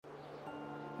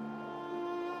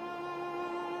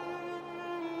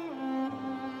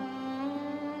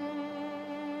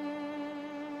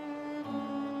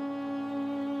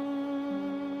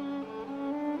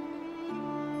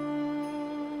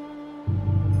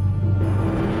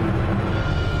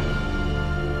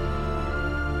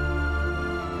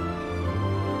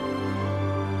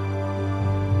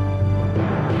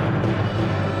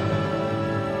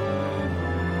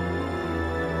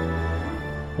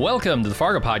Welcome to the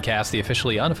Fargo podcast, the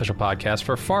officially unofficial podcast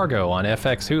for Fargo on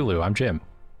FX Hulu. I'm Jim.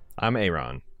 I'm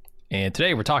A.Ron. And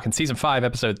today we're talking Season 5,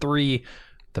 Episode 3,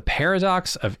 The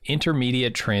Paradox of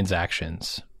Intermediate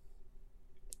Transactions.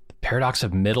 The Paradox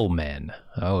of Middlemen.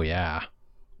 Oh, yeah.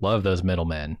 Love those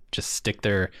middlemen. Just stick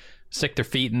their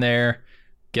feet in there,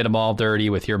 get them all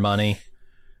dirty with your money,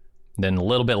 then a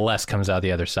little bit less comes out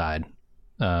the other side.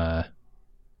 A.Ron,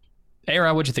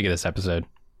 what'd you think of this episode?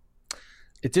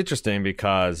 It's interesting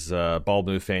because Bald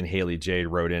Move fan Haley Jade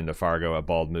wrote into Fargo at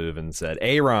Bald Move and said,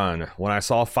 A.Ron, when I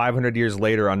saw 500 years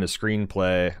later on the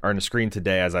screenplay or on the screen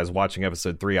today as I was watching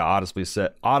episode 3, I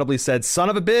audibly said,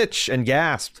 son of a bitch, and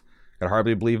gasped. Could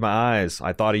hardly believe my eyes.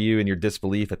 I thought of you and your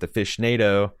disbelief at the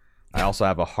Fishnado. I also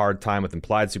have a hard time with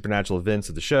implied supernatural events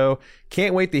of the show.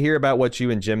 Can't wait to hear about what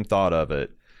you and Jim thought of it.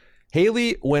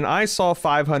 Haley, when I saw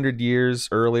 500 years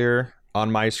earlier on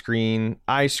my screen,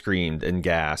 I screamed and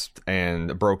gasped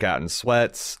and broke out in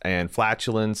sweats and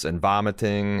flatulence and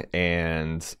vomiting,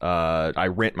 and I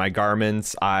rent my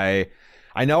garments. I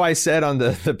know I said on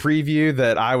the preview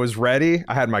that I was ready.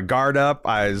 I had my guard up.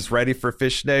 I was ready for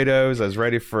Fishnados. I was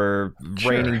ready for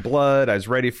raining blood. I was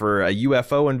ready for a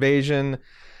UFO invasion.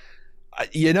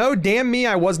 You know, damn me,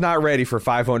 I was not ready for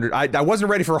 500. I wasn't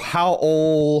ready for how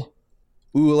old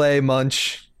Ule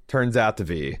Munch turns out to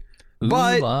be.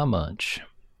 But Munch.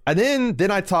 And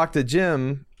then I talked to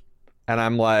Jim, and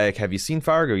I'm like, "Have you seen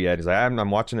Fargo yet?" He's like,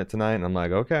 "I'm watching it tonight." And I'm like,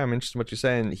 "Okay, I'm interested in what you're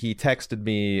saying." He texted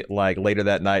me like later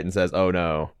that night and says, "Oh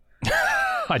no,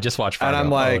 I just watched Fargo." And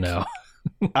I'm like, "Oh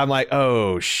no." I'm like,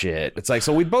 "Oh shit!" It's like,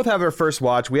 so we both have our first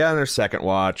watch, we had our second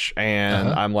watch, and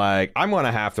I'm like, I'm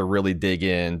gonna have to really dig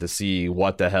in to see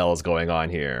what the hell is going on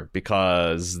here,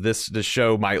 because the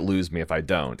show might lose me if I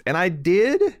don't. And I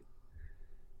did.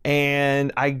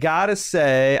 And I gotta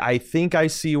say, I think I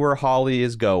see where Hawley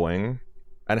is going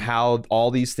and how all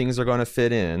these things are going to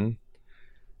fit in.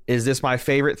 Is this my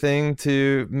favorite thing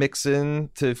to mix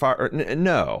in to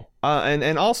no.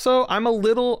 And also, I'm a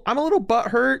little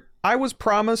butthurt. I was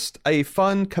promised a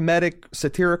fun, comedic,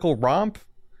 satirical romp,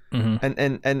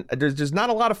 and there's just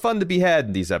not a lot of fun to be had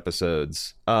in these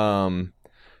episodes. But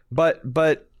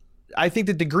I think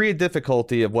the degree of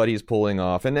difficulty of what he's pulling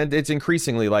off, and it's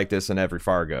increasingly like this in every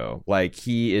Fargo, like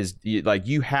he is like,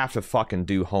 you have to fucking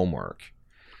do homework,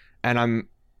 and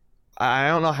I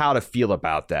don't know how to feel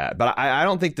about that, but I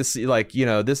don't think this, like, you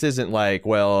know, this isn't like,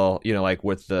 well, you know, like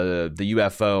with the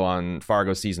UFO on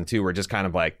Fargo season 2, where it just kind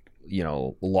of like, you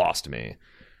know, lost me.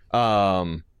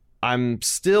 I'm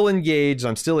still engaged.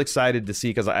 I'm still excited to see,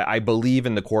 because I believe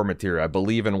in the core material. I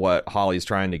believe in what Hawley's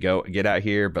trying to get out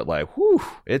here. But like, whew,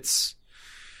 I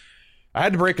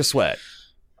had to break a sweat.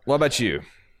 What about you?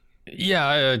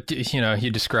 Yeah, you know,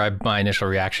 you described my initial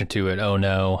reaction to it. Oh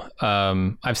no.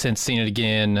 I've since seen it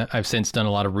again. I've since done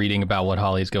a lot of reading about what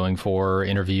Hawley's going for,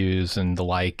 interviews and the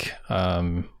like.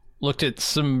 Looked at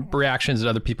some reactions that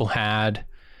other people had,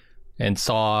 and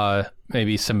saw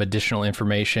maybe some additional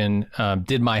information.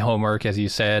 Did my homework, as you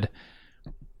said.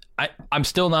 I'm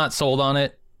still not sold on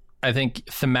it. I think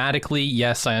thematically,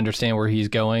 yes, I understand where he's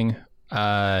going.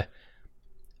 I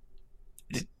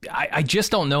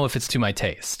just don't know if it's to my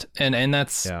taste, and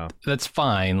that's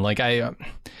fine. Like I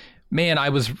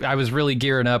was really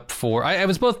gearing up for. I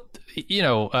was both, you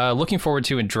know, looking forward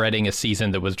to and dreading a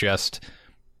season that was just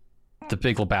The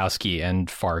Big Lebowski and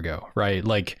Fargo, right?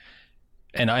 Like.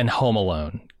 And Home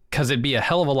Alone, because it'd be a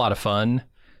hell of a lot of fun,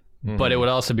 but it would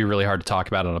also be really hard to talk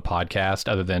about on a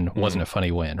podcast, other than wasn't a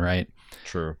funny win, right?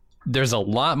 True. There's a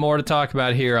lot more to talk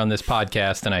about here on this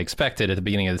podcast than I expected at the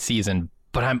beginning of the season,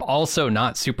 but I'm also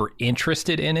not super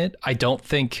interested in it. I don't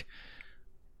think...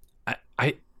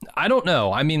 I don't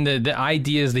know. I mean, the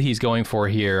ideas that he's going for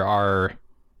here are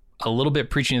a little bit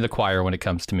preaching to the choir when it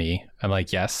comes to me. I'm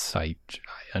like, yes, I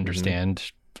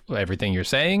understand everything you're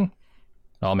saying.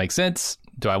 It all makes sense.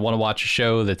 Do I want to watch a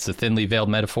show that's a thinly veiled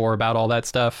metaphor about all that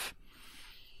stuff?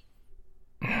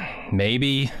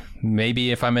 Maybe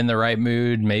if I'm in the right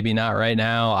mood, maybe not right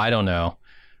now. I don't know.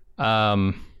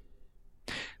 The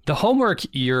homework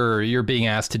you're being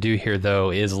asked to do here,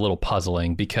 though, is a little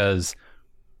puzzling, because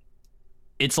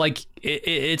it's like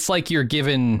you're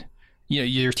given, you know,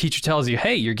 your teacher tells you,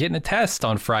 hey, you're getting a test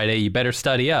on Friday, you better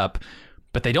study up,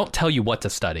 but they don't tell you what to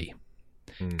study.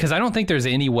 Because I don't think there's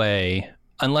any way,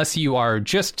 unless you are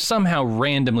just somehow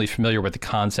randomly familiar with the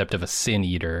concept of a sin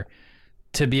eater,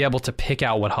 to be able to pick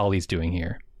out what Hawley's doing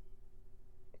here.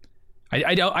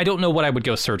 I don't know what I would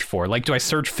go search for. Like, do I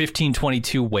search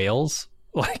 1522 whales,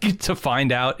 like, to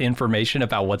find out information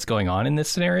about what's going on in this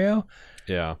scenario?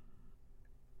 Yeah.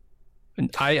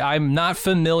 I'm not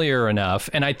familiar enough,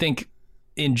 and I think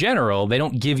in general they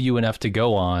don't give you enough to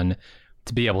go on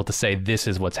to be able to say this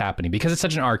is what's happening, because it's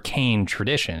such an arcane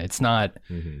tradition. It's not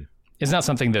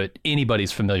something that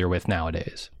anybody's familiar with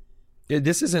nowadays.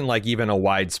 This isn't like even a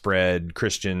widespread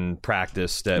Christian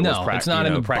practice that was it's not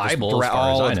in the Bible as far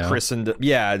all as I of know. Christendom.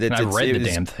 Yeah, I've read the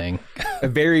damn thing. A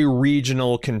very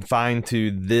regional, confined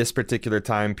to this particular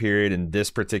time period in this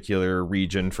particular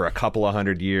region for a couple of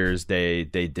 100 years. They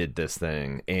did this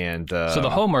thing, and so the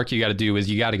homework you got to do is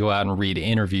you got to go out and read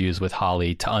interviews with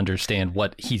Hawley to understand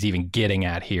what he's even getting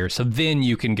at here. So then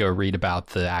you can go read about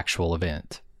the actual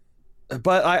event.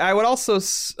 But I would also,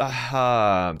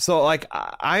 I've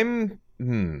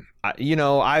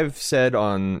said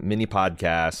on many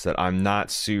podcasts that I'm not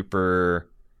super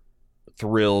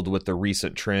thrilled with the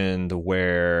recent trend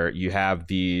where you have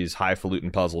these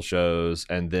highfalutin puzzle shows,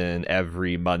 and then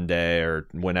every Monday or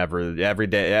whenever, every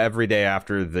day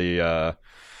after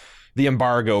the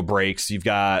embargo breaks, you've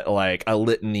got like a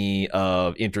litany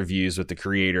of interviews with the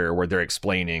creator where they're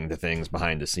explaining the things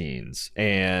behind the scenes.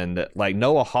 And like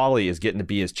Noah Hawley is getting to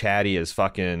be as chatty as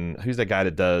fucking, who's that guy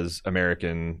that does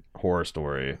American Horror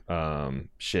Story?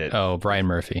 Oh, Brian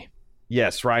Murphy.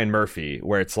 Yes, Ryan Murphy,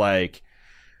 where it's like,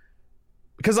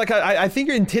 because like I think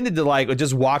you're intended to like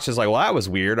just watch as like, well, that was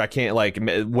weird. I can't like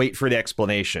wait for the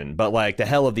explanation. But like the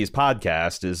hell of these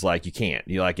podcasts is like you can't.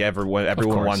 You like everyone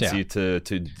wants you to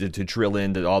drill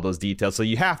into all those details. So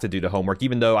you have to do the homework.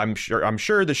 Even though I'm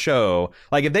sure the show,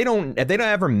 like if they don't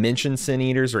ever mention Sin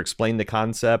Eaters or explain the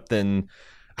concept, then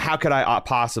how could I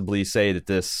possibly say that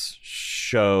this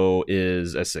show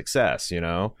is a success? You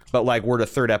know. But like we're the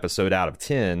third episode out of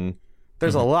 10.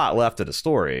 There's a lot left of the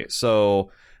story. So.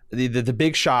 The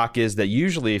big shock is that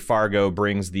usually Fargo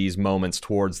brings these moments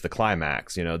towards the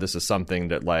climax. You know, this is something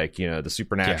that like, you know, the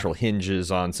supernatural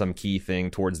hinges on some key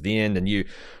thing towards the end. And you,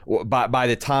 by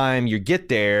the time you get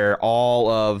there, all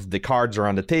of the cards are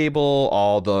on the table.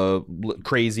 All the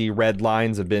crazy red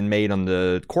lines have been made on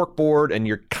the corkboard, and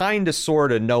you're kind of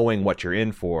sort of knowing what you're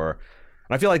in for.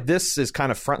 And I feel like this is kind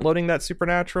of front loading that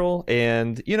supernatural,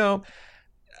 and, you know,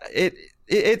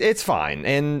 it's fine,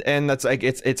 and that's like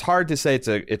it's hard to say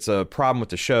it's a problem with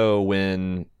the show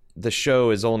when the show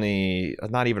is only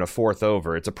not even a fourth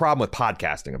over. It's a problem with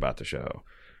podcasting about the show.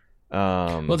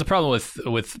 Well, it's a problem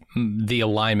with the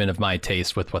alignment of my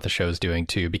taste with what the show's doing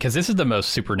too, because this is the most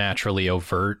supernaturally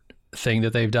overt thing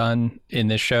that they've done in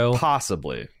this show,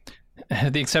 possibly.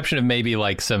 The exception of maybe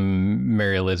like some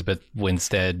Mary Elizabeth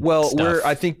Winstead. Well,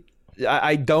 stuff.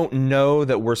 I don't know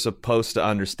that we're supposed to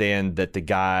understand that the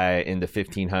guy in the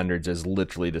 1500s is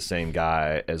literally the same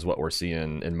guy as what we're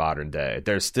seeing in modern day.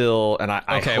 There's still, and I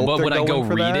hope but when I go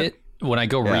read that.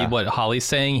 read what Hawley's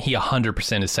saying, he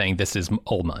 100% is saying this is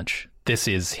Old Munch. This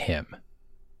is him.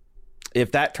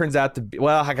 If that turns out to be,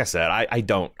 well, like I said, I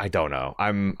don't know.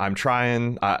 I'm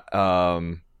trying.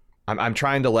 I'm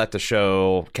trying to let the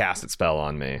show cast its spell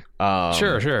on me.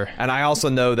 Sure. And I also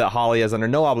know that Hawley is under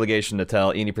no obligation to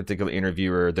tell any particular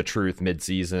interviewer the truth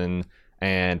mid-season,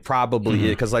 and probably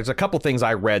because like there's a couple things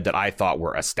I read that I thought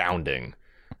were astounding,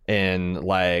 and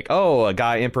like, oh, a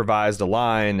guy improvised a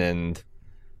line and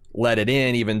let it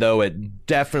in, even though it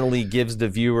definitely gives the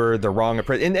viewer the wrong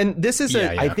impression. And this is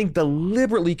I think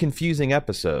deliberately confusing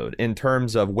episode in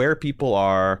terms of where people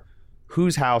are,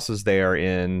 whose houses they are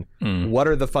in, what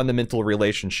are the fundamental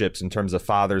relationships in terms of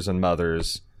fathers and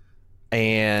mothers,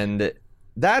 and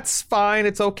that's fine.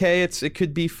 It's okay. It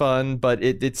could be fun, but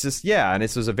it's just and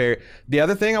this was a very. The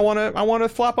other thing I want to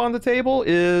flop on the table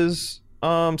is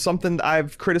something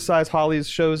I've criticized Hawley's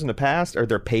shows in the past, or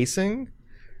their pacing.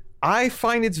 I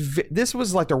find this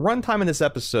was like the runtime in this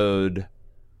episode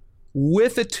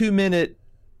with a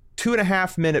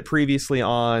 2.5 minute previously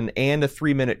on and a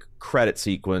 3-minute credit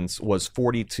sequence was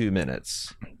 42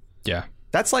 minutes. Yeah.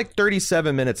 That's like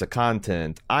 37 minutes of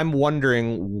content. I'm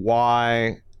wondering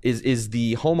why is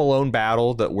the Home Alone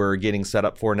battle that we're getting set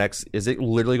up for next, is it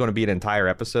literally going to be an entire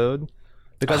episode?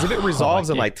 Because if it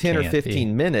resolves in like 10 or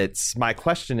 15 minutes, my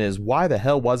question is why the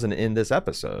hell wasn't it in this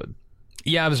episode?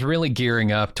 Yeah, I was really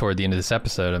gearing up toward the end of this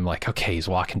episode. I'm like, okay, he's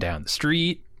walking down the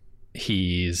street.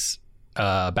 He's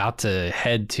about to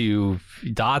head to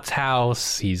Dot's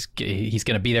house. He's going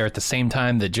to be there at the same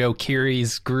time that Joe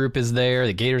Keery's group is there.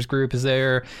 The Gators group is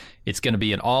there. It's going to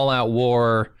be an all-out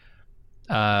war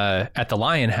at the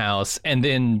Lion House, and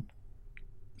then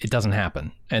it doesn't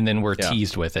happen. And then we're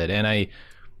teased with it, and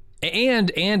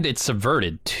it's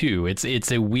subverted too.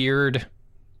 It's a weird.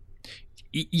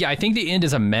 Yeah, I think the end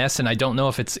is a mess, and I don't know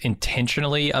if it's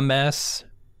intentionally a mess.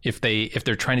 If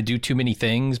they're trying to do too many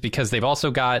things, because they've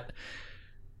also got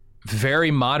very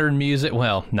modern music.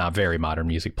 Well, not very modern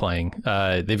music playing.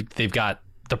 They've got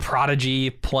The Prodigy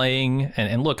playing,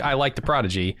 and look, I like The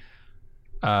Prodigy.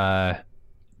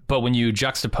 but when you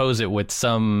juxtapose it with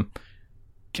some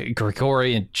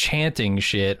Gregorian chanting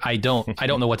shit, I don't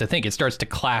know what to think. It starts to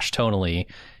clash tonally,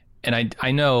 and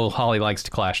I know Hawley likes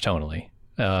to clash tonally.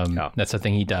 That's the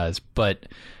thing he does, but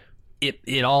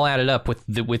it all added up with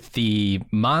the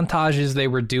montages they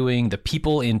were doing, the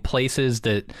people in places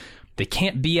that they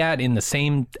can't be at the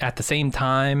same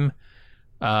time,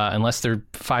 unless they're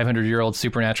 500-year-old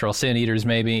supernatural sin eaters,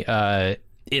 maybe.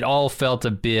 It all felt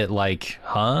a bit like,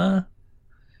 huh?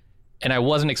 And I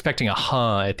wasn't expecting a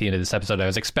huh at the end of this episode. I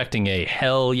was expecting a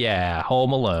hell yeah,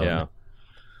 Home Alone. Yeah.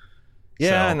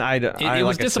 Yeah, so and it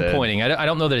was disappointing. I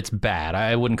don't know that it's bad.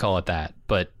 I wouldn't call it that,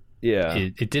 but yeah,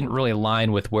 it didn't really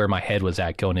align with where my head was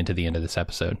at going into the end of this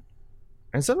episode.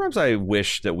 And sometimes I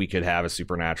wish that we could have a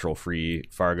supernatural-free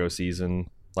Fargo season.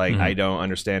 Like, I don't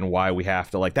understand why we have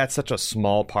to. Like, that's such a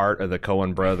small part of the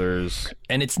Coen brothers.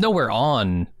 And it's nowhere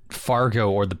on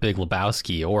Fargo or The Big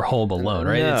Lebowski or Home Alone,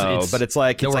 right? No, but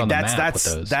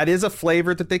that is a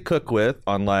flavor that they cook with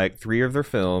on like 3 of their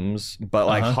films. But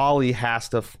like Hawley has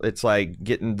to. It's like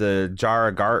getting the jar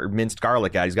of minced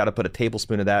garlic out. He's got to put a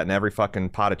tablespoon of that in every fucking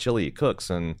pot of chili he cooks.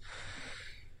 And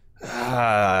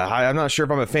I'm not sure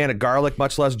if I'm a fan of garlic,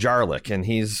 much less jarlic. And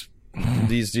he's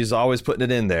always putting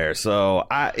it in there. So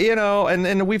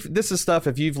this is stuff,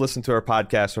 if you've listened to our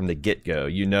podcast from the get-go,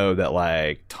 you know that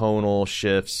like tonal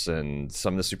shifts and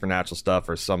some of the supernatural stuff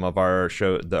are some of our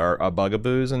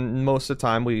bugaboos, and most of the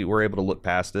time we were able to look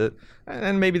past it,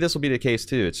 and maybe this will be the case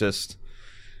too.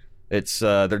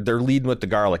 They're leading with the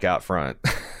garlic out front.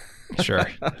 Sure.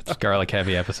 It's a garlic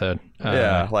heavy episode.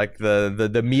 Yeah, like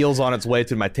the meal's on its way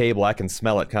to my table. I can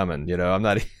smell it coming. You know, I'm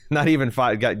not even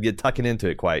tucking into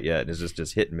it quite yet. It's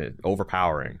just hitting me,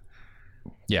 overpowering.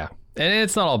 Yeah, and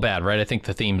it's not all bad, right? I think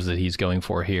the themes that he's going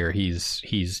for here,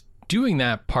 he's doing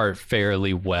that part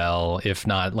fairly well, if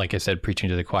not, like I said, preaching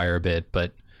to the choir a bit.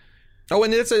 But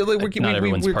and it's not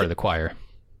everyone's part of the choir.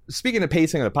 Speaking of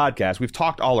pacing of the podcast, we've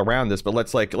talked all around this, but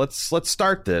let's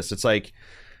start this. It's like,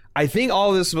 I think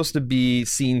all of this is supposed to be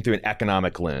seen through an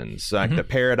economic lens. Like the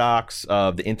paradox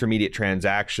of the intermediate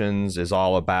transactions is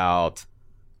all about,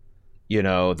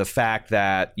 the fact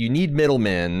that you need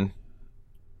middlemen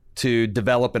to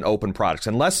develop and open products.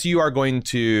 Unless you are going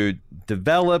to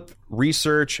develop,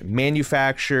 research,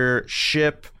 manufacture,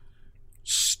 ship,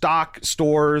 stock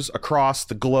stores across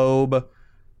the globe,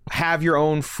 have your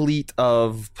own fleet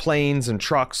of planes and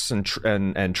trucks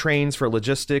and trains for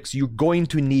logistics, you're going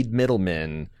to need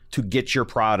middlemen to get your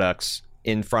products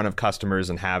in front of customers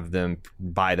and have them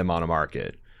buy them on a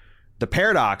market. The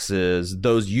paradox is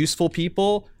those useful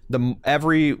people,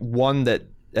 every one that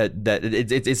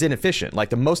it's inefficient. Like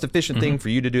the most efficient thing for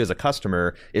you to do as a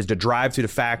customer is to drive to the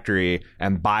factory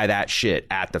and buy that shit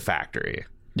at the factory.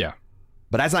 Yeah.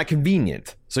 But that's not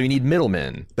convenient. So you need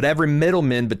middlemen. But every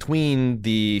middleman between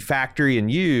the factory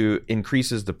and you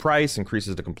increases the price,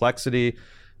 increases the complexity.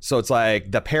 So it's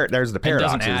like there's the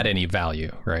paradox. It doesn't add any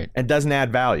value, right? It doesn't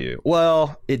add value.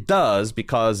 Well, it does,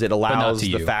 because it allows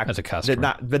the fact as a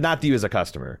customer, but not to you as a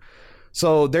customer.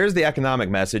 So there's the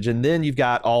economic message, and then you've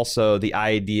got also the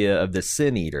idea of the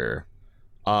sin eater,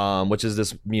 which is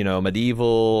this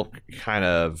medieval kind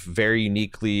of very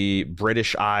uniquely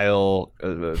British Isle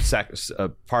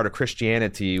part of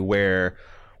Christianity, where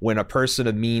when a person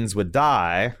of means would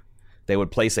die, they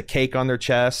would place a cake on their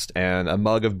chest and a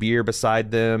mug of beer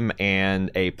beside them,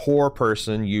 and a poor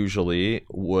person usually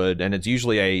would, and it's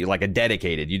usually a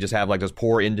dedicated, you just have like this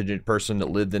poor indigent person that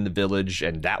lived in the village,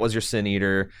 and that was your sin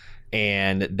eater,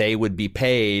 and they would be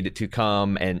paid to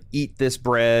come and eat this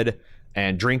bread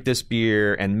and drink this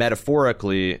beer, and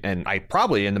metaphorically, and I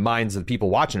probably in the minds of the people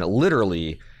watching it,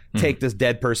 literally take this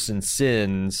dead person's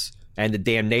sins and the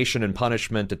damnation and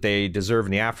punishment that they deserve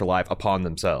in the afterlife upon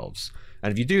themselves.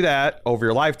 And if you do that over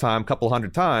your lifetime, a couple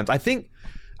hundred times, I think,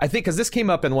 because this came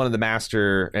up in one of the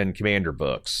Master and Commander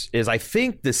books, is I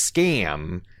think the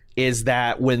scam is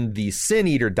that when the sin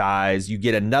eater dies, you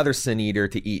get another sin eater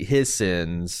to eat his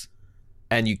sins,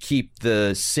 and you keep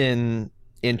the sin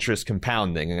interest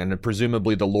compounding. And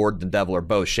presumably the Lord and the devil are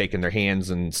both shaking their hands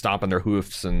and stomping their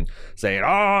hoofs and saying,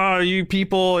 "Oh, you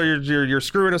people, you're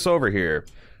screwing us over here."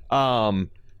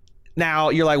 Now,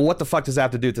 you're like, what the fuck does that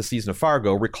have to do with the season of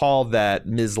Fargo? Recall that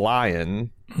Ms.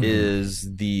 Lyon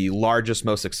is the largest,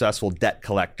 most successful debt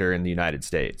collector in the United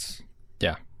States.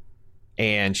 Yeah.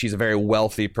 And she's a very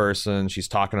wealthy person. She's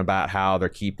talking about how they're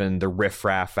keeping the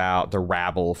riffraff out, the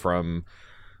rabble from,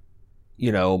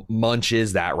 Munch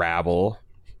is that rabble.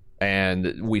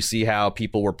 And we see how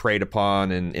people were preyed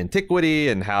upon in antiquity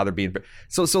and how they're being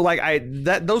so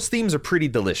those themes are pretty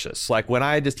delicious. Like when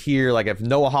I just hear, like, if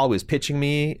Noah Hawley was pitching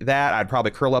me that, I'd probably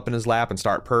curl up in his lap and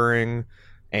start purring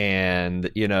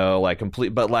and like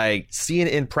complete. But like seeing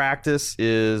it in practice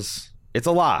it's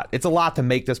a lot. It's a lot to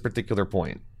make this particular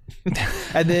point.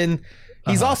 And then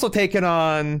he's also taken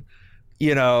on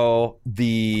the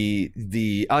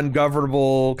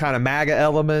ungovernable kind of MAGA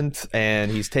element,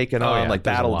 and he's taken on like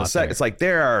Battle of the Sex. It's like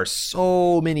there are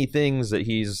so many things that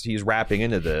he's wrapping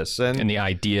into this, and the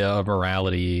idea of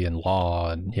morality and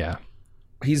law, and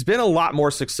he's been a lot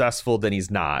more successful than he's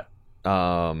not.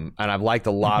 And I've liked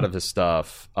a lot of his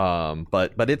stuff.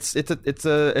 But it's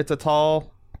a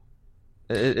tall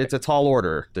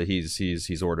order that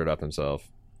he's ordered up himself.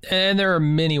 And there are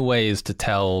many ways to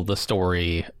tell the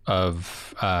story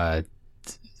of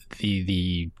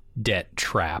the debt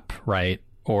trap, right?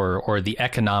 Or the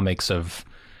economics of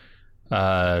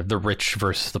the rich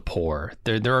versus the poor.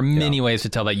 There are many ways to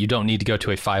tell that. You don't need to go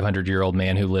to a 500-year-old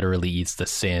man who literally eats the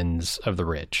sins of the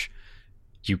rich.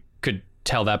 You could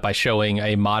tell that by showing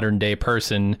a modern day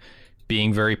person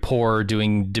being very poor,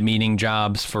 doing demeaning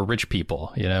jobs for rich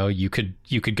people. You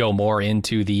could go more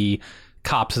into the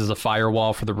cops as a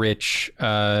firewall for the rich,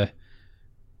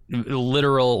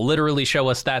 literally show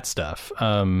us that stuff.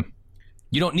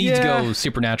 You don't need to go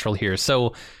supernatural here.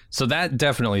 So that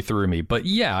definitely threw me. But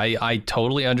I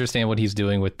totally understand what he's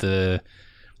doing with the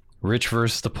rich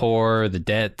versus the poor, the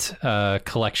debt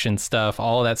collection stuff.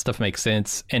 All of that stuff makes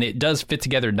sense, and it does fit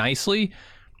together nicely.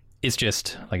 It's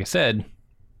just, like I said,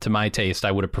 to my taste,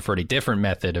 I would have preferred a different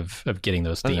method of getting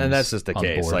those themes. And that's just the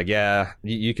case. Board. Like,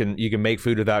 you can make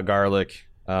food without garlic.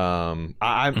 I'm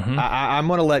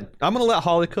gonna let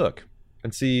Hawley cook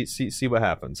and see what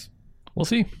happens. We'll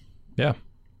see. Yeah.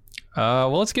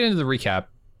 Well, let's get into the recap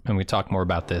and we talk more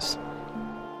about this.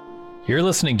 You're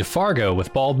listening to Fargo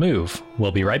with Bald Move.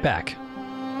 We'll be right back.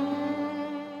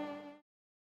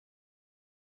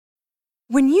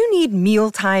 When you need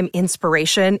mealtime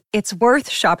inspiration, it's worth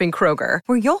shopping Kroger,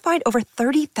 where you'll find over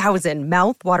 30,000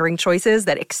 mouth-watering choices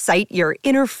that excite your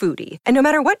inner foodie. And no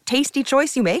matter what tasty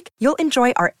choice you make, you'll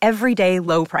enjoy our everyday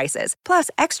low prices, plus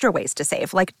extra ways to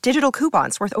save, like digital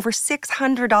coupons worth over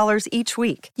 $600 each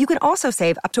week. You can also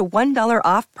save up to $1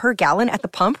 off per gallon at the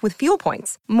pump with fuel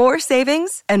points. More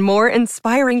savings and more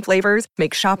inspiring flavors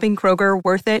make shopping Kroger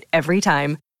worth it every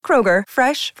time. Kroger,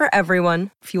 fresh for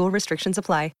everyone. Fuel restrictions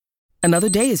apply. Another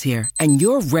day is here, and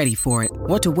you're ready for it.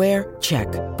 What to wear? Check.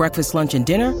 Breakfast, lunch, and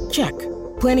dinner? Check.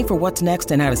 Planning for what's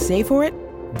next and how to save for it?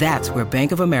 That's where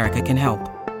Bank of America can help.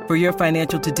 For your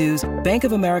financial to-dos, Bank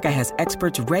of America has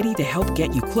experts ready to help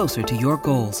get you closer to your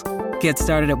goals. Get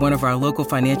started at one of our local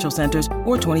financial centers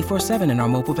or 24/7 in our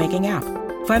mobile banking app.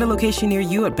 Find a location near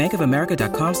you at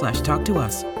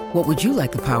bankofamerica.com/talktous. What would you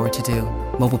like the power to do?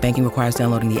 Mobile banking requires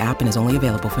downloading the app and is only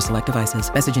available for select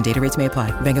devices. Message and data rates may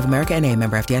apply. Bank of America N.A.,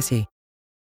 member FDIC.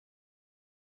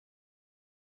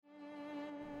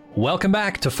 Welcome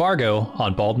back to Fargo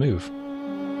on Bald Move.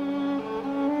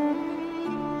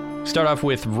 Start off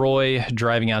with Roy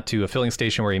driving out to a filling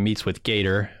station where he meets with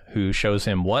Gator, who shows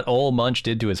him what Ol' Munch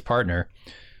did to his partner.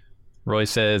 Roy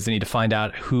says they need to find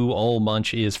out who Ol'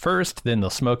 Munch is first, then they'll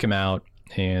smoke him out,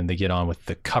 and they get on with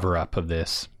the cover-up of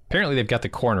this. Apparently they've got the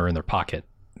coroner in their pocket.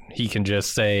 He can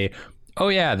just say, oh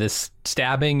yeah, this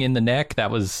stabbing in the neck,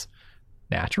 that was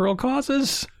natural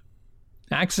causes?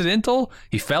 Accidental?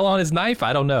 He fell on his knife?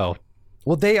 I don't know.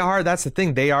 Well, that's the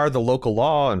thing. They are the local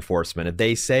law enforcement. If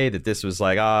they say that this was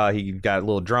like, he got a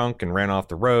little drunk and ran off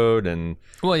the road, and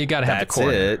well, you got to have the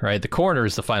coroner, right? The coroner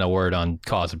is the final word on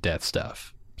cause of death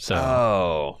stuff.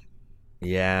 So,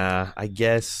 yeah, I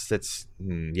guess that's,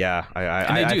 yeah.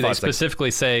 And they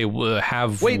specifically say,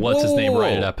 what's his name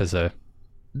write it up as a...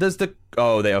 I was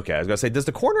going to say, does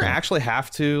the coroner actually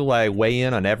have to like weigh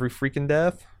in on every freaking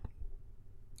death?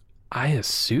 I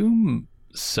assume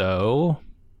so.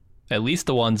 At least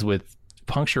the ones with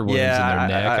puncture wounds in their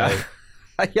neck.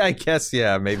 I guess,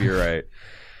 maybe you're right.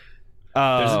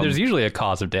 There's usually a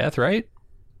cause of death, right?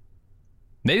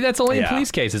 Maybe that's only in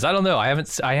police cases. I don't know. I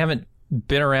haven't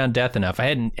been around death enough.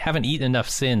 I haven't eaten enough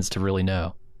sins to really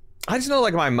know. I just know,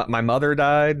 like, my mother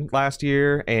died last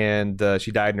year, and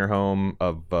she died in her home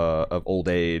of old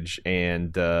age,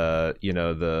 and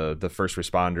the first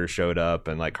responders showed up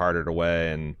and like carted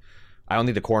away, and I don't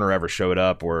think the coroner ever showed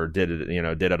up or did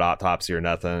an autopsy or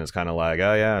nothing. It's kind of like,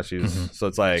 oh yeah, she's so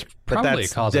it's like, it's probably a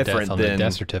cause of death on the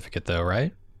death certificate, though,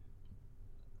 right?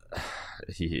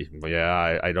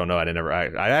 Yeah, I don't know.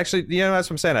 I actually, that's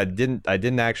what I'm saying. I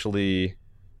didn't actually.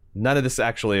 None of this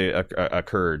actually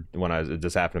occurred when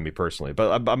this happened to me personally.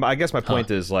 But I guess my point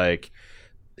is, like,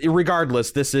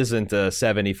 regardless, this isn't a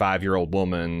 75-year-old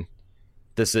woman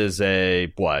This is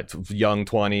a young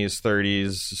 20s,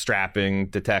 30s strapping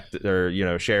detective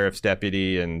or sheriff's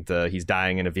deputy, and he's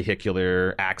dying in a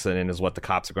vehicular accident, is what the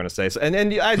cops are going to say. So, and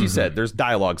as you said, there's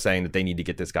dialogue saying that they need to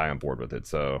get this guy on board with it.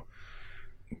 So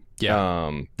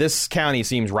yeah, this county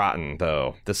seems rotten,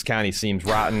 though. This county seems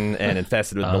rotten and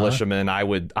infested with militiamen. I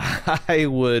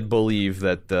would believe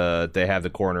that they have the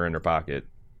coroner in their pocket.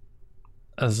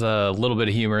 There's a little bit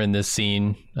of humor in this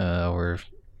scene where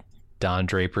Don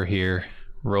Draper here,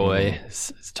 Roy,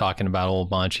 is talking about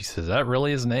Old Munch. He says, that really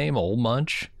his name, Old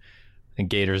Munch? And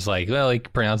Gator's like, well, he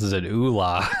pronounces it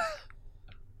Oola.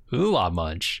 Oola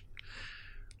Munch.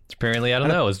 It's apparently, I don't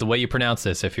know, is the way you pronounce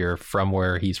this if you're from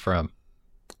where he's from.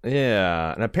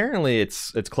 Yeah, and apparently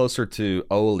it's closer to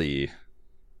Oli.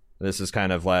 This is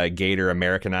kind of like Gator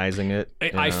Americanizing it.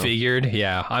 I figured,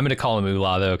 yeah. I'm going to call him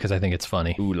Oola, though, because I think it's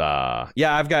funny. Oola.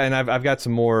 Yeah, I've got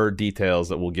some more details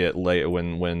that we'll get later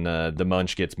when the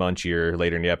Munch gets munchier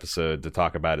later in the episode to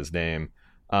talk about his name.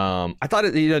 I thought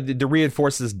it, to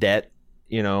reinforce this debt,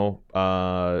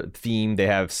 theme, they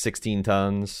have 16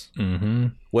 tons,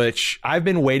 which I've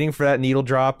been waiting for that needle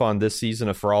drop on this season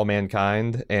of For All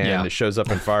Mankind, and it shows up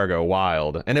in Fargo.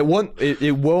 Wild. And it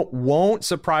won't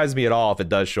surprise me at all if it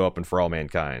does show up in For All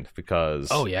Mankind, because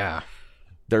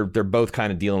they're both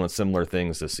kind of dealing with similar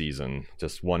things this season,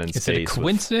 just one in space. Is it a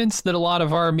coincidence that a lot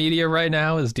of our media right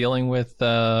now is dealing with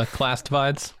class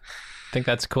divides? Think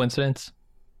that's a coincidence?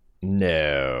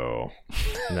 No.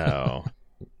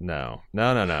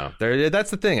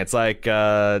 That's the thing. It's like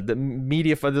the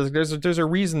media. There's a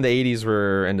reason the 80s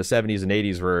were and the 70s and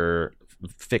 80s were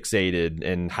fixated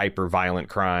in hyper violent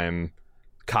crime,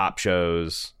 cop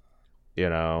shows,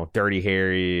 Dirty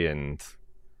Harry and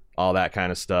all that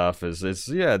kind of stuff. There's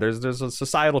a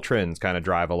societal trends kind of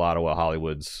drive a lot of what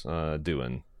Hollywood's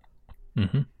doing.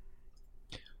 All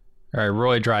right,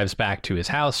 Roy drives back to his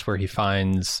house where he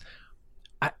finds,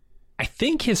 I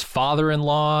think, his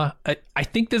father-in-law. I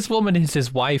think this woman is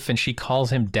his wife, and she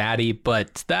calls him daddy,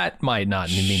 but that might not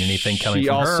mean anything coming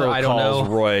from her. She also I don't calls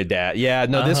know. Roy dad. Yeah,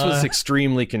 no, this was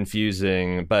extremely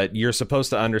confusing, but you're supposed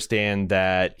to understand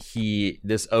that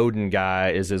this Odin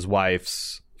guy is his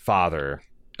wife's father.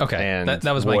 Okay, and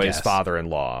that was my Roy's guess.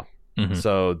 father-in-law.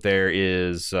 So there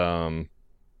is...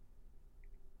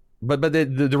 But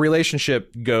the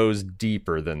relationship goes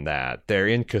deeper than that. They're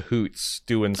in cahoots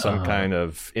doing some kind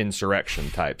of insurrection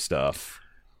type stuff.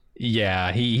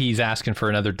 Yeah, he's asking for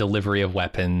another delivery of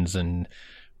weapons, and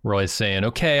Roy's saying,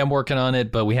 okay, I'm working on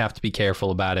it, but we have to be careful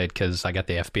about it because I got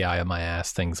the FBI on my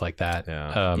ass, things like that.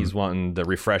 Yeah, he's wanting to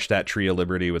refresh that tree of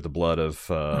liberty with the blood of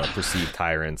perceived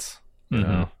tyrants. He's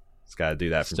got to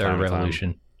do that from Start time a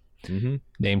revolution. To time.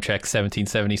 Name check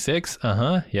 1776.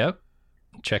 Yep.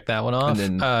 Check that one off.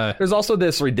 And then there's also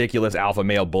this ridiculous alpha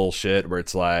male bullshit where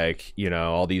it's like,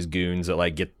 all these goons that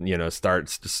like get,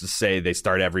 starts to say they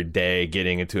start every day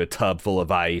getting into a tub full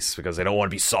of ice because they don't want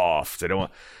to be soft. They don't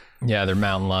want. Yeah, they're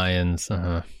mountain lions.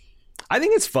 I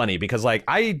think it's funny because like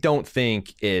I don't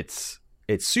think it's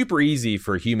super easy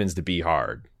for humans to be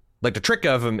hard. Like the trick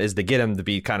of them is to get them to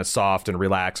be kind of soft and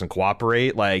relax and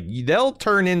cooperate. Like they'll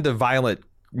turn into violent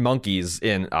monkeys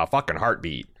in a fucking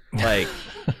heartbeat. Like.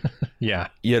 Yeah.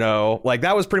 Like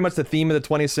that was pretty much the theme of the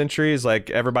 20th century is like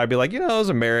everybody be like, those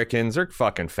Americans, they're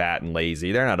fucking fat and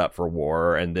lazy. They're not up for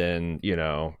war. And then,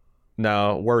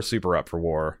 no, we're super up for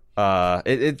war. Well,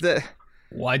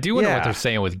 I do wonder what they're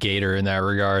saying with Gator in that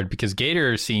regard, because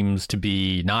Gator seems to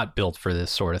be not built for this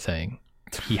sort of thing.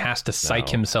 He has to psych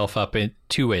himself up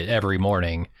to it every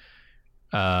morning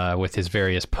with his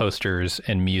various posters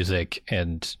and music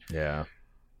and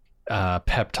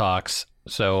pep talks.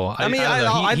 So I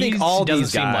think all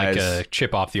these guys doesn't seem like a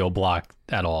chip off the old block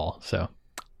at all. So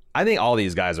I think all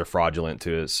these guys are fraudulent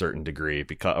to a certain degree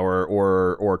because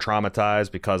or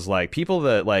traumatized because like people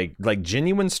that like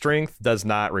genuine strength does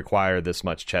not require this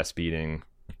much chest beating.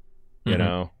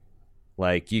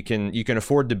 Like you can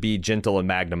afford to be gentle and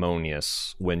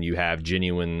magnanimous when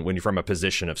you're from a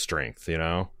position of strength.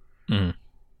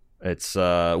 It's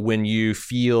when you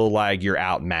feel like you're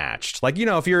outmatched. Like,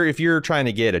 if you're trying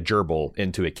to get a gerbil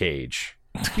into a cage,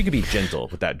 you can be gentle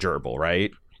with that gerbil, right?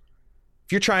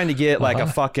 If you're trying to get like a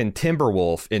fucking timber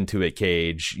wolf into a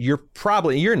cage, you're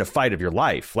in the fight of your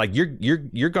life. Like you're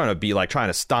going to be like trying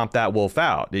to stomp that wolf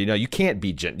out. You can't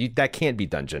be that can't be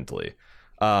done gently.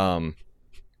 So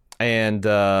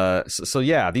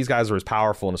yeah, these guys are as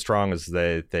powerful and as strong as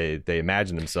they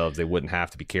imagine themselves. They wouldn't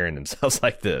have to be carrying themselves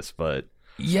like this, but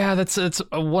yeah, that's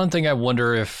one thing I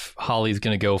wonder if Hawley's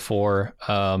going to go for.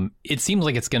 It seems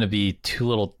like it's going to be too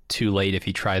little too late if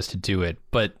he tries to do it.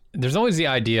 But there's always the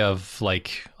idea of,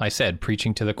 like I said,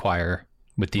 preaching to the choir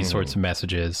with these sorts of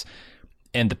messages.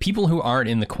 and the people who aren't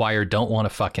in the choir don't want to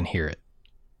fucking hear it.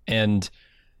 And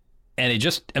it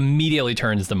just immediately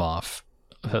turns them off.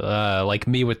 Like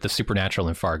me with the supernatural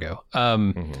in Fargo.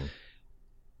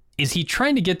 Is he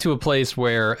trying to get to a place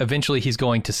where eventually he's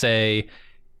going to say,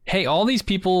 hey, all these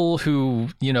people who,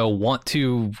 want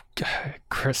to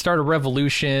start a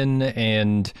revolution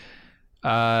and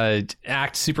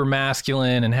act super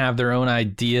masculine and have their own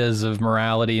ideas of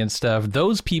morality and stuff,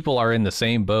 those people are in the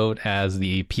same boat as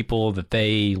the people that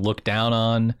they look down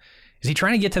on? Is he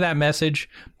trying to get to that message?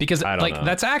 Because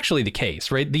that's actually the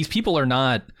case, right? These people are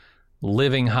not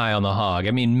living high on the hog.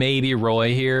 I mean, maybe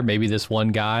Roy here, maybe this one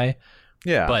guy.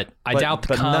 Yeah. But I doubt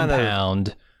the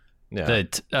compound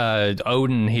that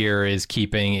Odin here is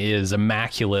keeping is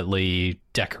immaculately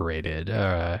decorated,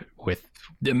 with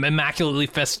immaculately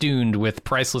festooned with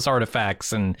priceless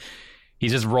artifacts, and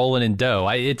he's just rolling in dough.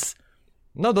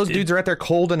 Those dudes are out there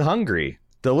cold and hungry.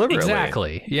 Deliberately.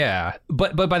 Exactly. Yeah.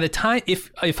 But by the time,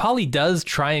 if Hawley does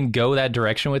try and go that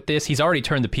direction with this, he's already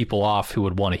turned the people off who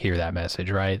would want to hear that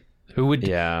message, right? Who would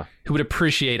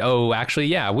appreciate,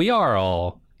 we are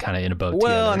all kind of in a boat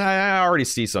together. Well, and I already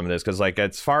see some of this because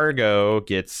it's Fargo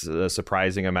gets a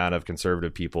surprising amount of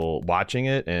conservative people watching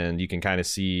it, and you can kind of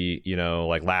see,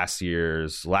 last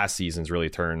season's really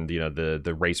turned,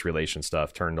 the race relation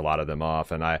stuff turned a lot of them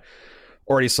off, and I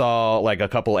already saw a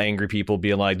couple angry people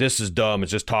being like, this is dumb,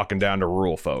 it's just talking down to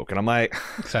rural folk. And I'm like,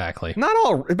 exactly. Not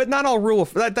all rural,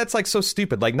 that's so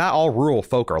stupid. Not all rural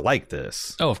folk are like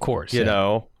this. Oh, of course. You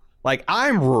know,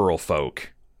 I'm rural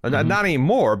folk. Mm-hmm. Not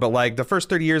anymore, but the first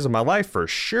 30 years of my life, for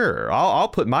sure. I'll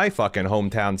put my fucking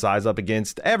hometown size up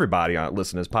against everybody on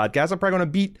listening to this podcast. I'm probably going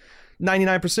to beat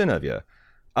 99% of you.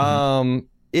 Mm-hmm.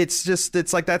 It's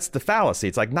that's the fallacy.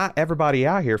 It's not everybody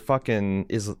out here fucking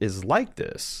is like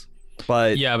this.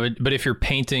 But yeah, but if you're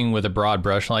painting with a broad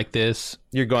brush like this,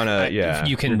 you're gonna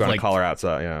call her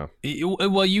outside. Yeah.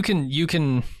 Well, you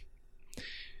can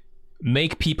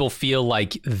make people feel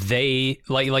like they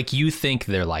like you think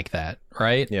they're like that,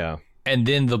 right? Yeah. And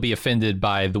then they'll be offended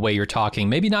by the way you're talking.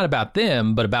 Maybe not about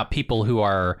them, but about people who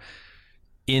are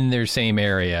in their same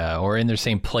area or in their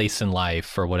same place in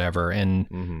life or whatever.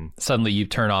 And suddenly you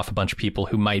turn off a bunch of people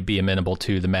who might be amenable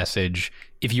to the message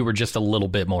if you were just a little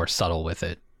bit more subtle with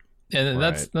it. And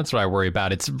that's what I worry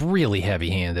about. It's really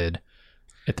heavy-handed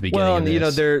at the beginning of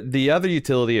this. Well, the other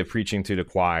utility of preaching to the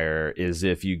choir is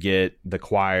if you get the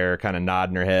choir kind of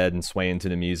nodding their head and swaying to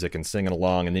the music and singing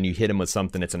along, and then you hit them with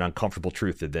something that's an uncomfortable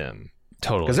truth to them.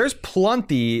 Totally. Because there's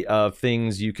plenty of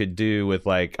things you could do with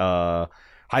a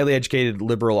highly educated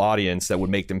liberal audience that would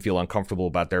make them feel uncomfortable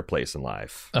about their place in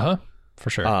life. For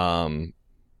sure.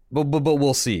 But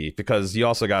we'll see, because you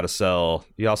also got to sell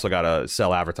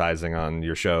advertising on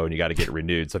your show, and you got to get it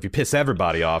renewed. So if you piss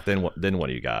everybody off, then what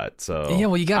do you got? So yeah,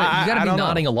 well, you got to be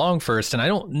nodding along first, and I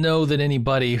don't know that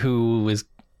anybody who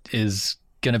is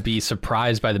going to be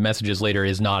surprised by the messages later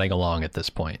is nodding along at this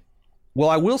point. Well,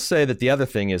 I will say that the other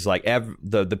thing is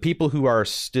the people who are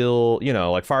still,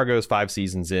 Fargo's 5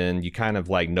 seasons in, you kind of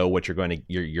know what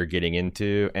you're getting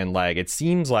into, and it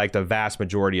seems like the vast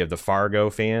majority of the Fargo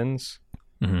fans.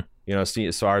 Mm-hmm.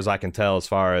 As far as I can tell, as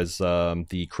far as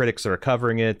the critics that are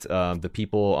covering it, the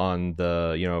people on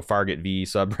the Fargo V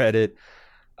subreddit,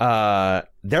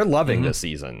 they're loving this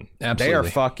season. Absolutely. They are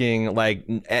fucking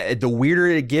the weirder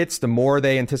it gets, the more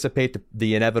they anticipate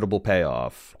the inevitable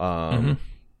payoff.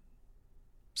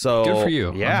 So good for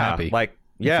you. Yeah, I'm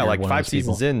happy. 5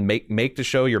 seasons in, make the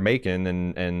show you're making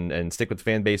and stick with the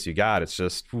fan base you got. It's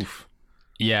just oof.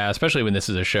 Yeah, especially when this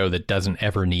is a show that doesn't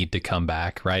ever need to come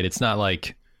back, right? It's not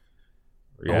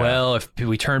well, if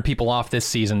we turn people off this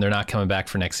season, they're not coming back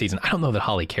for next season. I don't know that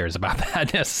Hawley cares about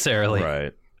that necessarily.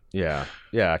 Right. Yeah.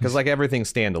 Yeah, because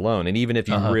everything's standalone. And even if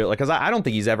you because I don't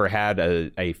think he's ever had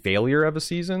a failure of a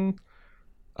season.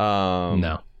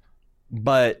 No.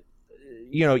 But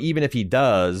even if he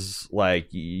does,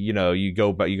 you go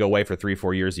away for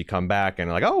 3-4 years, you come back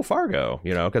and Fargo,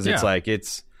 because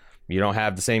it's you don't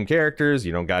have the same characters,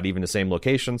 you don't got even the same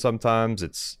location sometimes.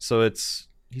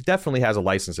 He definitely has a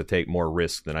license to take more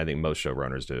risk than I think most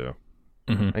showrunners do.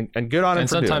 Mm-hmm. And good on him. And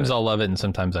for sometimes doing I'll love it and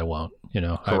sometimes I won't.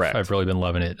 Correct. I've really been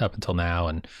loving it up until now,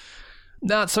 and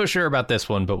not so sure about this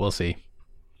one, but we'll see.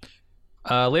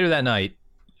 Later that night,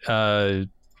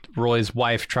 Roy's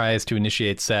wife tries to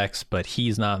initiate sex, but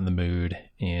he's not in the mood,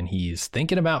 and he's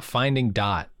thinking about finding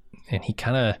Dot. And he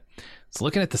kind of is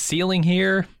looking at the ceiling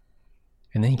here,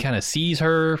 and then he kind of sees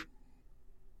her,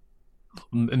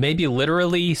 maybe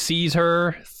literally sees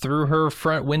her through her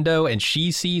front window, and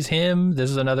she sees him. This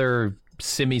is another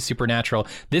semi-supernatural.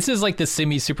 This is the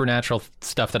semi-supernatural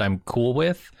stuff that I'm cool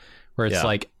with, where it's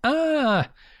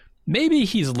Maybe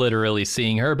he's literally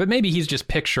seeing her, but maybe he's just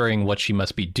picturing what she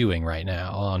must be doing right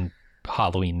now on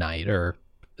Halloween night or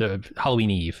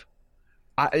Halloween Eve.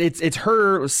 It's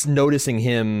her noticing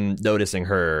him noticing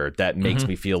her that makes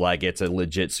me feel like it's a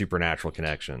legit supernatural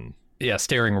connection. Yeah,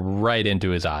 staring right into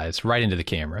his eyes, right into the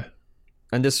camera.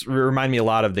 And this remind me a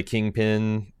lot of the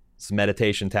Kingpin's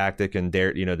meditation tactic and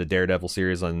the Daredevil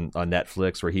series on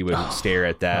Netflix, where he would stare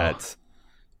at that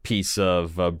piece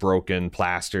of broken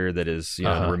plaster that is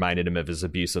reminded him of his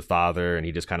abusive father, and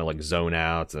he just kind of like zone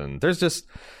out. And there's just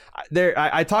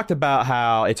I talked about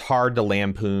how it's hard to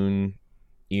lampoon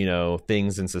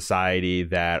things in society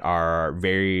that are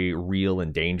very real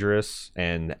and dangerous,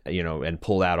 and and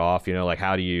pull that off. Like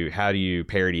how do you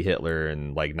parody Hitler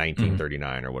in like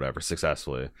 1939 or whatever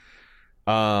successfully?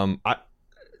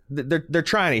 They're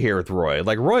trying it here with Roy.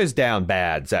 Like, Roy's down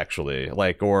bad sexually,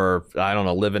 like, or I don't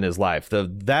know, living his life.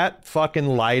 That fucking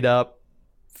light up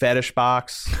fetish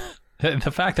box.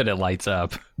 The fact that it lights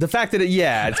up. The fact that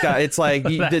it's like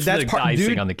that's part, icing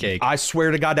dude, on the cake. I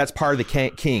swear to God, that's part of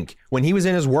the kink. When he was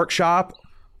in his workshop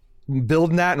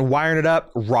building that and wiring it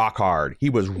up, rock hard. He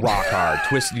was rock hard,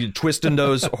 twisting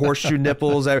those horseshoe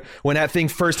nipples. When that thing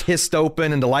first hissed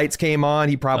open and the lights came on,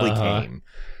 he probably came.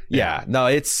 Yeah, no,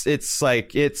 it's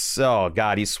oh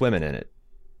God, he's swimming in it.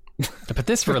 But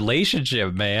this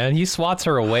relationship, man, he swats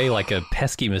her away like a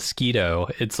pesky mosquito.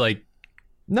 It's like,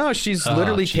 no, she's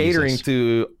literally catering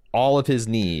to all of his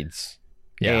needs.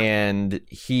 Yeah. And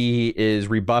he is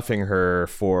rebuffing her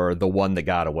for the one that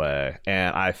got away.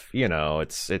 And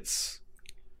it's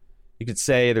you could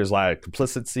say there's a lot of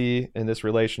complicity in this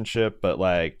relationship, but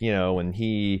like, when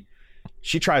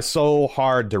she tries so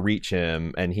hard to reach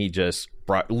him and he just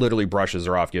literally brushes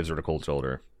her off, gives her the cold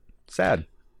shoulder. Sad.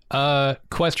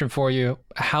 Question for you.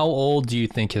 How old do you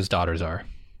think his daughters are?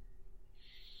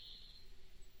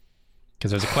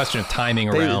 Because there's a question of timing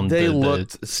around they the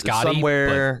looked Scotty,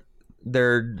 somewhere.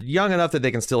 They're young enough that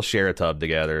they can still share a tub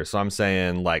together. So I'm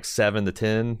saying like 7 to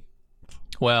 10.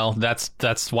 Well, that's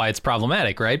why it's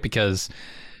problematic, right? Because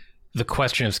the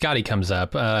question of Scotty comes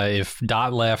up. If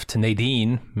Dot left,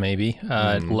 Nadine maybe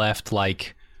left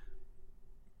like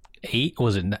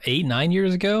 9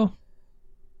 years ago?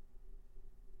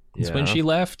 Is when she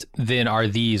left. Then are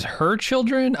these her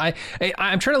children?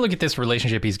 I'm trying to look at this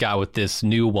relationship he's got with this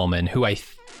new woman who I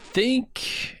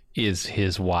think is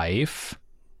his wife.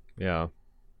 Yeah.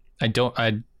 I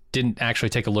didn't actually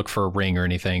take a look for a ring or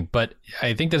anything, but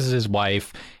I think this is his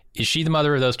wife. Is she the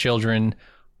mother of those children,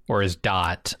 or is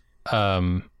Dot?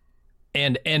 And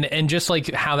just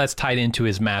like how that's tied into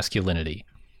his masculinity.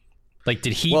 Like,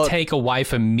 did he take a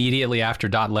wife immediately after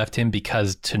Dot left him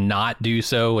because to not do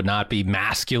so would not be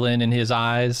masculine in his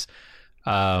eyes?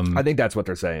 I think that's what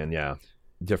they're saying, yeah.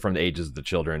 From the ages of the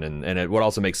children. And it would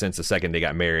also make sense the second they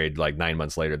got married, like 9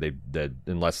 months later, that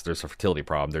unless there's a fertility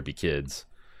problem, there'd be kids.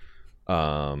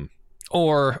 Or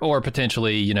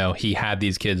potentially, he had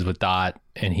these kids with Dot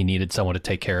and he needed someone to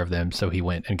take care of them, so he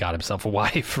went and got himself a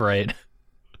wife, right?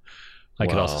 I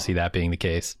could also see that being the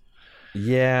case.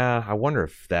 Yeah, I wonder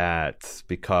if that's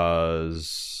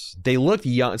because they look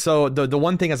young. So the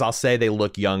one thing is, I'll say they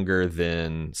look younger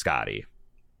than Scotty.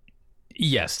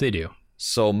 Yes, they do.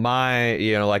 So my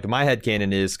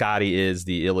headcanon is Scotty is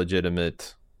the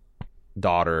illegitimate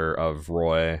daughter of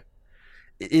Roy.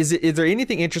 Is there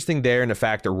anything interesting there in the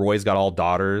fact that Roy's got all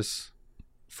daughters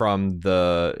from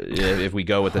if we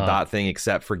go with the Dot thing,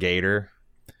 except for Gator?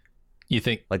 You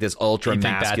think like this ultra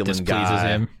masculine that guy displeases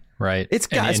him? Right. It's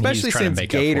especially since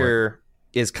Gator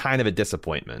is kind of a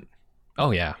disappointment. Oh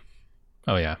yeah.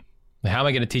 How am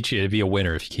I going to teach you to be a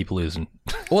winner if you keep losing?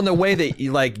 Well, in the way that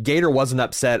like Gator wasn't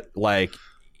upset, like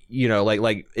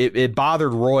it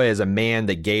bothered Roy as a man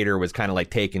that Gator was kind of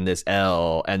like taking this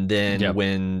L, and then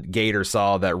when Gator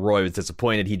saw that Roy was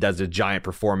disappointed, he does a giant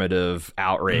performative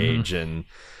outrage, and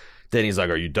then he's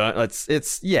like, "Are you done?"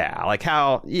 Like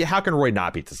how can Roy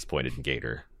not be disappointed in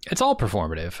Gator? It's all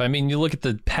performative. I mean, you look at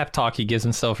the pep talk he gives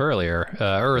himself earlier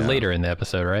later in the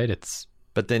episode, right?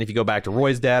 But then if you go back to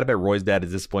Roy's dad, I bet Roy's dad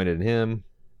is disappointed in him.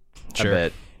 Sure. I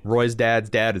bet Roy's dad's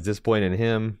dad is disappointed in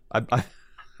him.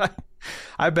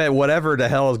 I bet whatever the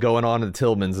hell is going on in the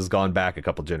Tillmans has gone back a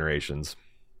couple generations.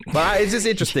 But it's just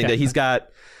interesting that he's got,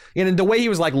 the way he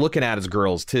was like looking at his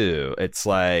girls too. It's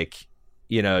like,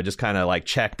 just kind of like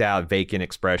checked out, vacant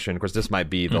expression. Of course, this might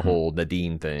be the whole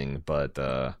Nadine thing, but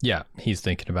yeah, he's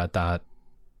thinking about that.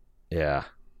 Yeah.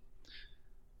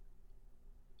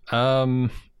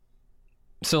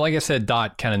 So like I said,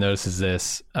 Dot kind of notices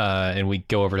this, and we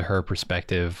go over to her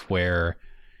perspective where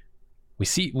we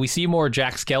see more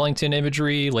Jack Skellington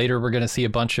imagery. Later, we're going to see a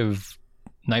bunch of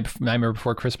Nightmare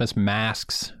Before Christmas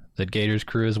masks that Gator's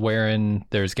crew is wearing.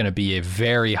 There's going to be a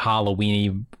very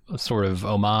Halloween-y sort of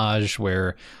homage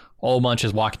where Old Munch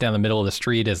is walking down the middle of the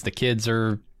street as the kids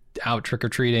are out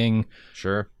trick-or-treating.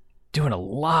 Sure. Doing a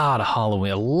lot of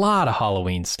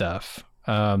Halloween stuff.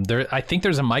 I think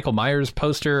there's a Michael Myers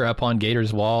poster up on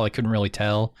Gator's wall. I couldn't really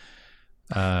tell.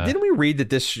 Didn't we read that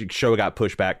this show got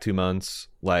pushed back 2 months?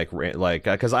 Like,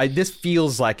 because this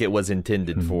feels like it was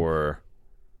intended for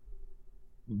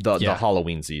the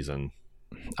Halloween season.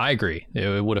 I agree.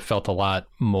 It would have felt a lot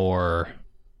more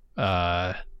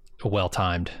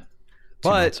well-timed.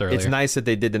 But it's nice that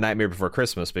they did The Nightmare Before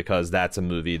Christmas, because that's a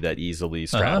movie that easily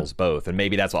straddles both. And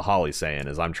maybe that's what Hawley's saying,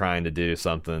 is I'm trying to do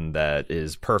something that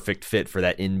is perfect fit for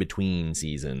that in-between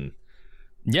season.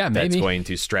 Yeah, maybe. That's going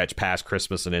to stretch past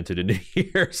Christmas and into the new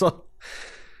year. So,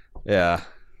 yeah.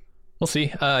 We'll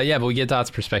see. But we get Dot's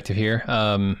perspective here.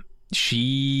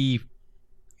 She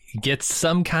gets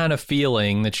some kind of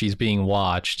feeling that she's being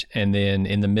watched, and then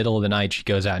in the middle of the night, she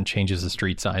goes out and changes the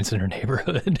street signs in her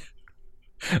neighborhood.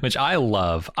 Which I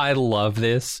love. I love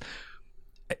this.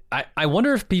 I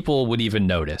wonder if people would even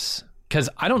notice. Because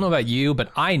I don't know about you,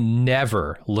 but I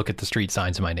never look at the street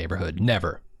signs in my neighborhood.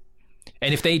 Never.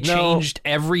 And if they changed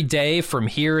every day from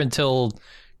here until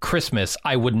Christmas,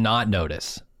 I would not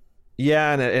notice.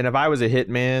 Yeah, and if I was a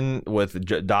hitman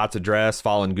with Dot's address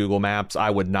following Google Maps, I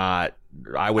would not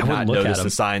notice the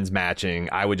signs matching.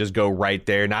 I would just go right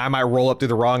there. Now, I might roll up to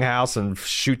the wrong house and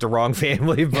shoot the wrong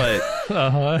family, but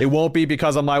it won't be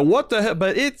because I'm like, what the heck?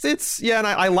 But it's and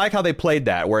I like how they played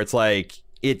that, where it's like,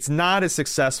 it's not a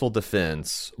successful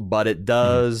defense, but it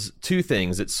does two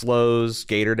things. It slows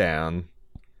Gator down.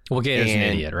 Well, Gator's an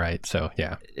idiot, right? So,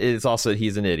 yeah. It's also,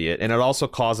 he's an idiot. And it also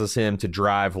causes him to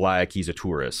drive like he's a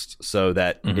tourist, so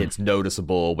that it's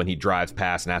noticeable when he drives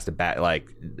past and has to back, like,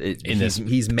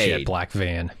 he's made. Jet black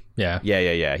van. Yeah.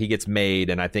 Yeah. He gets made,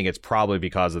 and I think it's probably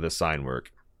because of the sign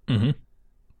work. Mm-hmm.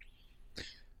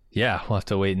 Yeah, we'll have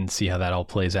to wait and see how that all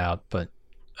plays out. But,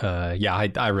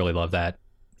 I really love that.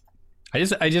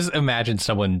 I just imagine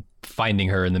someone finding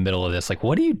her in the middle of this, like,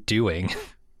 what are you doing?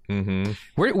 Mm-hmm.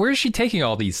 Where is she taking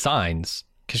all these signs?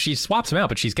 Because she swaps them out,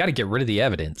 but she's got to get rid of the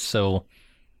evidence. So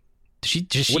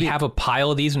does she have a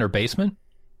pile of these in her basement?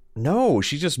 No,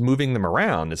 she's just moving them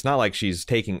around. It's not like she's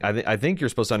taking... I think you're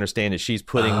supposed to understand that she's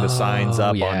putting the signs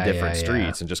up on different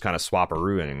streets and just kind of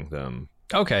swap-a-rooing them.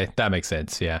 Okay, that makes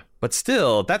sense, yeah. But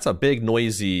still, that's a big,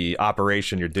 noisy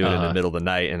operation you're doing in the middle of the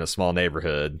night in a small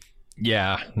neighborhood.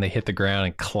 Yeah, and they hit the ground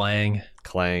and clang.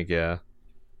 Clang, yeah.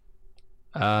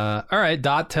 All right,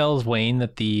 Dot tells Wayne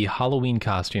that the Halloween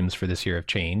costumes for this year have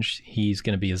changed. He's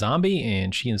going to be a zombie,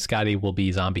 and she and Scotty will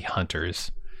be zombie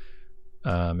hunters.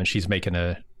 And she's making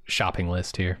a shopping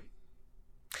list here.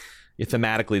 Yeah,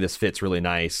 thematically, this fits really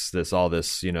nice.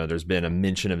 There's been a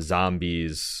mention of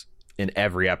zombies in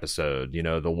every episode. You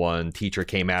know, the one teacher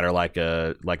came at her like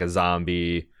a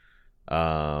zombie.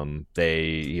 What's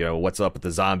up with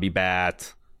the zombie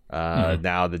bat?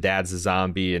 Now the dad's a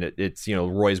zombie, and it's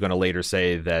Roy's going to later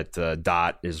say that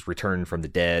Dot is returned from the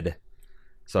dead.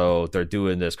 So they're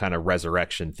doing this kind of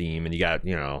resurrection theme, and you got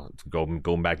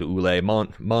going back to Ule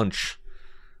Munch,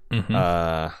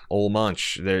 old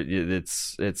Munch.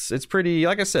 It's pretty,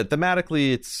 like I said,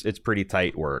 thematically it's pretty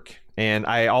tight work. And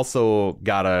I also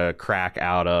got a crack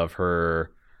out of her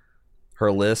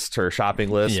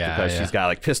shopping list, because she's got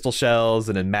like pistol shells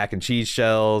and then mac and cheese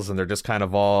shells, and they're just kind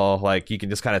of all like, you can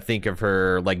just kind of think of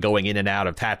her like going in and out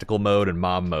of tactical mode and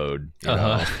mom mode.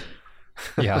 Yeah,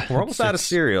 we're almost out of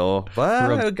cereal,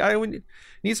 but I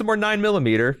need some more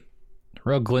 9mm.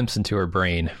 Real glimpse into her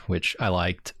brain, which I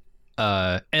liked.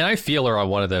 And I feel her on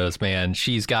one of those, man.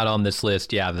 She's got on this list,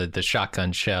 the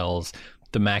shotgun shells,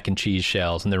 the mac and cheese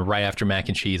shells, and then right after mac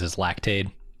and cheese is Lactaid.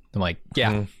 I'm like,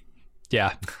 yeah,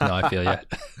 no, I feel you.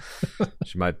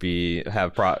 She might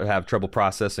have trouble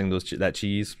processing that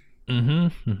cheese.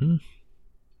 Mm-hmm.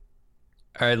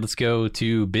 All right, let's go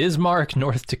to Bismarck,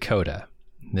 North Dakota.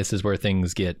 This is where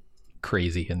things get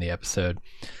crazy in the episode.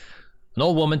 An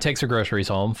old woman takes her groceries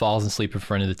home, falls asleep in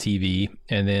front of the TV,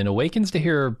 and then awakens to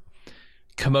hear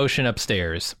commotion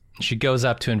upstairs. She goes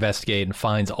up to investigate and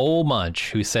finds old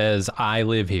Munch, who says, "I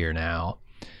live here now."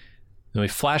 Then we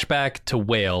flash back to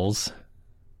Wales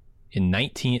in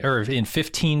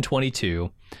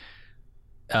 1522.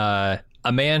 A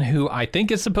man who I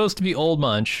think is supposed to be old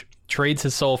Munch trades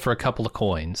his soul for a couple of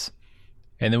coins.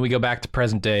 And then we go back to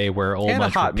present day, where old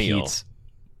Munch repeats.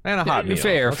 And a hot meal.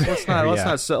 Fair.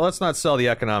 Let's not sell the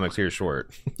economics here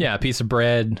short. Yeah, a piece of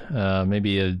bread,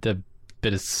 maybe a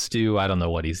bit of stew. I don't know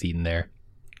what he's eating there.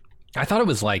 I thought it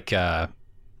was like, I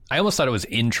almost thought it was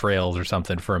entrails or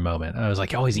something for a moment. I was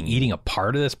like, oh, is he eating a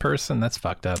part of this person? That's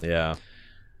fucked up. Yeah.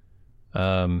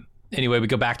 Anyway, we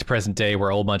go back to present day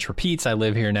where old Munch repeats, "I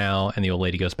live here now," and the old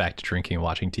lady goes back to drinking and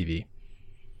watching TV.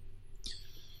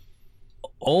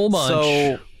 Old Munch.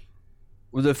 So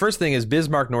the first thing is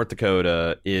Bismarck, North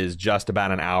Dakota is just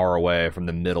about an hour away from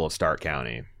the middle of Stark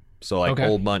County. So like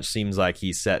old Munch seems like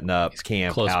he's setting up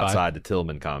camp outside the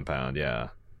Tillman compound. Yeah.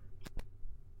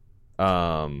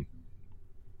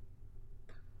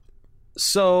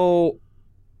 So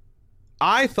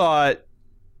I thought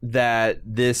that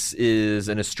this is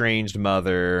an estranged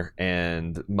mother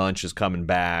and Munch is coming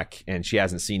back and she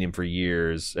hasn't seen him for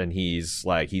years and he's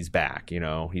back, you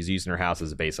know, he's using her house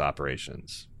as a base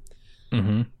operations.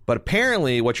 Mm-hmm. But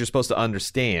apparently what you're supposed to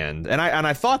understand, and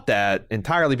I thought that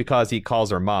entirely because he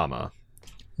calls her mama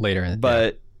later in the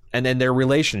day. And then their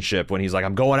relationship when he's like,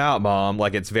 "I'm going out, Mom,"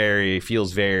 like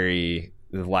feels very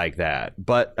like that.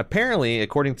 But apparently,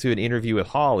 according to an interview with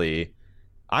Hawley,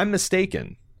 I'm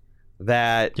mistaken.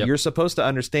 That you're supposed to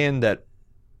understand that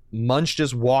Munch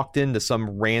just walked into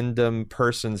some random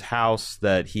person's house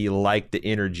that he liked the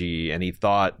energy and he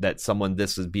thought that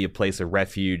this would be a place of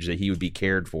refuge that he would be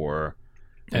cared for,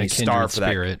 and he starved for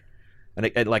spirit. And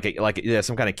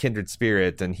some kind of kindred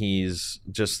spirit, and he's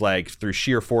just like through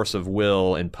sheer force of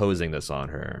will imposing this on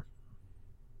her.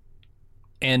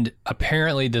 And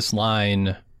apparently, this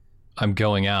line, "I'm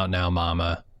going out now,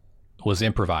 Mama," was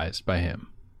improvised by him.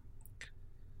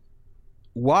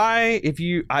 Why,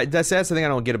 that's the thing I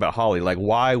don't get about Hawley. Like,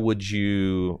 why would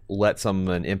you let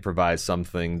someone improvise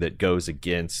something that goes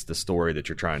against the story that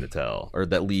you're trying to tell, or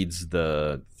that leads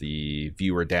the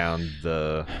viewer down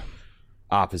the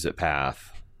opposite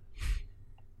path?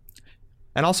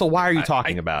 And also, why are you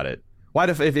talking about it? Why,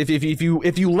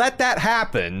 if you let that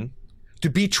happen to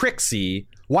be tricksy,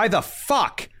 why the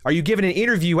fuck are you giving an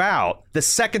interview out the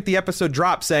second the episode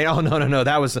drops saying, "Oh no,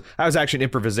 that was actually an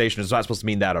improvisation. It's not supposed to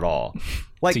mean that at all."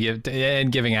 Like,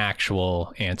 and giving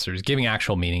actual answers, giving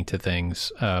actual meaning to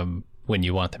things when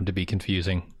you want them to be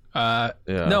confusing. No,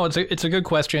 it's a good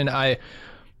question.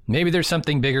 Maybe there's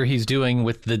something bigger he's doing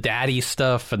with the daddy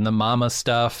stuff and the mama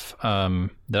stuff that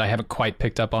I haven't quite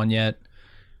picked up on yet.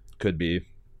 Could be,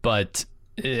 but.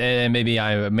 Maybe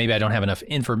I don't have enough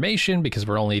information because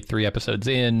we're only 3 episodes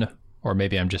in, or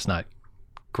maybe I'm just not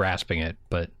grasping it.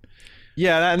 But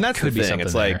yeah, and that's the thing.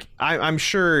 It's like I'm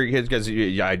sure because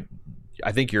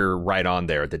I think you're right on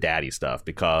there with the daddy stuff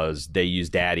because they use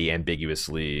daddy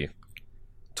ambiguously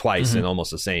twice in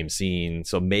almost the same scene.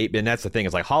 So maybe, and that's the thing.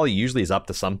 It's like Hawley usually is up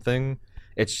to something.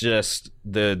 It's just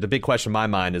the big question in my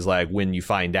mind is like, when you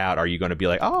find out, are you going to be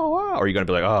like, "Oh wow," or are you going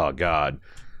to be like, "Oh God"?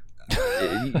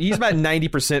 He's about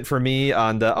 90% for me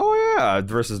on the "oh yeah"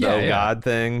 versus the "oh God"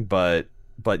 thing, but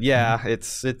yeah,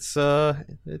 it's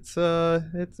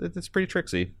pretty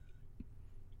tricksy.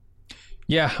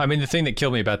 Yeah, I mean, the thing that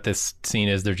killed me about this scene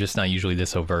is they're just not usually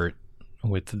this overt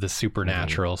with the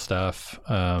supernatural stuff.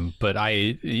 But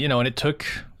and it took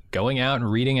going out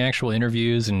and reading actual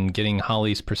interviews and getting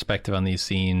Hawley's perspective on these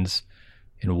scenes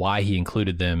and why he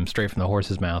included them straight from the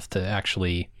horse's mouth to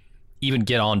actually even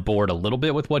get on board a little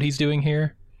bit with what he's doing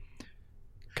here,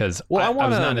 because I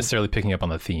was not necessarily picking up on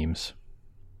the themes,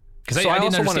 because I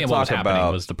didn't understand what was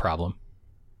happening was the problem.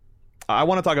 I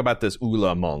want to talk about this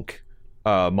Ula Munch,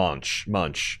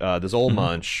 this old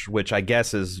Munch, which I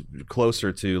guess is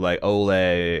closer to like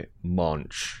Ole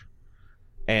Munch,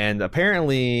 and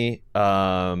apparently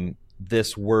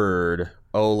this word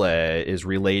Ole is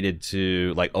related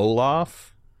to like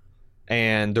Olaf,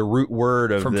 and the root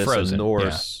word of this in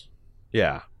Norse.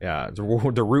 Yeah. The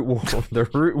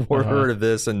root word of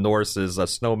this in Norse is a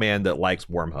snowman that likes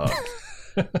warm hugs,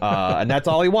 and that's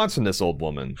all he wants from this old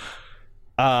woman.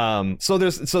 So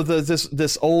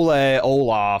this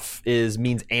Olaf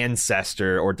means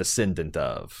ancestor or descendant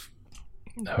of.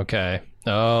 Okay.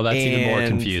 Oh, that's even more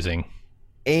confusing.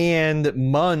 And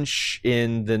Munch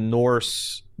in the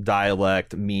Norse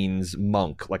dialect means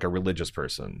monk, like a religious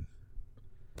person.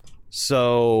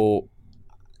 So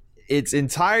it's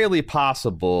entirely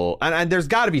possible, and there's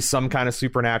got to be some kind of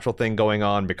supernatural thing going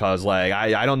on, because like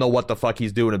I don't know what the fuck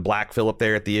he's doing in Black Phillip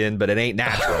there at the end, but it ain't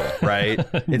natural, right?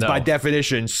 It's by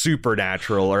definition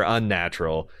supernatural or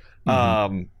unnatural.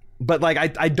 But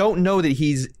like I don't know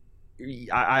that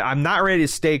I'm not ready to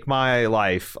stake my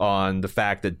life on the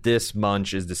fact that this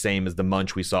Munch is the same as the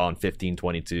Munch we saw in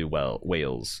 1522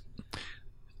 Wales,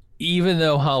 even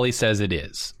though Hawley says it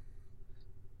is.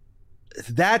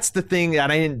 That's the thing,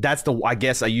 and I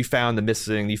guess you found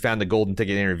the golden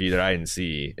ticket interview that I didn't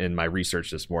see in my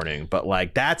research this morning. But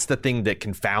like, that's the thing that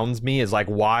confounds me, is like,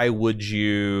 why would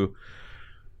you?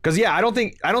 Because I don't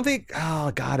think.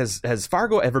 Oh God, has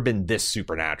Fargo ever been this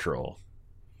supernatural?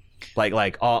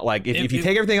 If you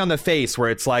take everything on the face, where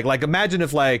it's like imagine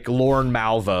if like Lorne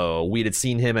Malvo, we'd had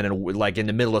seen him in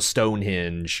the middle of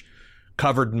Stonehenge,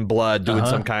 covered in blood, doing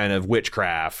some kind of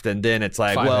witchcraft, and then it's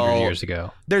like, 500 years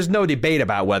ago, there's no debate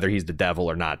about whether he's the devil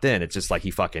or not. Then it's just like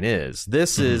he fucking is.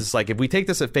 This is like, if we take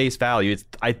this at face value, it's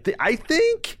I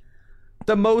think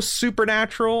the most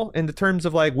supernatural in the terms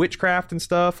of like witchcraft and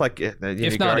stuff. Like, if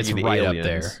not, it's right up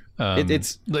there.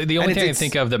 It's the only thing I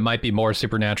think of that might be more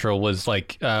supernatural was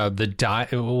like what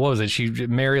was it?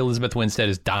 Mary Elizabeth Winstead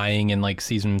is dying in like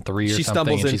season 3 or something. She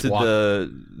stumbles into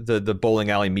the bowling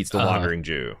alley, meets the wandering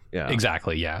Jew. Yeah,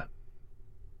 exactly. Yeah,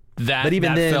 but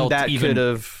even then, that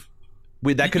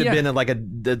could have been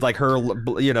like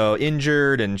her,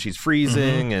 injured and she's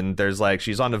freezing and there's like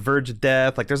she's on the verge of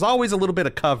death. Like, there's always a little bit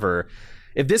of cover.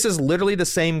 If this is literally the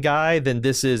same guy, then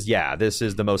this is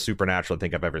the most supernatural I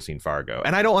think I've ever seen Fargo.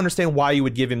 And I don't understand why you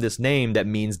would give him this name that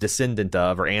means descendant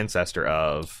of or ancestor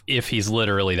of, if he's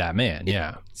literally that man.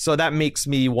 Yeah. So that makes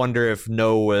me wonder if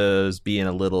Noah's being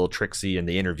a little tricksy in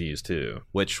the interviews too,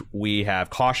 which we have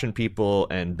cautioned people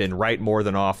and been right more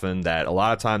than often that a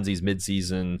lot of times these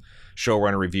mid-season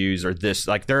showrunner reviews are this,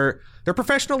 like, they're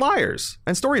professional liars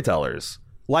and storytellers.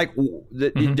 Like,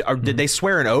 did they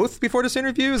swear an oath before this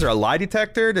interview? Is there a lie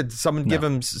detector? Did someone give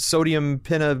him sodium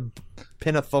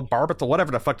pentobarbital,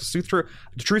 whatever the fuck, the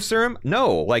truth serum?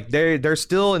 No, like they're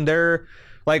still in their,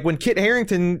 like, when Kit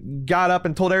Harington got up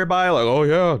and told everybody like, oh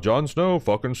yeah, Jon Snow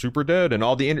fucking super dead and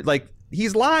all like,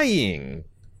 he's lying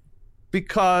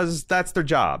because that's their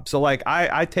job. So like,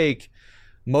 I take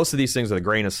most of these things with a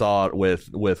grain of salt.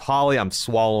 With Hawley, I'm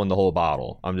swallowing the whole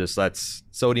bottle. that's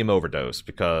sodium overdose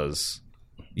because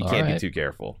you can't be too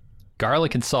careful.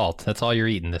 Garlic and salt. That's all you're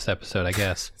eating this episode, I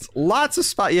guess. Lots of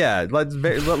spice. Yeah,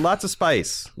 lots of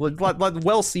spice.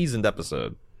 Well-seasoned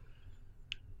episode.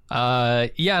 Yeah,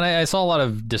 and I saw a lot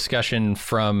of discussion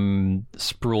from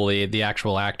Spruill, the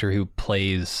actual actor who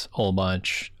plays Old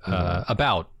Munch,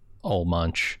 about Old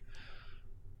Munch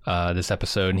this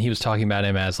episode. And he was talking about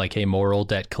him as like a moral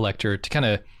debt collector, to kind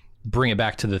of bring it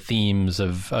back to the themes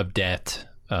of debt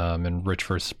and rich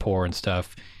versus poor and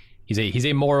stuff. He's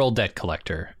a moral debt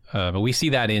collector, but we see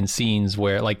that in scenes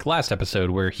where, like last episode,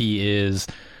 where he is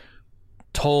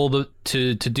told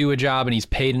to do a job and he's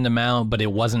paid an amount, but he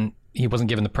wasn't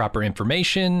given the proper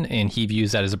information, and he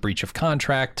views that as a breach of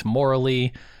contract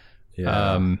morally.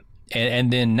 Yeah.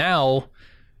 And then now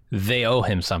they owe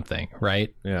him something,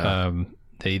 right? Yeah.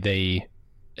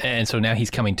 And so now he's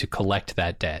coming to collect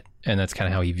that debt, and that's kind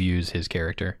of how he views his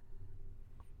character.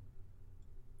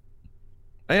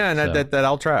 Yeah, and that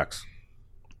all tracks.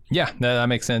 Yeah, that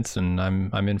makes sense, and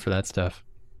I'm in for that stuff.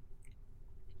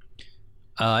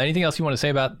 Anything else you want to say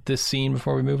about this scene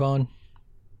before we move on?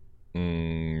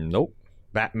 Nope.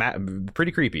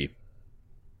 Pretty creepy.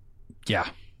 Yeah.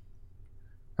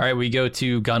 All right, we go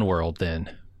to Gun World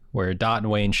then, where Dot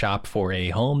and Wayne shop for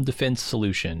a home defense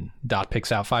solution. Dot picks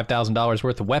out $5,000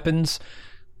 worth of weapons,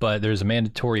 but there's a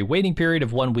mandatory waiting period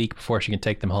of 1 week before she can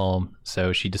take them home,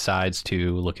 so she decides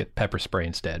to look at pepper spray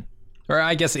instead. Or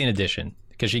I guess in addition,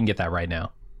 because she can get that right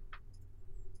now.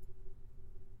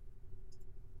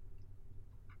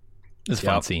 This is a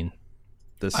fun scene.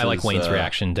 I like Wayne's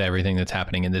reaction to everything that's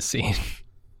happening in this scene.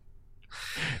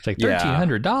 It's like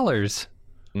 $1,300.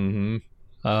 Mm-hmm.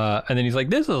 And then he's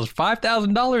like, this is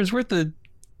 $5,000 worth of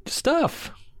stuff.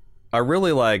 I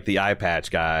really like the eye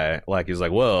patch guy. Like, he's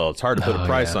like, well, it's hard to put a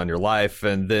price on your life.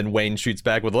 And then Wayne shoots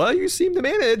back with, well, you seem to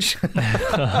manage.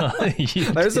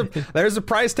 There's a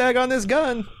price tag on this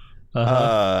gun. Good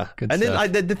and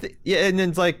stuff. then and then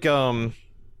it's like,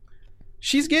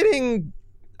 she's getting,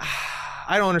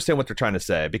 I don't understand what they're trying to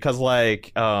say, because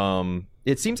like,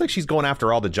 it seems like she's going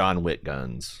after all the John Wick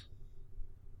guns.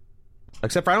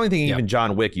 Except for I don't think even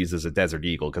John Wick uses a Desert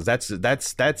Eagle, because that's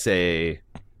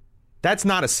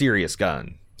not a serious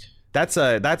gun. That's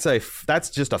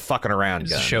just a fucking around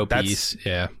gun.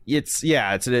 Showpiece.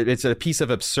 It's a piece of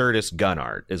absurdist gun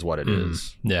art is what it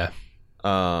is. Yeah.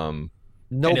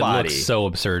 Nobody. And it looks so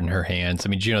absurd in her hands. I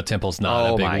mean, Juno Temple's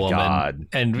not a big woman. God.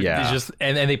 And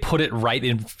and they put it right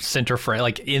in center front,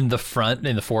 like in the front,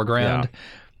 in the foreground.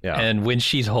 Yeah. And when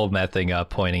she's holding that thing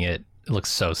up, pointing it looks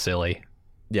so silly.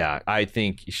 Yeah, I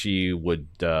think she would.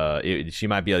 She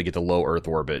might be able to get to low Earth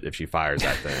orbit if she fires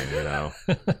that thing, you know.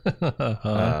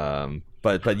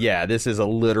 But yeah, this is a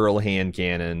literal hand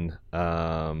cannon.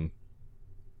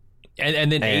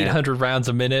 And then 800 rounds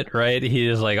a minute, right? He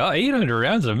is like, 800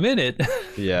 rounds a minute.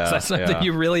 Yeah, is that something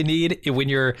you really need when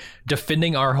you're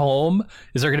defending our home?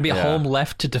 Is there going to be a home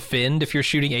left to defend if you're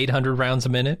shooting 800 rounds a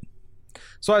minute?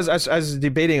 So I was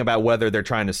debating about whether they're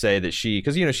trying to say that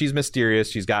because she's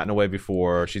mysterious, she's gotten away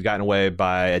before, she's gotten away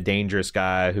by a dangerous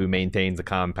guy who maintains a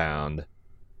compound.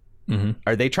 Mm-hmm.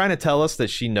 Are they trying to tell us that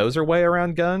she knows her way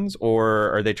around guns,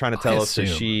 or are they trying to tell us that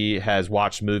she has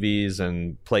watched movies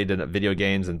and played in video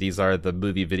games, and these are the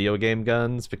movie video game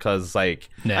guns? Because and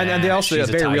they also a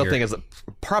very real thing is that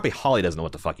probably Hawley doesn't know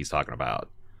what the fuck he's talking about.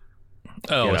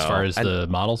 Oh, as far as the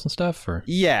models and stuff, or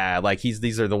yeah, like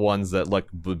these are the ones that look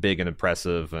big and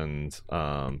impressive, and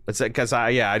it's because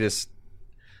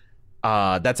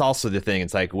that's also the thing.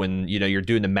 It's like when you're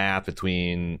doing the math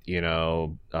between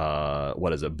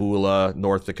what is it, Beulah,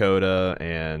 North Dakota,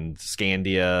 and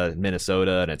Scandia,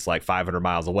 Minnesota, and it's like 500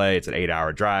 miles away. It's an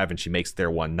 8-hour drive, and she makes it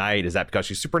there one night. Is that because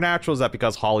she's supernatural? Is that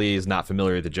because Hawley is not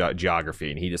familiar with the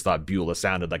geography and he just thought Beulah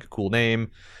sounded like a cool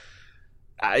name?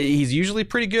 He's usually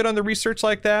pretty good on the research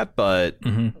like that, but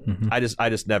I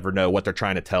just never know what they're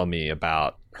trying to tell me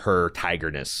about her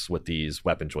tigerness with these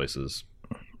weapon choices.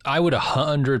 I would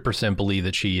 100% believe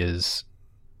that she is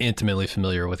intimately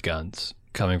familiar with guns,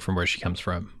 coming from where she comes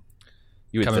from.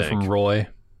 You would coming think. From Roy.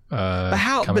 But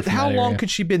how long could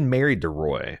she been married to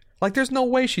Roy? Like, there's no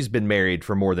way she's been married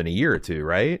for more than a year or two,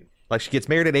 right? Like, she gets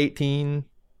married at 18.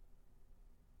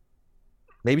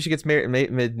 Maybe she gets married.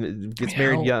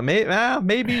 Married young.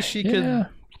 Maybe she could. Yeah.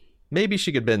 Maybe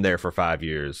she could been there for 5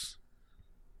 years.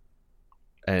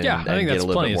 I think that's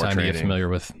plenty of time to get familiar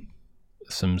with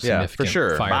some significant for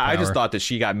sure. firepower. I just thought that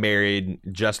she got married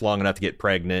just long enough to get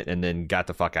pregnant and then got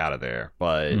the fuck out of there,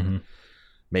 but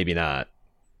maybe not.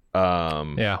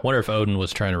 I wonder if Odin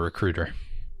was trying to recruit her.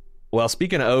 Well,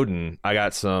 speaking of Odin, I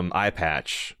got some eye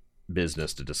patch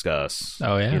business to discuss.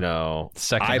 Oh yeah,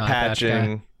 second eye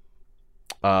patching.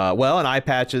 And eye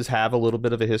patches have a little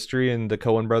bit of a history in the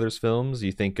Coen brothers films.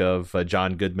 You think of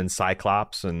John Goodman's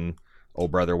Cyclops and Oh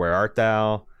Brother, Where Art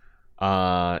Thou?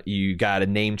 You got a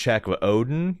name check with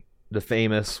Odin, the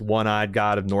famous one-eyed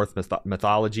god of Norse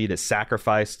mythology that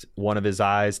sacrificed one of his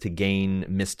eyes to gain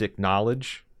mystic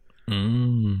knowledge.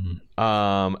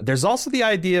 There's also the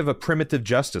idea of a primitive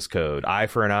justice code, eye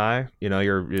for an eye.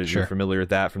 You're familiar with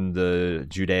that from the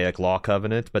Judaic law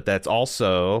covenant, but that's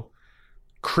also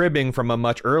cribbing from a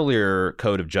much earlier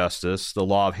code of justice, the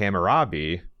law of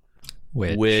Hammurabi,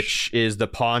 which is the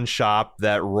pawn shop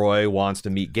that Roy wants to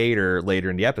meet Gator later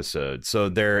in the episode. So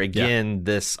there again,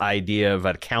 this idea of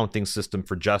an accounting system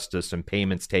for justice and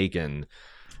payments taken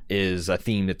is a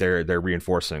theme that they're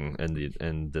reinforcing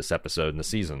in this episode in the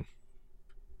season.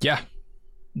 Yeah,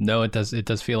 no, it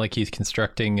does feel like he's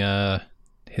constructing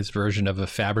his version of a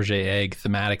Fabergé egg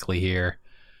thematically here.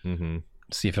 Mm-hmm.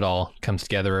 See if it all comes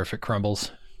together or if it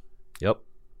crumbles. Yep.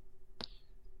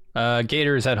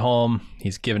 Gator is at home.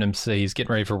 He's getting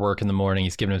ready for work in the morning.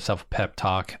 He's giving himself a pep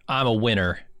talk. I'm a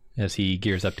winner as he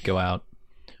gears up to go out.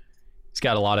 He's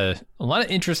got a lot of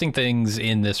interesting things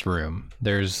in this room.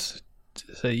 There's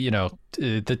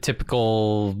the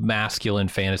typical masculine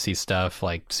fantasy stuff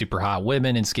like super hot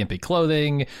women in skimpy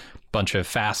clothing, bunch of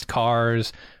fast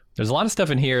cars. There's a lot of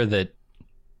stuff in here that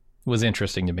was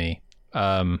interesting to me.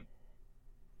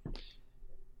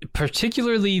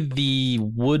 Particularly the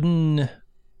wooden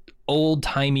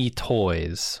old-timey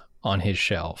toys on his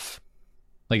shelf,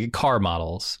 like car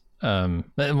models. I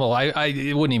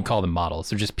wouldn't even call them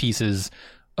models. They're just pieces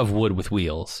of wood with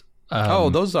wheels.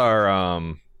 Those are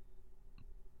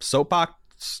soapbox.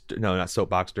 No, not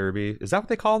soapbox derby. Is that what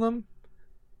they call them?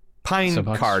 Pine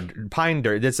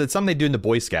derby. It's something they do in the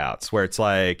Boy Scouts where it's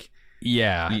like,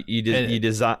 you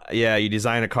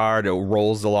design a car that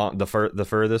rolls along the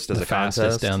furthest as a fastest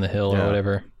contest down the hill or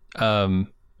whatever.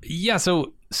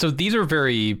 So these are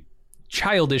very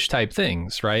childish type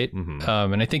things, right?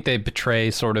 Mm-hmm. And I think they betray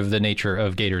sort of the nature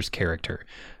of Gator's character,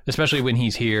 especially when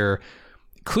he's here,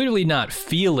 clearly not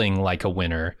feeling like a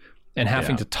winner and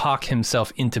having to talk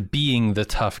himself into being the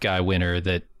tough guy winner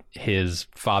that his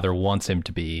father wants him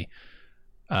to be.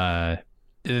 There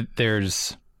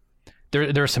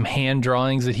are some hand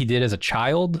drawings that he did as a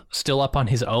child still up on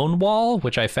his own wall,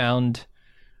 which I found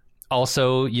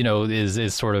also,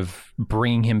 is sort of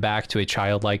bringing him back to a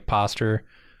childlike posture.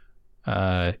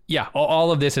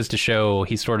 All of this is to show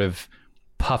he's sort of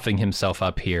puffing himself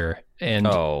up here. And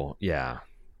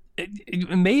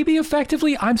maybe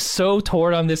effectively, I'm so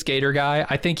torn on this Gator guy.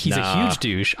 I think he's a huge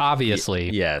douche, obviously.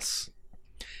 Yes.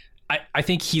 I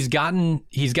think he's gotten,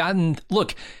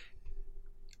 look,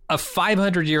 a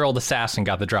 500-year-old assassin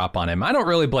got the drop on him. I don't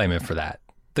really blame him for that.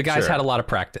 The guy's had a lot of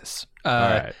practice.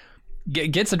 Right.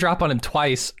 Gets a drop on him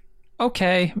twice.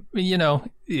 Okay,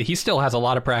 he still has a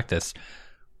lot of practice.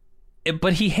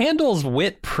 But he handles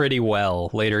wit pretty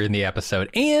well later in the episode.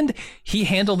 And he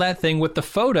handled that thing with the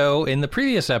photo in the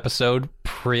previous episode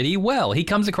pretty well. He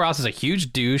comes across as a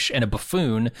huge douche and a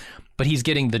buffoon, but he's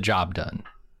getting the job done.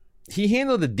 He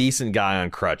handled a decent guy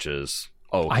on crutches.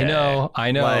 Okay. I know.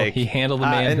 Like, he handled a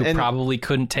man who probably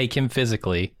couldn't take him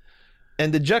physically.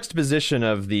 And the juxtaposition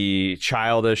of the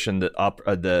childish and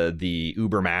the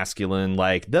uber masculine,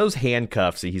 like those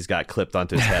handcuffs that he's got clipped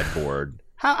onto his headboard.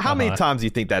 How many times do you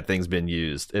think that thing's been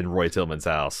used in Roy Tillman's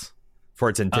house for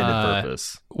its intended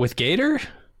purpose? With Gator?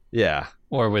 Yeah.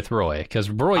 Or with Roy? Because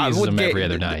Roy uses them every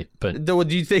other night. But do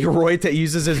you think Roy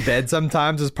uses his bed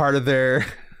sometimes as part of their...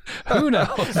 Who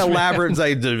knows? Elaborate,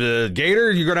 like,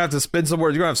 Gator, you're going to have to spend somewhere.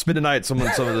 You're going to have to spend a night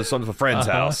at some friend's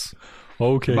house.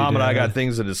 Okay, Mom and I got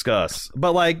things to discuss.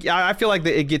 But, like, I feel like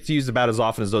it gets used about as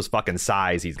often as those fucking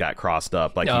sighs he's got crossed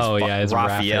up. Like, he's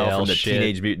Raphael from the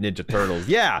Teenage Mutant Ninja Turtles.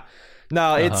 Yeah.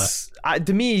 No, it's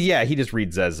to me, yeah, he just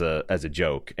reads as a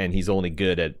joke, and he's only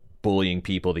good at bullying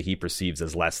people that he perceives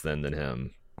as less than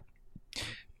him.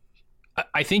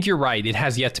 I think you're right. It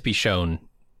has yet to be shown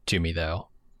to me, though.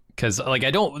 Because, like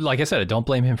I said, I don't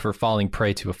blame him for falling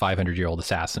prey to a 500-year-old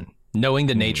assassin. Knowing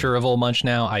the nature of Old Munch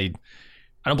now, I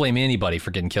don't blame anybody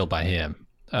for getting killed by him.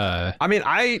 I mean,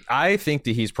 I think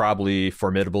that he's probably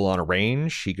formidable on a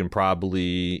range. He can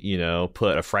probably,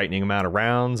 put a frightening amount of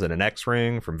rounds in an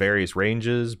X-ring from various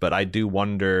ranges. But I do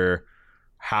wonder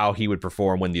how he would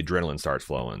perform when the adrenaline starts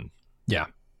flowing. Yeah,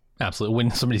 absolutely.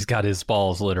 When somebody's got his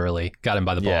balls, literally, got him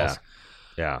by the balls.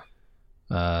 Yeah.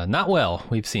 Not well.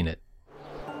 We've seen it.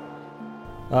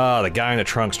 Oh, the guy in the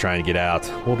trunk's trying to get out.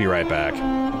 We'll be right back.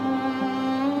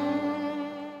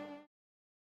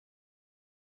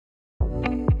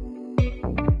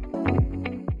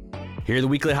 Here are the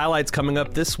weekly highlights coming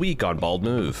up this week on Bald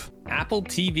Move. Apple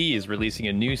TV is releasing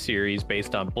a new series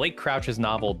based on Blake Crouch's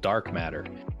novel Dark Matter.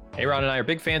 A.Ron and I are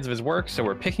big fans of his work, so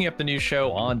we're picking up the new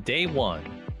show on day one.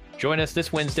 Join us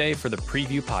this Wednesday for the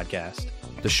preview podcast.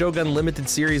 The Shogun Limited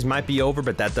series might be over,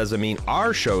 but that doesn't mean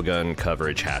our Shogun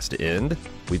coverage has to end.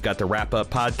 We've got the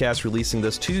wrap-up podcast releasing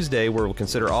this Tuesday, where we'll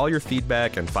consider all your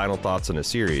feedback and final thoughts on the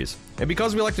series. And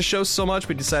because we like the show so much,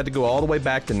 we decided to go all the way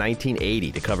back to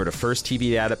 1980 to cover the first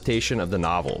TV adaptation of the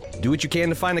novel. Do what you can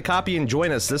to find a copy and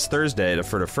join us this Thursday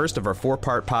for the first of our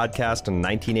 4-part podcast on the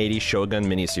 1980 Shogun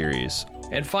miniseries.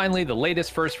 And finally, the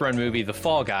latest first-run movie, The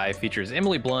Fall Guy, features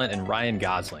Emily Blunt and Ryan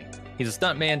Gosling. He's a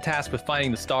stuntman tasked with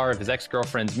finding the star of his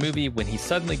ex-girlfriend's movie when he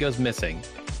suddenly goes missing.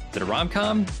 Is it a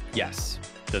rom-com? Yes.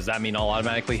 Does that mean I'll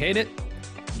automatically hate it?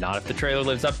 Not if the trailer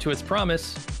lives up to its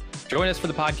promise. Join us for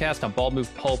the podcast on Bald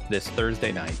Move Pulp this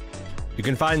Thursday night. You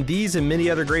can find these and many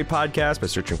other great podcasts by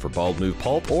searching for Bald Move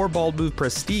Pulp or Bald Move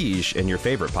Prestige in your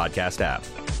favorite podcast app.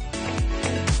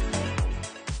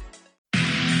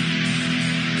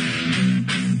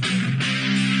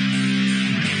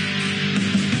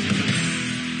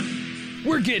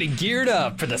 We're getting geared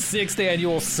up for the 6th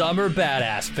annual Summer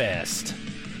Badass Fest.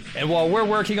 And while we're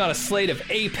working on a slate of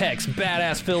apex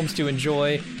badass films to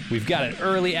enjoy, we've got an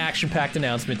early action-packed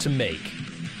announcement to make.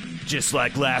 Just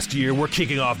like last year, we're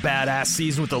kicking off Badass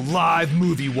Season with a live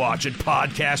movie watch and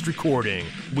podcast recording.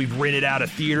 We've rented out a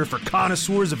theater for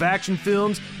connoisseurs of action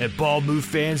films and Bald Move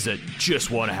fans that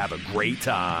just want to have a great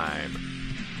time.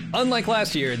 Unlike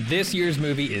last year, this year's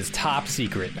movie is top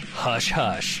secret. Hush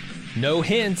hush. No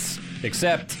hints.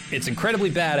 Except, it's incredibly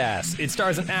badass. It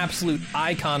stars an absolute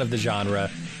icon of the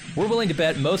genre. We're willing to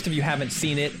bet most of you haven't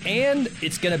seen it, and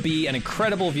it's going to be an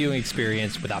incredible viewing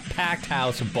experience with a packed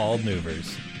house of bald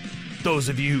movers. Those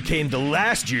of you who came to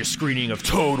last year's screening of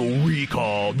Total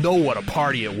Recall know what a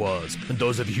party it was. And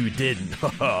those of you who didn't,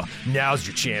 now's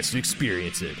your chance to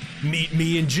experience it. Meet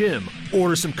me and Jim,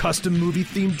 order some custom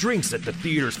movie-themed drinks at the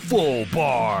theater's full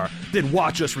bar, then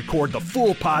watch us record the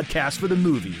full podcast for the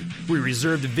movie. We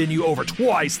reserved the venue over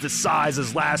twice the size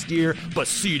as last year, but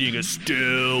seating is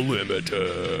still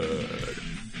limited.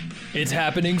 It's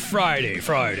happening Friday,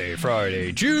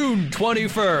 June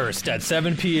 21st at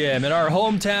 7 p.m. in our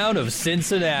hometown of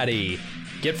Cincinnati.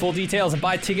 Get full details and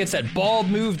buy tickets at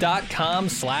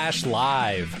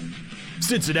baldmove.com/live.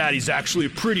 Cincinnati's actually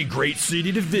a pretty great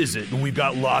city to visit, and we've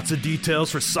got lots of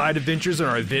details for side adventures on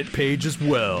our event page as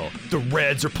well. The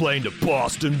Reds are playing the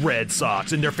Boston Red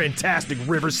Sox in their fantastic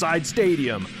Riverside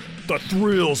Stadium. The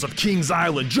thrills of Kings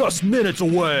Island just minutes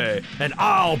away, and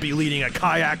I'll be leading a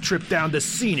kayak trip down the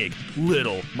scenic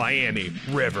Little Miami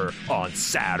River on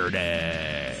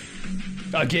Saturday.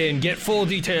 Again, get full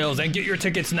details and get your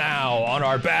tickets now on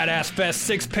our Badass Fest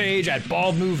 6 page at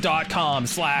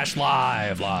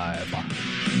baldmove.com/live.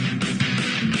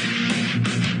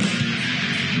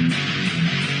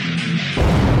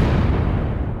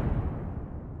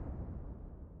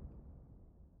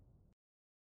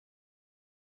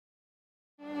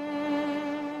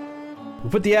 We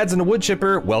put the ads in the wood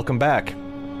chipper. Welcome back.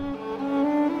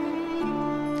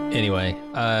 Anyway,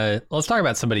 let's talk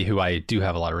about somebody who I do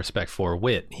have a lot of respect for.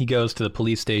 Whit. He goes to the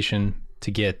police station to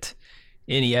get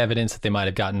any evidence that they might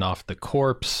have gotten off the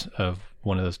corpse of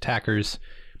one of those attackers.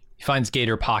 He finds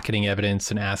Gator pocketing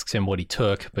evidence and asks him what he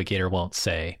took, but Gator won't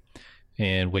say.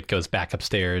 And Whit goes back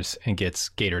upstairs and gets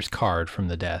Gator's card from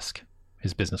the desk,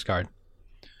 his business card.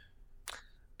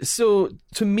 So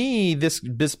to me, this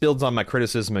builds on my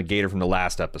criticism of Gator from the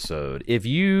last episode. If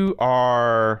you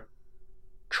are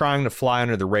trying to fly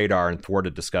under the radar and thwart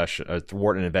a discussion,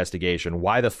 thwart an investigation,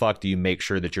 why the fuck do you make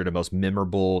sure that you're the most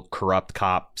memorable, corrupt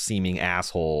cop seeming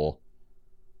asshole?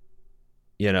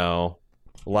 You know,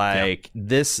 like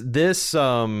this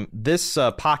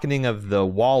pocketing of the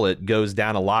wallet goes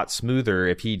down a lot smoother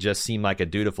if he just seemed like a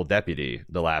dutiful deputy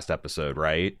the last episode,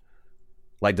 right?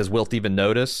 Like, does Wilt even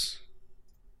notice?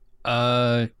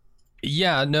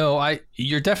 Yeah, no,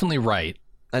 you're definitely right.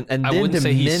 And I then wouldn't to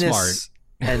say he's menace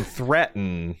smart and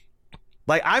threaten.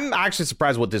 Like, I'm actually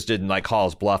surprised what this didn't like call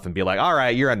his bluff and be like, all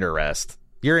right, you're under arrest.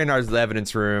 You're in our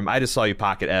evidence room. I just saw you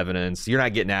pocket evidence. You're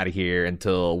not getting out of here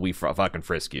until we fucking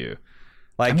frisk you.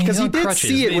 Like, because he did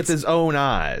see it with his own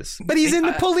eyes. But he's in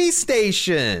the police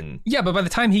station. Yeah, but by the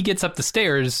time he gets up the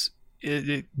stairs,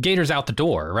 Gator's out the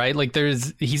door, right? Like,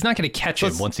 he's not going to catch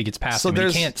him once he gets past him.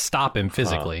 He can't stop him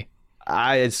physically.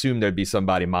 I assume there'd be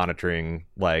somebody monitoring,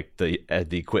 like, the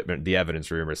equipment, the evidence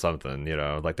room or something, you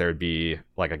know? Like, there'd be,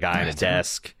 like, a guy at a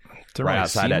desk right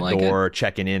outside that door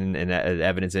checking in and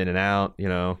evidence in and out, you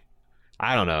know?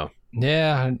 I don't know.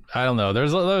 Yeah, I don't know.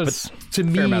 There's but to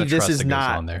me, this is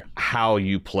not how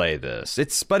you play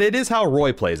this. But it is how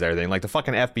Roy plays everything. Like, the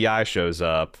fucking FBI shows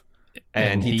up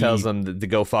and he tells them to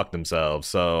go fuck themselves.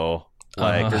 So,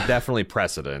 like, there's definitely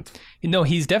precedent. No,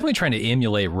 he's definitely trying to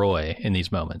emulate Roy in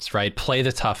these moments, right? Play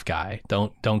the tough guy.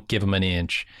 Don't give him an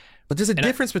inch. But there's a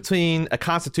difference between a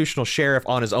constitutional sheriff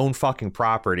on his own fucking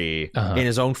property in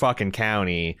his own fucking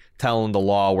county telling the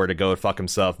law where to go fuck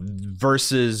himself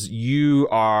versus you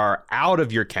are out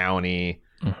of your county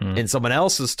in someone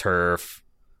else's turf.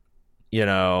 You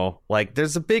know, like,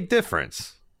 there's a big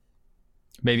difference.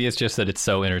 Maybe it's just that it's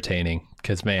so entertaining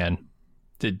because, man,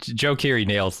 Joe Keery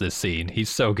nails this scene. He's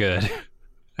so good.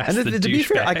 And to be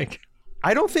fair,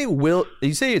 I don't think Wilt.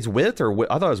 You say it's Wit or Wit?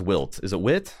 I thought it was Wilt. Is it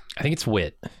Wit? I think it's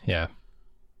Wit. Yeah.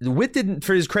 Wit didn't,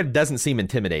 for his credit, doesn't seem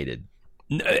intimidated,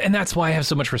 and that's why I have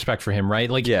so much respect for him. Right?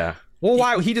 Like, yeah. Well,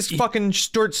 why he just fucking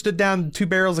stood down 2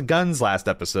 barrels of guns last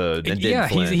episode and didn't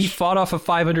flinch. He fought off a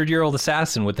 500-year-old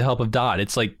assassin with the help of Dodd.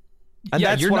 It's like,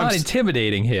 you're not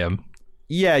intimidating him.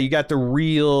 Yeah, you got the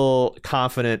real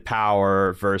confident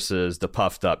power versus the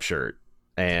puffed up shirt.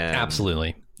 And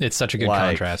absolutely. It's such a good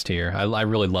contrast here. I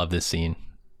really love this scene.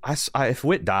 If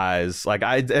Wit dies, like,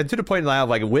 to the point now,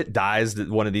 like, if Wit dies,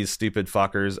 one of these stupid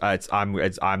fuckers,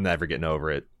 I'm never getting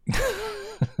over it.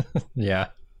 Yeah.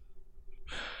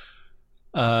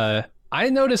 I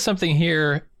noticed something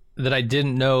here that I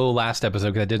didn't know last episode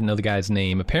because I didn't know the guy's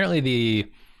name.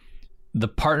 Apparently, the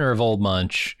partner of Old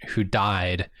Munch who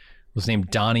died was named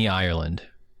Donnie Ireland.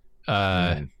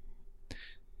 Donnie,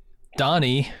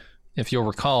 if you'll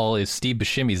recall, is Steve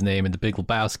Buscemi's name in The Big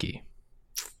Lebowski.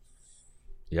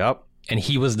 Yep. And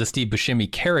he was the Steve Buscemi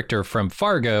character from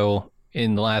Fargo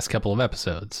in the last couple of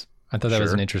episodes. I thought that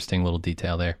was an interesting little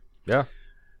detail there. Yeah.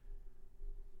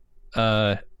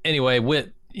 Anyway,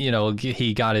 Whit,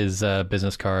 he got his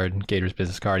business card, Gator's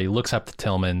business card. He looks up the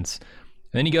Tillmans.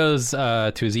 And then he goes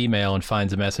to his email and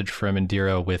finds a message from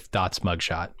Indira with Dot's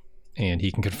mugshot. And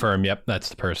he can confirm, yep, that's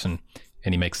the person.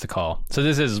 And he makes the call. So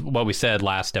this is what we said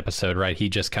last episode, right? He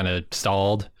just kind of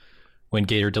stalled when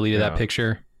Gator deleted that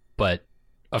picture. But,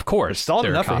 of course, stalled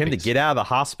enough for him to get out of the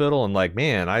hospital. And, like,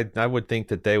 man, I would think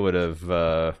that they would have,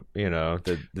 that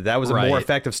was a more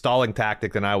effective stalling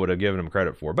tactic than I would have given him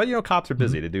credit for. But, cops are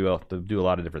busy to do a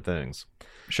lot of different things.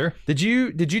 Sure. Did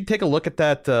you take a look at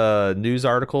that news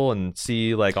article and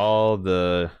see, like, all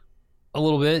the... A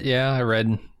little bit, yeah. I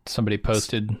read... Somebody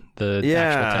posted the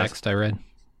actual text I read.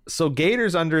 So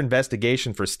Gator's under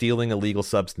investigation for stealing illegal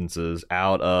substances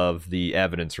out of the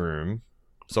evidence room.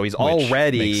 So he's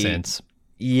already... makes sense.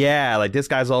 Yeah, like, this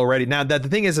guy's already... Now, the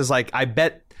thing is like, I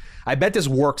bet this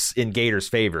works in Gator's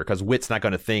favor because Whit's not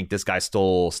going to think this guy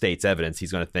stole state's evidence.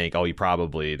 He's going to think, oh,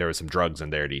 there was some drugs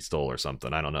in there that he stole or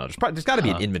something. I don't know. There's got to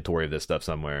be an inventory of this stuff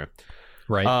somewhere.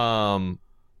 Right.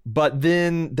 But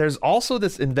then there's also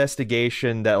this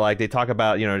investigation that, like, they talk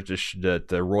about, just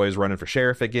that Roy's running for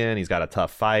sheriff again. He's got a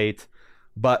tough fight.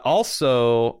 But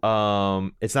also,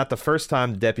 it's not the first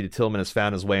time Deputy Tillman has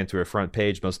found his way into a front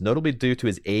page, most notably due to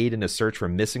his aid in a search for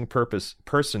missing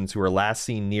persons who were last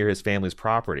seen near his family's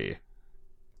property.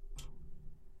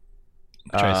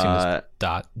 Which I assume is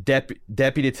Dot.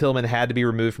 Deputy Tillman had to be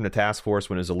removed from the task force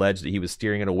when it was alleged that he was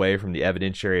steering it away from the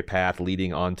evidentiary path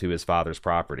leading onto his father's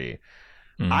property.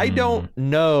 I don't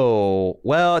know.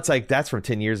 Well, it's like that's from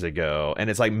 10 years ago, and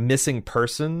it's like missing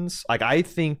persons. Like I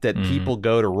think that people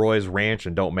go to Roy's ranch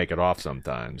and don't make it off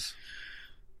sometimes.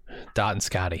 Dot and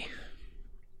Scotty.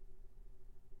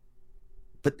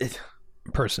 But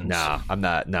persons. Nah, I'm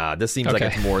not. Nah, this seems like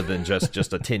it's more than just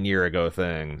a 10-year ago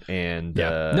thing. And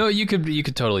no, you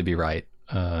could totally be right.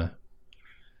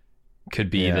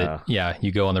 Could be that. Yeah,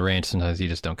 you go on the ranch, sometimes you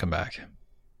just don't come back.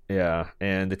 Yeah,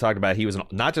 and they talked about he was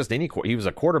not just he was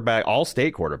a quarterback,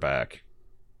 all-state quarterback.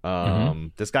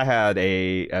 This guy had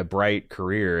a bright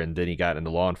career, and then he got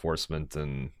into law enforcement,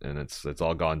 and it's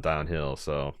all gone downhill.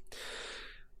 So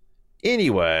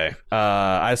anyway,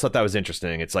 I just thought that was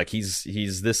interesting. It's like he's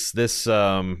this there's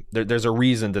a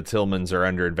reason the Tillmans are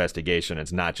under investigation.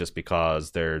 It's not just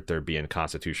because they're being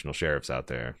constitutional sheriffs out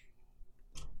there.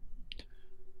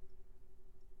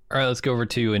 All right, let's go over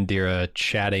to Indira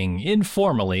chatting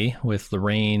informally with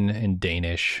Lorraine and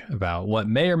Danish about what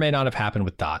may or may not have happened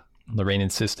with Dot. Lorraine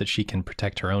insists that she can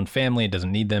protect her own family and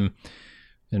doesn't need them.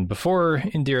 And before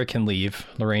Indira can leave,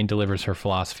 Lorraine delivers her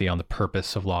philosophy on the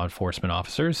purpose of law enforcement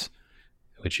officers,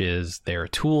 which is they're a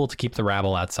tool to keep the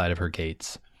rabble outside of her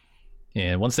gates.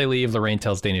 And once they leave, Lorraine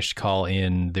tells Danish to call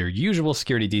in their usual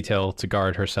security detail to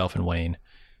guard herself and Wayne.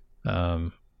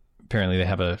 Apparently they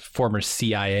have a former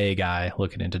CIA guy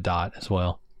looking into Dot as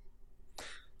well.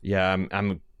 Yeah,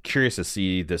 I'm curious to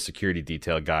see the security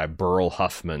detail guy, Burl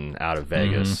Huffman, out of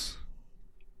Vegas.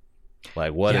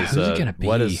 Like, who's he gonna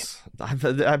be?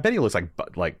 I bet he looks like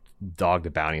Dog the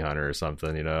Bounty Hunter or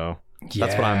something, you know?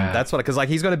 Yeah. That's what, because like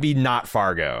he's going to be not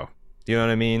Fargo. Do you know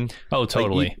what I mean? Oh,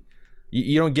 totally. Like,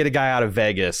 you don't get a guy out of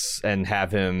Vegas and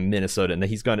have him Minnesota, and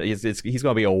he's going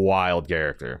to be a wild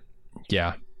character.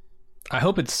 Yeah. I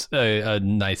hope it's a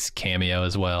nice cameo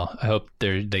as well. I hope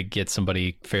they get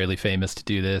somebody fairly famous to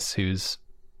do this who's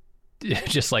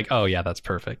just like, oh yeah, that's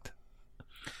perfect.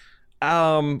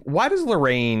 Why does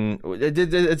Lorraine?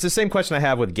 It's the same question I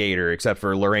have with Gator, except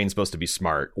for Lorraine's supposed to be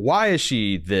smart. Why is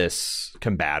she this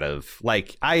combative?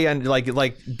 Like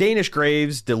like Danish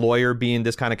Graves, the lawyer, being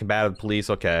this kind of combative police.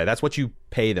 Okay, that's what you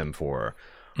pay them for.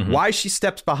 Why she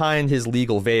steps behind his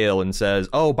legal veil and says,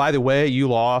 "Oh, by the way, you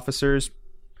law officers,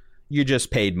 you're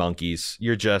just paid monkeys.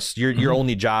 Your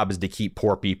only job is to keep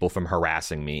poor people from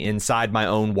harassing me. Inside my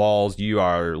own walls, you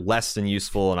are less than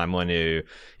useful, and I'm going to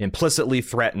implicitly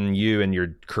threaten you and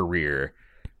your career."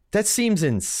 That seems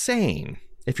insane.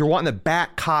 If you're wanting to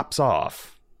back cops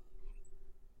off.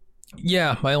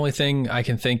 Yeah, my only thing I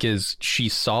can think is she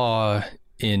saw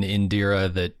in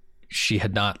Indira that she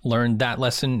had not learned that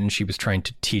lesson, and she was trying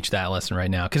to teach that lesson right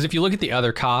now. Because if you look at the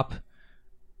other cop,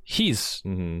 he's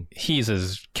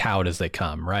as cowed as they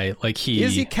come, right? Like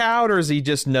is he cowed, or is he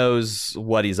just knows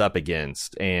what he's up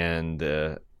against? And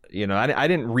I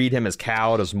didn't read him as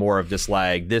cowed, as more of just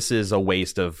like, this is a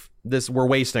waste of this. We're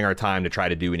wasting our time to try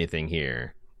to do anything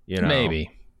here. You know,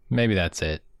 maybe that's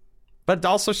it. But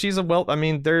also, she's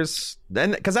because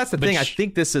that's the thing. I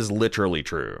think this is literally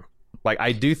true. Like,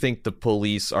 I do think the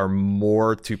police are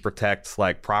more to protect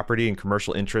like property and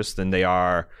commercial interests than they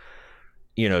are,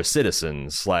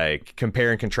 citizens. Like,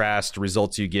 compare and contrast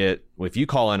results you get if you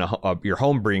call in your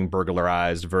home being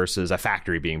burglarized versus a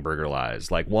factory being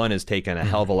burglarized. Like, one is taken a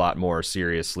hell of a lot more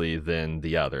seriously than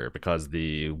the other, because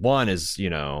the one is,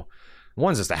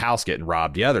 one's just a house getting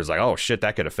robbed. The other's like, oh shit,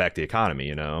 that could affect the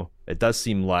economy. It does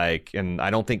seem like, and I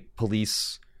don't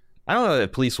know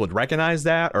if police would recognize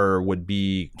that or would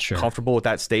be comfortable with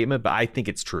that statement, but I think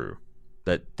it's true.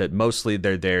 That mostly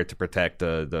they're there to protect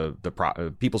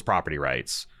the people's property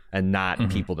rights and not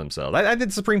people themselves. I think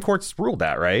the Supreme Court's ruled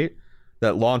that, right?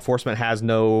 That law enforcement has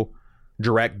no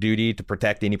direct duty to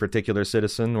protect any particular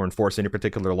citizen or enforce any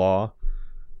particular law.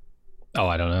 Oh,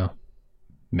 I don't know.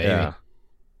 Maybe.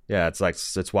 Yeah,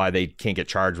 it's why they can't get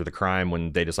charged with a crime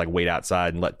when they just like wait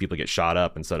outside and let people get shot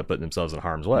up instead of putting themselves in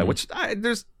harm's way, which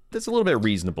that's a little bit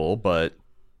reasonable, but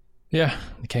yeah,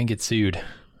 they can't get sued.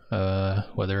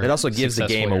 Whether it also gives the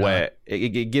game away.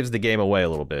 It gives the game away a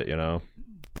little bit,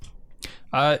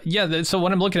 Yeah. So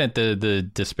when I'm looking at the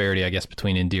disparity, I guess,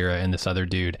 between Indira and this other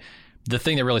dude, the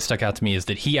thing that really stuck out to me is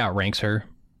that he outranks her,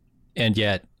 and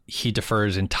yet he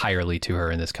defers entirely to her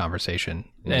in this conversation.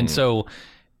 And so,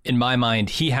 in my mind,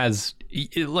 he has,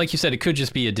 like you said, it could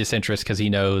just be a disinterest because he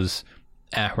knows,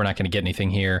 we're not going to get anything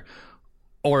here.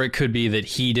 Or it could be that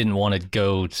he didn't want to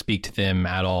go speak to them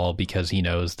at all because he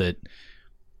knows that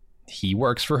he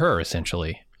works for her,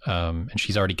 essentially. And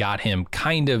she's already got him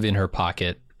kind of in her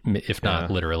pocket, if not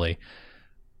literally.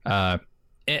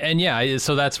 And yeah,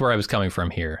 so that's where I was coming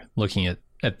from here, looking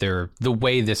at the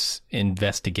way this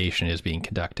investigation is being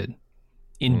conducted.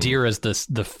 Indira's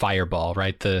the fireball,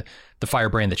 right? The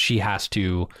firebrand that she has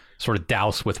to sort of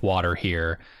douse with water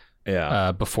here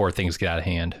before things get out of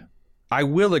hand. I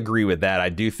will agree with that. I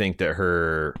do think that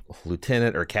her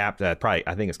lieutenant or captain,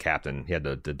 I think it's captain, he had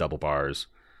the double bars.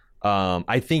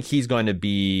 I think he's going to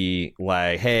be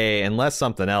like, hey, unless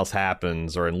something else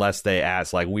happens or unless they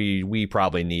ask, like, we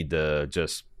probably need to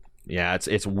just,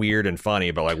 it's weird and funny,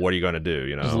 but like, what are you going to do?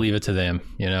 You know, just leave it to them.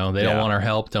 You know, they don't want our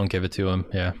help. Don't give it to them.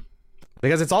 Yeah.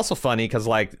 Because it's also funny because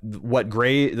like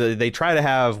they try to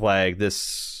have like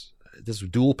this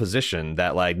dual position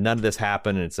that like none of this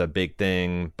happened and it's a big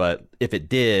thing. But if it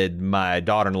did, my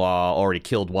daughter-in-law already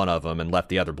killed one of them and left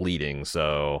the other bleeding.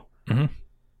 So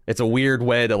it's a weird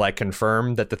way to like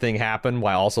confirm that the thing happened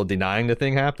while also denying the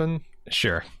thing happened.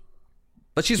 Sure.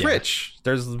 But she's rich.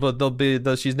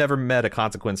 She's never met a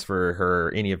consequence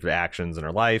for any of her actions in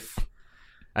her life.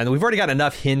 And we've already got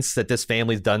enough hints that this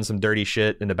family's done some dirty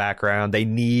shit in the background. They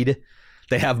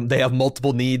have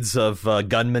multiple needs of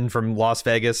gunmen from Las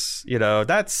Vegas. You know,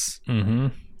 that's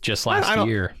just last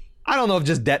year. I don't know if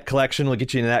just debt collection will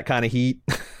get you into that kind of heat.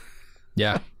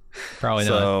 Yeah, probably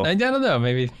not. I don't know.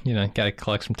 Maybe, you know, got to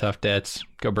collect some tough debts.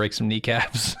 Go break some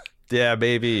kneecaps. Yeah,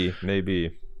 maybe.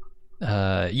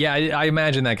 I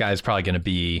imagine that guy's probably going to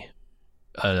be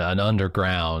an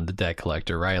underground debt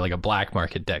collector, right? Like a black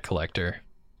market debt collector.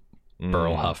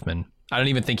 Burl Huffman. I don't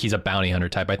even think he's a bounty hunter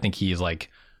type. I think he's like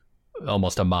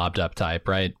almost a mobbed up type,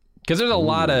 right? Because there's a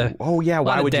lot of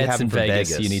why would you have him in from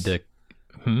Vegas? You need to.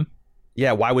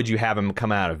 Yeah, why would you have him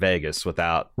come out of Vegas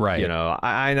without? Right. You know,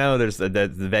 I know there's the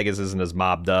Vegas isn't as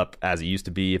mobbed up as it used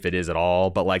to be, if it is at all.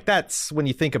 But like that's when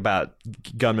you think about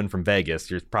gunmen from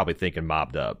Vegas, you're probably thinking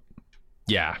mobbed up.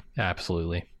 Yeah,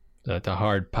 absolutely. The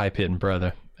hard pipe hitting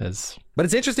brother. But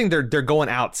it's interesting they're going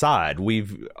outside.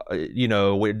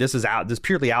 This is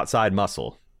purely outside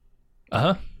muscle.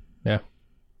 Yeah.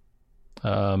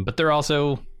 But they're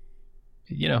also,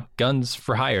 you know, guns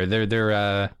for hire.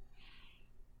 They're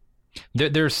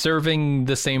serving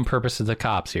the same purpose as the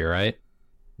cops here, right?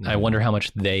 I wonder how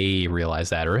much they realize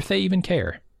that, or if they even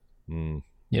care. You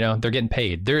know, they're getting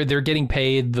paid. They're getting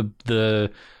paid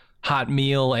the hot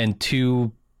meal and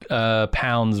 2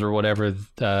 pounds or whatever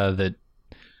that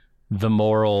the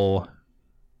moral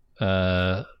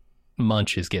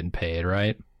munch is getting paid,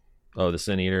 right? Oh, the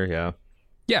Sin Eater, yeah.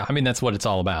 Yeah, I mean, that's what it's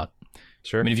all about.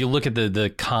 Sure. I mean, if you look at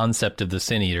the concept of the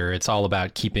Sin Eater, it's all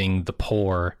about keeping the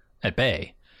poor at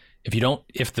bay.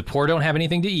 If the poor don't have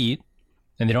anything to eat,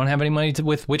 and they don't have any money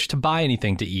with which to buy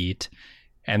anything to eat,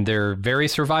 and their very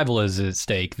survival is at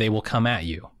stake, they will come at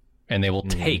you, and they will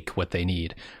take what they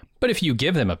need. But if you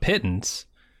give them a pittance,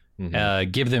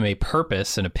 give them a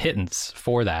purpose and a pittance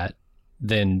for that,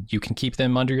 then you can keep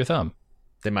them under your thumb.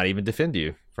 They might even defend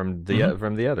you from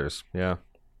the others. Yeah.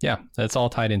 Yeah, that's all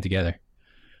tied in together.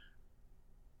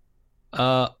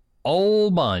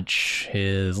 Old Bunch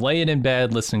is laying in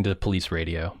bed listening to the police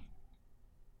radio.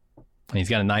 And he's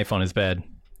got a knife on his bed,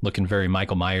 looking very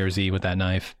Michael Myers-y with that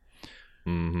knife.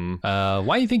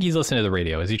 Why do you think he's listening to the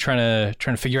radio? Is he trying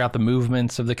to figure out the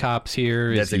movements of the cops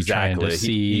here? That's exactly. Trying to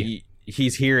see...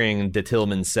 He's hearing the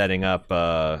Tillman setting up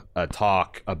a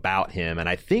talk about him, and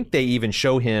I think they even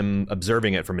show him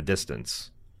observing it from a distance.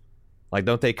 Like,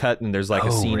 don't they cut and there's like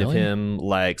a scene of him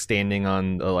like standing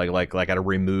on like at a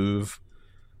remove.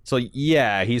 So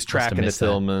yeah, he's tracking the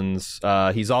Tillmans.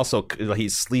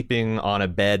 He's sleeping on a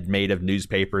bed made of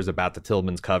newspapers about the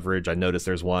Tillmans coverage. I noticed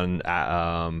there's one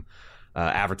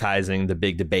advertising the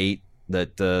big debate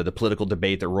that the political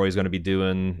debate that Roy's going to be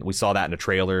doing. We saw that in a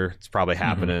trailer. It's probably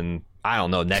happening. I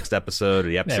don't know, next episode or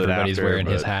the episode Everybody's after. Wearing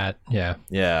his hat. Yeah.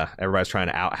 Yeah. Everybody's trying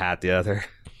to out hat the other.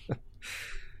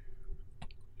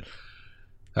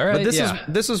 All right.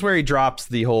 But this is where he drops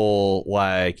the whole,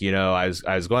 like, you know, I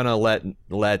was going to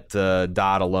let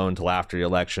Dodd alone till after the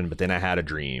election, but then I had a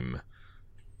dream.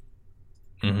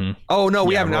 Oh no,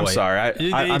 we haven't. Roy. I'm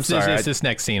sorry. I'm sorry. It's this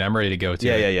next scene. I'm ready to go to.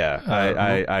 Yeah.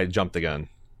 I jumped the gun.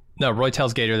 No, Roy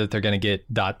tells Gator that they're going to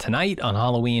get Dot tonight on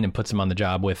Halloween and puts him on the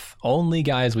job with only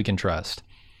guys we can trust.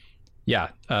 Yeah,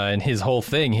 and his whole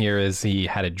thing here is he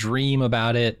had a dream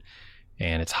about it,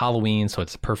 and it's Halloween, so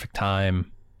it's the perfect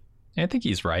time. And I think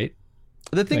he's right.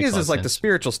 The thing is like the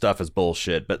spiritual stuff is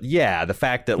bullshit, but yeah, the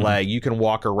fact that like you can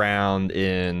walk around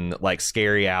in like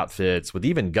scary outfits with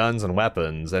even guns and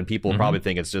weapons, and people probably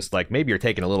think it's just like maybe you're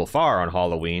taking a little far on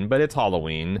Halloween, but it's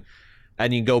Halloween.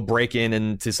 And you go break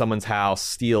into someone's house,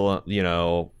 steal, you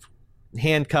know,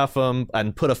 handcuff them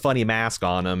and put a funny mask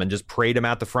on them and just parade them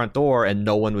out the front door and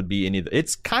no one would be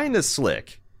it's kind of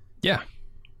slick. Yeah,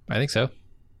 I think so.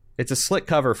 It's a slick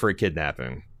cover for a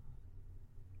kidnapping.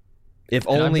 If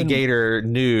only Gator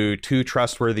knew 2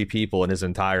 trustworthy people in his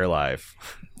entire life.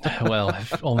 Well,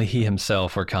 if only he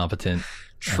himself were competent.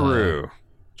 True.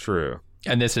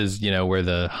 And this is, where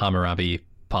the Hammurabi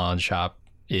pawn shop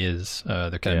is.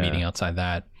 They're kind of meeting outside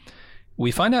that. We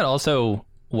find out also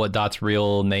what Dot's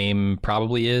real name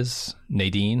probably is,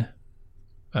 Nadine.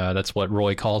 That's what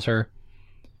Roy calls her.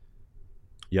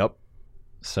 Yep.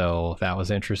 So that was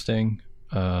interesting.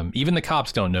 Even the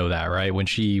cops don't know that, right? When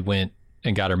she went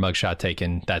and got her mugshot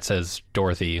taken, that says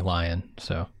Dorothy Lyon.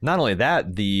 So not only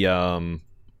that, the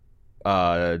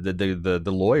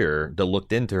lawyer that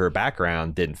looked into her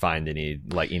background didn't find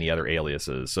any other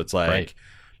aliases. So it's like, right.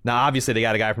 Now obviously they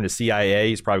got a guy from the CIA.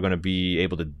 He's probably going to be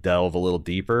able to delve a little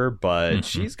deeper, but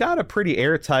she's got a pretty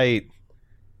airtight,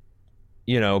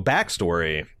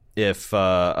 backstory. If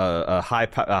a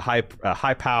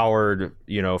high powered,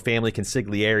 family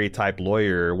consigliere type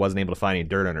lawyer wasn't able to find any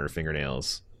dirt on her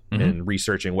fingernails and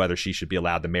researching whether she should be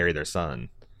allowed to marry their son.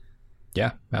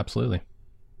 Yeah, absolutely.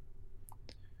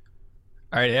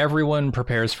 All right, everyone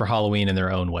prepares for Halloween in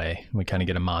their own way. We kind of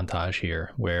get a montage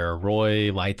here where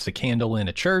Roy lights a candle in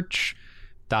a church.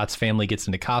 Dot's family gets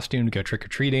into costume to go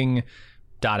trick-or-treating.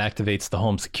 Dot activates the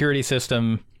home security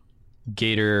system.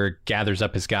 Gator gathers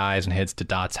up his guys and heads to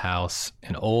Dot's house.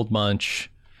 And old Munch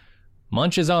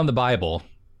is on the Bible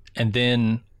and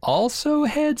then also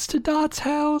heads to Dot's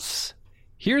house.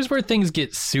 Here's where things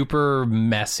get super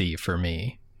messy for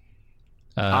me.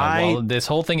 While this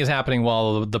whole thing is happening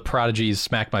while the Prodigy's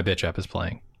Smack My Bitch Up is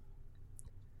playing.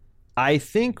 I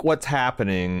think what's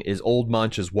happening is old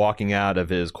Munch is walking out of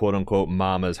his quote-unquote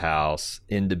mama's house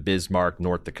into Bismarck,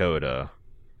 North Dakota.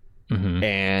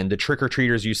 And the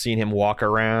trick-or-treaters you've seen him walk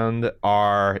around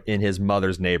are in his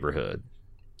mother's neighborhood.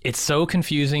 It's so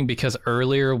confusing because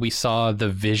earlier we saw the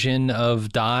vision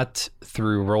of Dot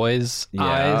through Roy's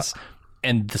eyes.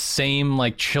 And the same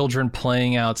children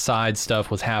playing outside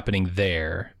stuff was happening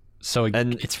there. So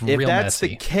it's real messy. If that's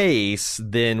the case,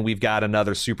 then we've got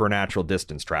another supernatural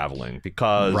distance traveling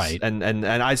because and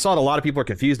I saw a lot of people are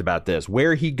confused about this.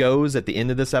 Where he goes at the end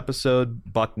of this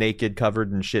episode, buck naked,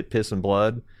 covered in shit, piss, and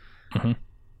blood,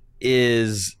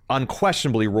 is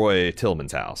unquestionably Roy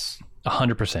Tillman's house.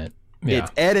 100%. Yeah.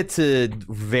 It's edited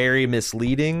very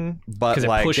misleading, but because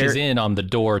it pushes in on the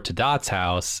door to Dot's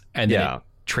house and then it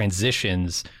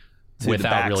transitions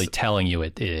without really telling you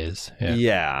it is.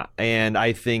 Yeah. And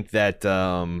I think that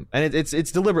and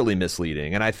it's deliberately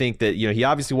misleading. And I think that he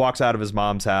obviously walks out of his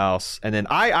mom's house, and then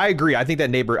I agree. I think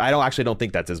that I don't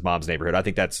think that's his mom's neighborhood. I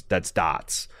think that's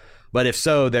Dot's. But if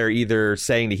so, they're either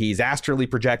saying that he's astrally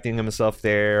projecting himself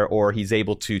there, or he's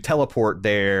able to teleport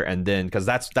there, and then because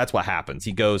that's what happens.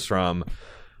 He goes from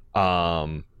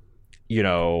Bismarck,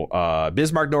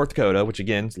 North Dakota, which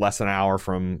again is less than an hour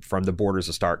from the borders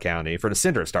of Stark County, for the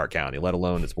center of Stark County, let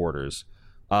alone its borders.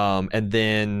 And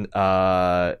then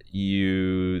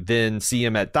you then see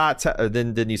him at Dot's,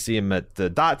 then you see him at the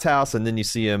Dot's house, and then you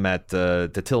see him at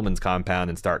the Tillman's compound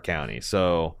in Stark County.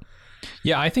 So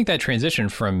yeah, I think that transition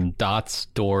from Dot's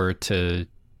door to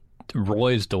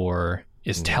Roy's door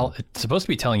is it's supposed to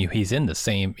be telling you he's in 2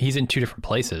 different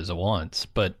places at once,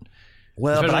 but.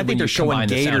 Well, but I think they're showing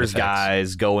Gator's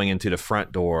guys going into the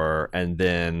front door, and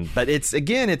then, but I think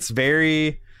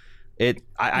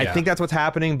that's what's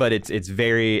happening, but it's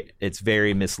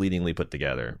very misleadingly put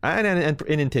together, and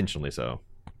intentionally so.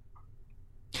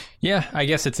 Yeah, I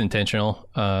guess it's intentional.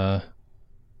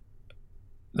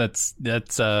 That's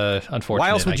unfortunate. Why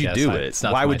else would you do it?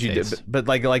 Why would you do? But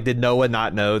did Noah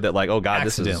not know that? Oh God,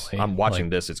 I'm watching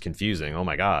this. It's confusing. Oh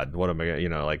my God, what am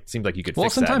I? Seems like you could. Well,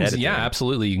 fix that in sometimes, editing. yeah,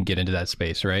 absolutely, you can get into that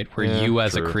space, right, where you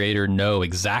as a creator know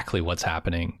exactly what's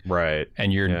happening, right,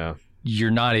 and you're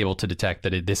not able to detect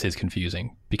that this is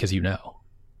confusing because you know.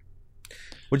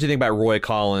 What do you think about Roy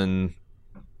calling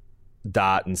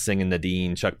Dot and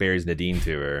singing Chuck Berry's Nadine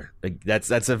to her? That's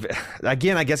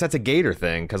again, I guess that's a Gator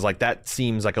thing, because that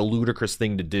seems like a ludicrous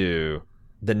thing to do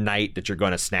the night that you're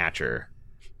going to snatch her.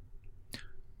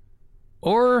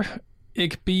 Or it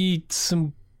could be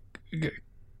some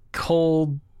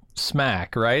cold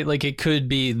smack, right? It could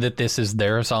be that this is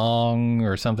their song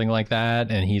or something like that,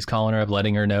 and he's calling her up,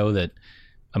 letting her know that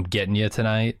I'm getting you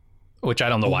tonight, which I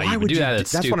don't know why you would do that.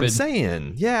 That's stupid. What I'm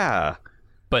saying. Yeah.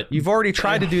 But you've already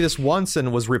tried to do this once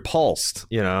and was repulsed,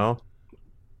 and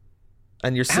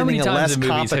you're sending a less competent.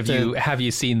 How many times in movies have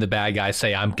you seen the bad guy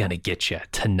say, "I'm gonna get you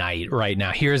tonight, right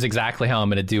now. Here's exactly how I'm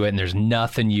gonna do it, and there's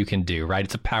nothing you can do." Right?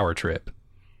 It's a power trip.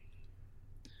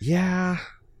 Yeah,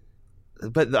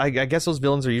 but I guess those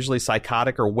villains are usually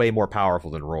psychotic or way more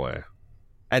powerful than Roy.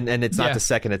 And it's not the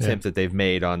second attempt that they've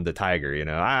made on the tiger, you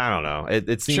know. I don't know.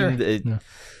 It seemed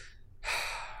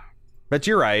But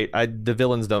you're right. The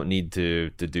villains don't need to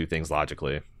do things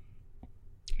logically.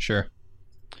 Sure.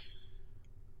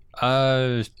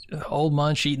 Old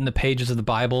Munch eating the pages of the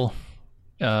Bible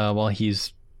while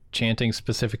he's chanting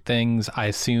specific things. I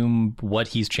assume what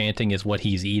he's chanting is what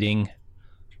he's eating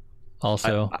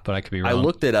also, but I could be wrong. I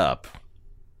looked it up.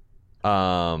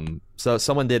 So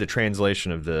someone did a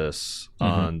translation of this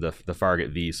on the Fargo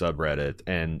V subreddit,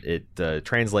 and it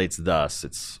translates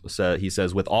thus. He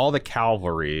says, with all the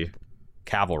cavalry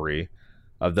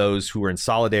of those who were in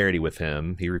solidarity with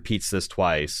him, he repeats this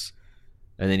twice,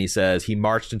 and then he says, he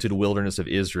marched into the wilderness of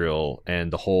Israel,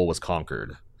 and the whole was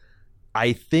conquered.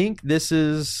 I think this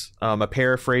is a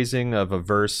paraphrasing of a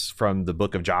verse from the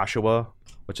book of Joshua,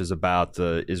 which is about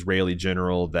the Israeli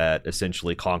general that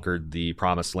essentially conquered the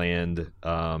Promised Land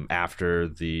after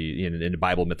in the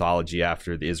Bible mythology,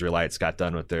 after the Israelites got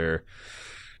done with their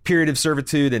period of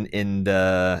servitude in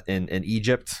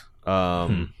Egypt.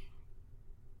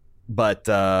 But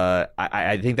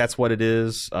I think that's what it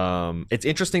is. It's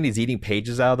interesting he's eating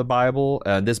pages out of the Bible.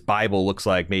 This Bible looks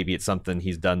like maybe it's something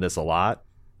he's done this a lot.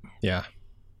 Yeah.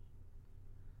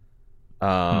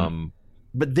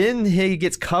 But then he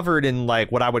gets covered in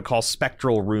like what I would call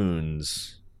spectral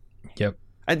runes. Yep.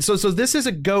 And so this is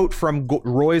a goat from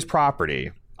Roy's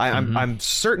property. I'm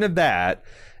certain of that.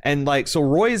 And like, so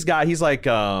Roy's got, he's like,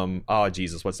 oh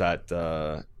Jesus, what's that?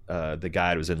 The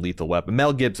guy that was in Lethal Weapon,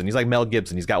 Mel Gibson. He's like Mel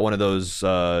Gibson. He's got one of those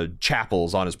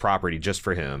chapels on his property just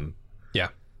for him. Yeah.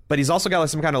 But he's also got like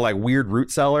some kind of like weird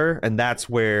root cellar, and that's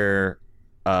where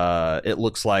it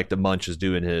looks like the Munch is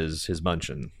doing his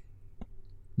munchin'.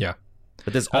 Yeah.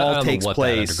 But this all takes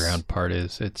place. That underground part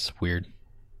is. It's weird.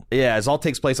 Yeah, it all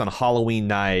takes place on Halloween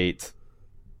night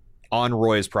on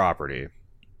Roy's property.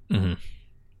 Mm-hmm.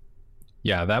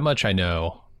 Yeah, that much I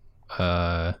know.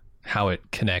 How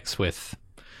it connects with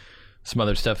some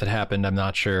other stuff that happened, I'm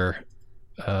not sure.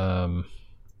 I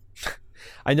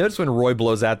noticed when Roy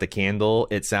blows out the candle,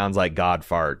 it sounds like God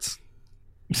farts.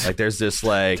 Like there's this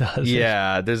like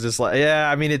there's this like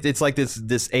I mean it's like this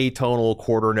atonal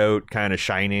quarter note kind of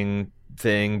shining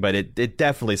thing, but it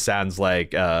definitely sounds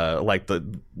like if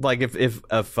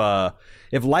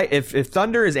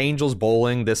thunder is angels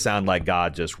bowling, this sound like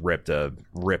God just ripped a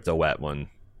wet one.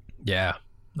 Yeah,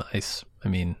 nice. I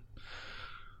mean,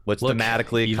 what's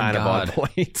thematically kind of on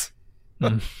point.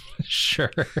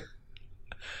 Sure.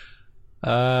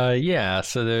 Yeah.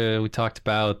 So we talked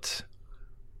about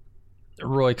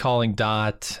Roy calling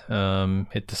Dot.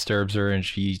 It disturbs her, and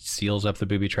she seals up the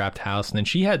booby-trapped house, and then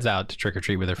she heads out to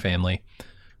trick-or-treat with her family.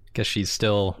 Guess she's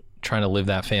still trying to live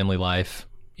that family life,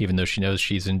 even though she knows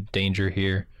she's in danger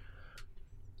here.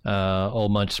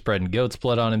 Old Munch spreading goat's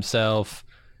blood on himself.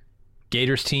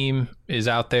 Gator's team is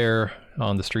out there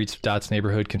on the streets of Dot's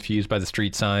neighborhood, confused by the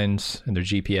street signs and their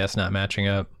GPS not matching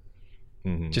up.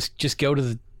 Mm-hmm. Just go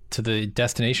to the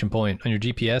destination point on your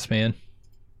GPS, man.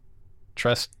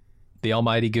 Trust the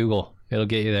almighty Google. It'll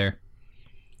get you there.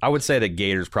 I would say that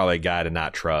Gator's probably a guy to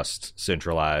not trust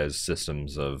centralized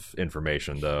systems of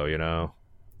information, though, you know?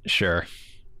 Sure.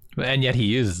 And yet he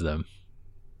uses them.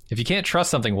 If you can't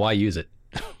trust something, why use it?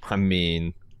 I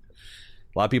mean,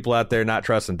 a lot of people out there not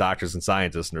trusting doctors and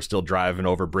scientists, and they're still driving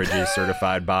over bridges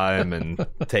certified by them and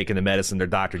taking the medicine their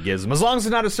doctor gives them, as long as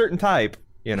it's not a certain type,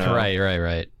 you know?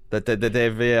 Right. That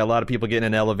they've, a lot of people getting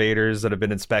in elevators that have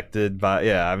been inspected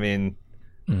by, I mean...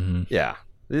 Mm-hmm. Yeah,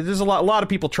 there's a lot of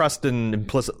people trusting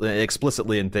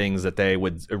explicitly in things that they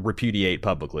would repudiate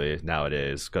publicly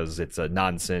nowadays because it's a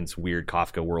nonsense, weird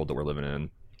Kafka world that we're living in.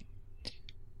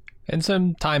 And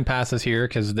some time passes here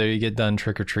because they get done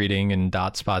trick-or-treating, and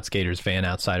Dot spots Gator's van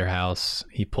outside her house.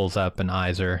 He pulls up and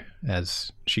eyes her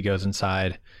as she goes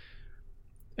inside.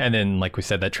 And then, like we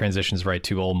said, that transitions right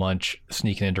to Old Munch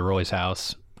sneaking into Roy's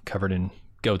house, covered in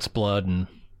goat's blood and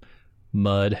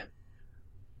mud.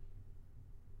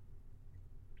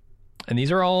 And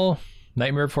these are all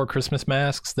Nightmare Before Christmas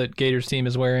masks that Gator's team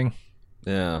is wearing.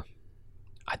 Yeah.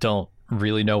 I don't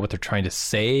really know what they're trying to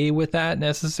say with that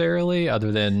necessarily,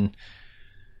 other than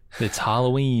it's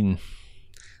Halloween.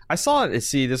 I saw it.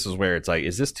 See, this is where it's like,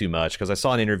 is this too much? Because I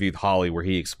saw an interview with Hawley where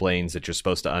he explains that you're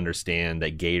supposed to understand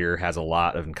that Gator has a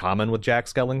lot in common with Jack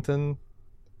Skellington.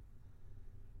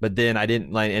 But then I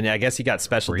didn't like, and I guess he got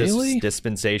special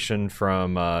dispensation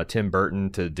from Tim Burton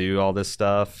to do all this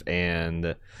stuff.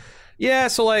 And yeah,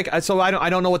 so I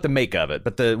don't know what to make of it,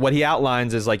 but what he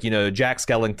outlines is like, Jack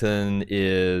Skellington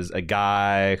is a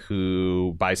guy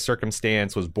who by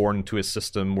circumstance was born into a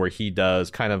system where he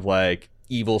does kind of like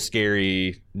evil,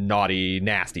 scary, naughty,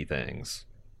 nasty things.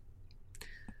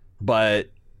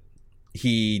 But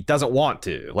he doesn't want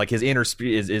to. Like his inner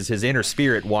his inner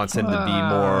spirit wants him to be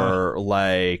more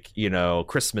like, you know,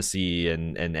 Christmassy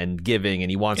and giving, and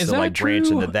he wants to like branch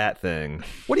into that thing.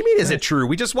 What do you mean? Is it true?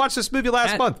 We just watched this movie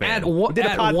last month, man. At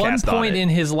one point in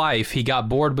his life, he got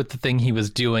bored with the thing he was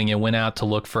doing and went out to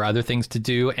look for other things to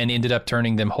do, and ended up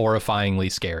turning them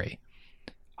horrifyingly scary.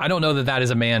 I don't know that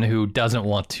is a man who doesn't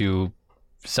want to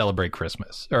celebrate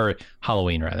Christmas or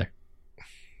Halloween, rather.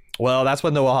 Well, that's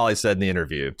what Noah Hawley said in the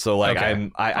interview. So, like,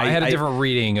 okay. I had a different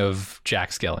reading of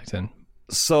Jack Skellington.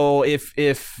 So, if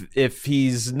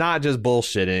he's not just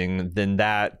bullshitting, then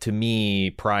that to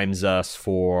me primes us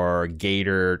for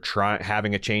Gator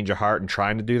having a change of heart and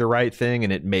trying to do the right thing,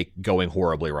 and it going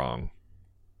horribly wrong.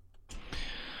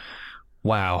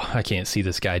 Wow, I can't see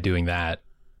this guy doing that,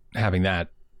 having that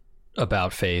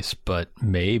about face, but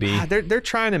maybe they're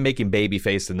trying to make him baby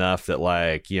faced enough that,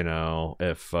 like, you know,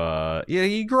 if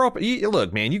you grow up,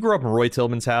 look, man, you grow up in Roy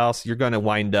Tillman's house, you're gonna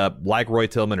wind up like Roy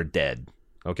Tillman or dead.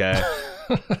 Okay.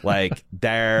 Like,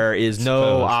 there is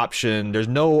no option, there's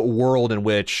no world in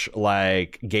which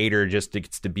like Gator just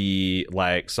gets to be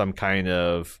like some kind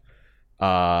of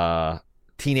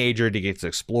teenager that gets to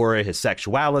explore his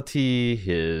sexuality,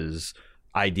 his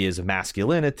ideas of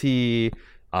masculinity,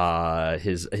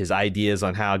 his ideas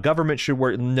on how government should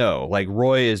work. No, like,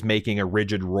 Roy is making a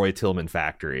rigid Roy Tillman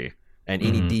factory, and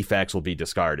any defects will be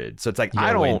discarded. So it's like,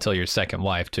 I don't wait until your second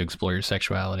wife to explore your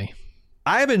sexuality.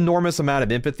 I have an enormous amount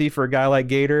of empathy for a guy like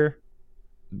Gator,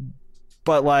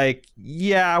 but like,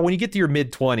 yeah, when you get to your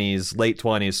mid-20s, late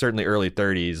 20s, certainly early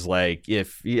 30s, like,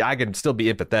 if I can still be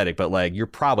empathetic, but like, you're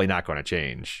probably not going to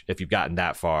change if you've gotten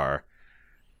that far.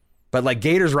 But like,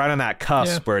 Gator's right on that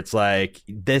cusp where it's like,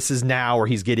 this is now where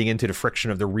he's getting into the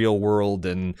friction of the real world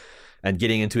and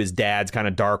getting into his dad's kind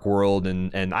of dark world.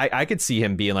 And I could see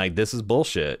him being like, this is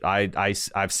bullshit.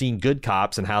 I've seen good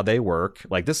cops and how they work.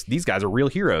 Like, these guys are real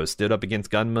heroes, stood up against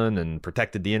gunmen and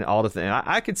protected all the things.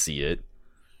 I could see it.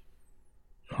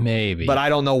 Maybe. But I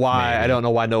don't know why. Maybe. I don't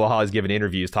know why Noah Hawley's giving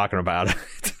interviews talking about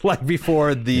it like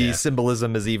before the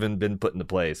symbolism has even been put into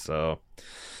place. So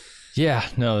yeah,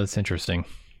 no, that's interesting.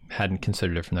 Hadn't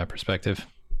considered it from that perspective.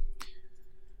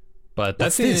 But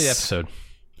that's the end of the episode.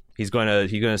 He's going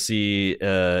to see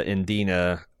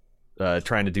Indina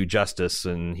trying to do justice,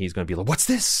 and he's going to be like, "What's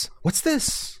this? What's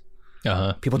this?"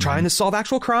 People trying to solve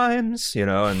actual crimes, you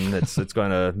know, and it's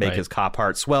going to make his cop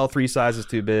heart swell 3 sizes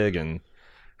too big and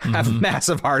have a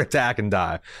massive heart attack and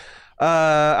die.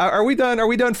 Are we done? Are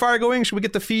we done Fargoing? Should we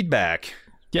get the feedback?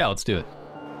 Yeah, let's do it.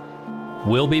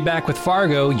 We'll be back with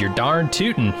Fargo. You're darn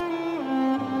tootin'.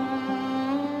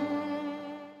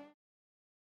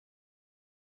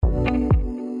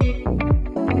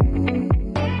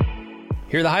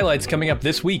 Here are the highlights coming up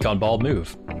this week on Bald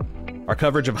Move. Our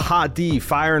coverage of Hot D,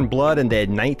 Fire and Blood, and the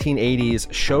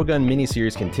 1980s Shogun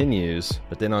miniseries continues.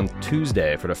 But then on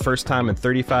Tuesday, for the first time in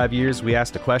 35 years, we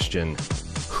asked a question: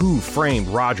 who framed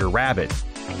Roger Rabbit?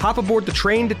 Hop aboard the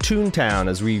train to Toontown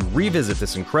as we revisit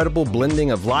this incredible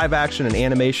blending of live action and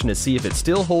animation to see if it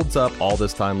still holds up all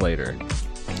this time later.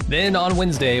 Then on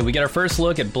Wednesday, we get our first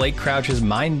look at Blake Crouch's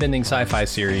mind-bending sci-fi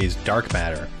series, Dark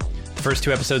Matter. The first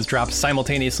 2 episodes drop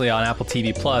simultaneously on Apple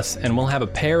TV Plus, and we'll have a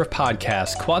pair of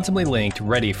podcasts quantumly linked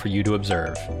ready for you to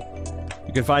observe.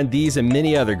 You can find these and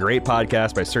many other great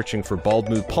podcasts by searching for Bald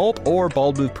Move Pulp or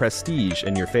Bald Move Prestige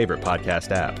in your favorite podcast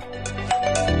app.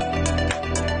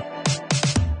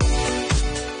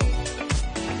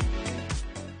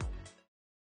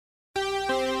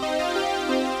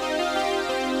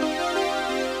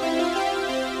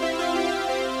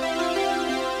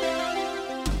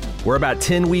 We're about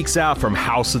 10 weeks out from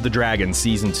House of the Dragon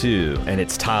Season 2, and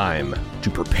it's time to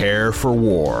prepare for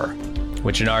war.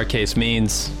 Which in our case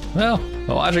means, well,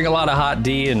 watching a lot of Hot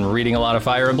D and reading a lot of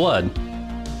Fire and Blood.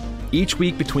 Each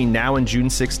week between now and June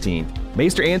 16th,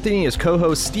 Maester Anthony and his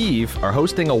co-host Steve are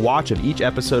hosting a watch of each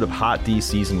episode of Hot D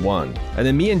Season 1. And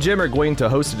then me and Jim are going to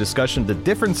host a discussion of the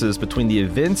differences between the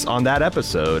events on that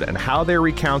episode and how they're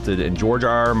recounted in George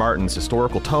R.R. Martin's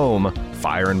historical tome,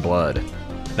 Fire and Blood.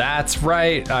 That's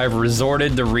right, I've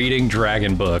resorted to reading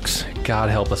dragon books. God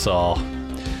help us all.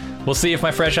 We'll see if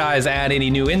my fresh eyes add any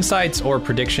new insights or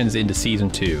predictions into Season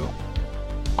 2.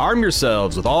 Arm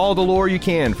yourselves with all the lore you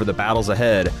can for the battles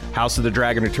ahead. House of the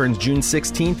Dragon returns June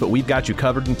 16th, but we've got you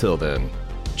covered until then.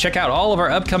 Check out all of our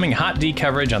upcoming Hot D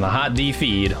coverage on the Hot D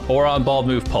feed or on Bald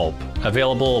Move Pulp,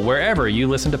 available wherever you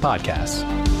listen to podcasts.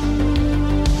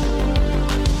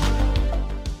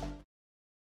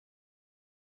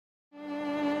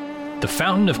 The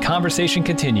fountain of conversation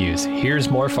continues. Here's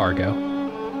more Fargo.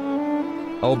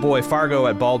 Oh boy, Fargo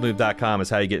at baldmove.com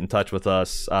is how you get in touch with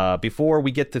us. Before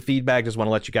we get to feedback, just want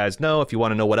to let you guys know, if you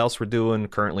want to know what else we're doing,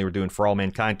 currently we're doing For All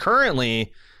Mankind.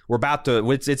 Currently,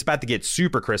 it's about to get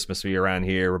super Christmassy around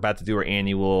here. We're about to do our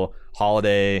annual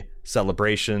holiday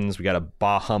celebrations. We got a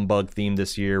Bah Humbug theme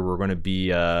this year. We're going to be,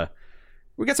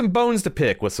 we got some bones to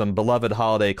pick with some beloved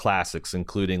holiday classics,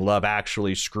 including Love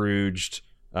Actually, Scrooged,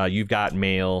 You've Got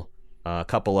Mail, a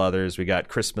couple others. We got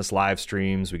Christmas live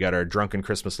streams. We got our drunken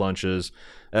Christmas lunches.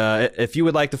 If you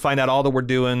would like to find out all that we're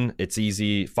doing, it's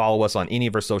easy. Follow us on any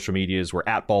of our social medias. We're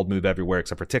at Bald Move everywhere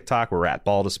except for TikTok. We're at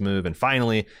Baldest Move. And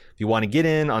finally, if you want to get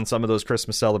in on some of those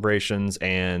Christmas celebrations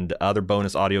and other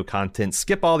bonus audio content,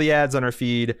 skip all the ads on our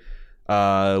feed.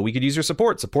 We could use your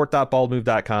support.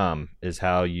 Support.baldmove.com is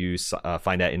how you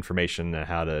find out information and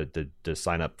how to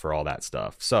sign up for all that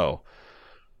stuff. So,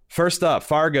 first up,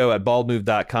 Fargo at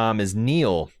baldmove.com is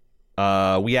Neil.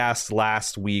 We asked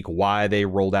last week why they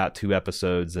rolled out 2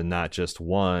 episodes and not just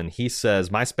one. He says,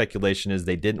 my speculation is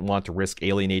they didn't want to risk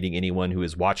alienating anyone who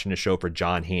is watching the show for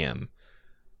John Hamm,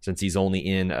 since he's only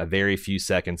in a very few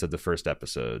seconds of the first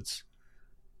episodes.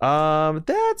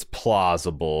 That's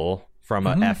plausible from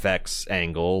a FX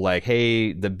angle. Like,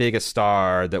 hey, the biggest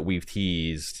star that we've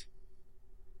teased.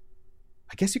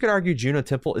 I guess you could argue Juno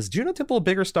Temple. Is Juno Temple a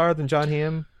bigger star than John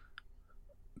Hamm?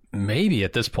 Maybe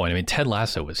at this point. I mean, Ted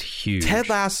Lasso was huge.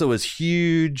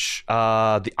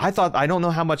 I don't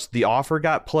know how much The Offer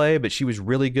got play, but she was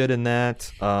really good in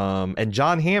that. And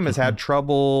John Hamm has had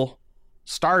trouble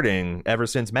starting ever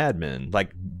since Mad Men.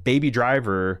 Like Baby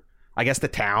Driver, I guess The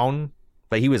Town,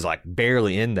 but he was like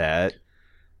barely in that.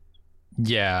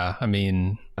 Yeah, I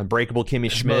mean, Unbreakable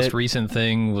Kimmy Schmidt. Most recent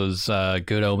thing was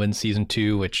Good Omens season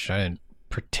 2, which I didn't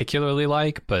particularly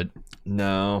like, but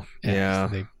no, yeah.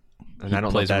 He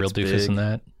plays a real doofus in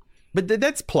that. But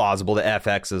that's plausible. The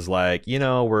FX is like,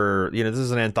 this is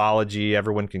an anthology.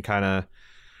 Everyone can kind of...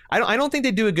 I don't think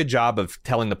they do a good job of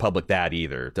telling the public that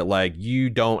either. That, like, you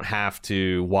don't have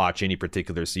to watch any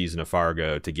particular season of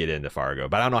Fargo to get into Fargo.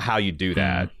 But I don't know how you do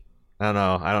that. I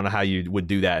don't know how you would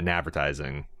do that in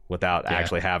advertising without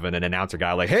actually having an announcer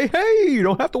guy like, hey, you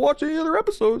don't have to watch any other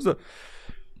episodes.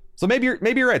 So maybe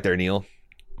you're right there, Neil.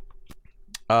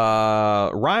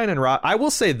 Ryan and Rob, I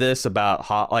will say this about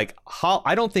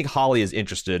I don't think Hawley is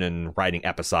interested in writing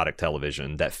episodic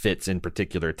television that fits in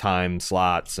particular time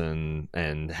slots and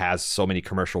has so many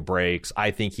commercial breaks.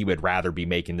 I think he would rather be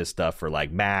making this stuff for like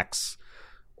Max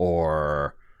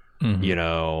or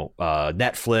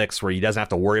Netflix, where he doesn't have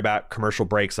to worry about commercial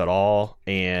breaks at all.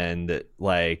 And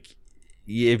like,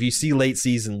 if you see late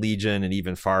season Legion and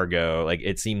even Fargo, like,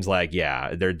 it seems like,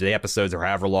 the episodes are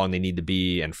however long they need to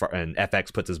be, and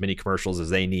FX puts as many commercials as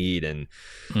they need, and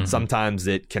sometimes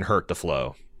it can hurt the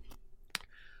flow.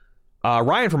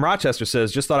 Ryan from Rochester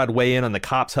says, just thought I'd weigh in on the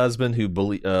cop's husband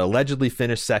who allegedly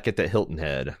finished second at Hilton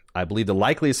Head. I believe the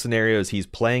likeliest scenario is he's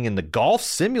playing in the golf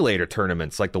simulator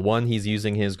tournaments like the one he's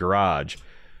using in his garage.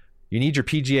 You need your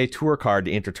PGA Tour card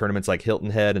to enter tournaments like Hilton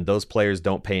Head, and those players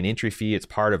don't pay an entry fee. It's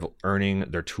part of earning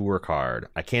their tour card.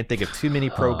 I can't think of too many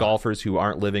pro golfers who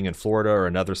aren't living in Florida or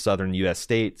another southern U.S.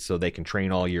 state, so they can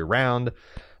train all year round.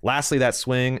 Lastly, that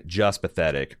swing, just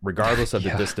pathetic. Regardless of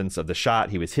the distance of the shot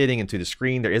he was hitting into the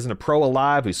screen, there isn't a pro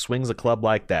alive who swings a club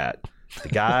like that. The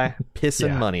guy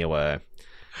pissing money away.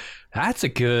 That's a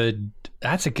good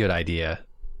idea.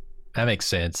 That makes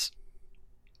sense.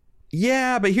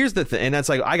 Yeah, but here's the thing, and that's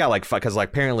like, I got like, because like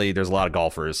apparently there's a lot of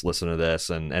golfers listening to this,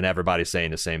 and everybody's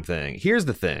saying the same thing. Here's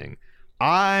the thing,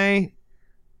 I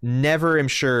never am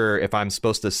sure if I'm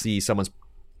supposed to see someone's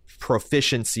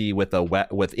proficiency with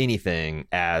anything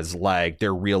as like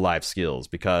their real life skills,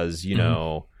 because you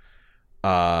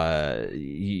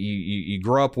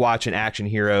grow up watching action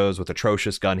heroes with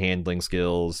atrocious gun handling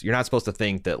skills. You're not supposed to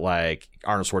think that like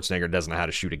Arnold Schwarzenegger doesn't know how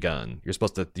to shoot a gun. You're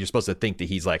supposed to think that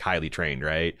he's like highly trained,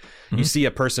 right? You see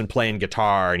a person playing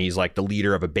guitar and he's like the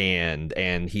leader of a band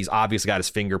and he's obviously got his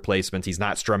finger placements. He's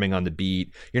not strumming on the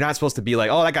beat. You're not supposed to be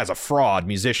like, oh, that guy's a fraud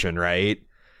musician, right?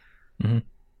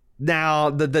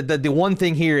 Now, the one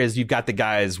thing here is you've got the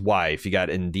guy's wife. You got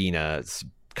Indina,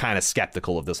 kind of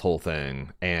skeptical of this whole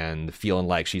thing and feeling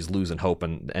like she's losing hope,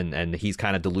 and he's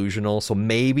kind of delusional. So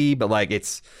maybe, but like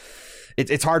it's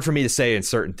hard for me to say in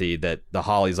certainty that the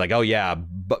Hawley's like, oh yeah,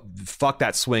 but fuck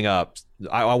that swing up.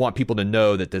 I want people to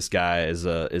know that this guy is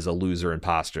a loser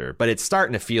imposter. But it's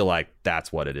starting to feel like that's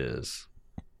what it is.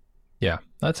 Yeah,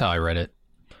 that's how I read it.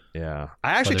 Yeah,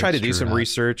 I actually tried to do some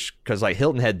research because like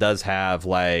Hilton Head does have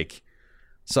like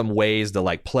some ways to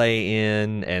like play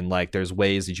in, and like there's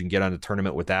ways that you can get on a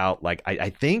tournament without like I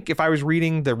think if I was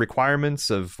reading the requirements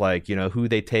of like who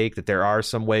they take, that there are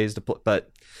some ways to but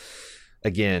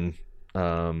again,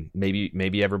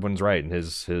 Maybe everyone's right, and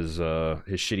his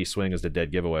shitty swing is the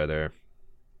dead giveaway there.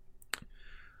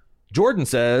 Jordan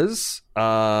says,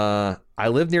 I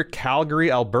live near Calgary,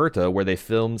 Alberta, where they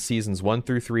filmed seasons 1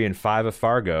 through 3 and 5 of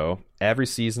Fargo. Every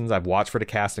season, I've watched for the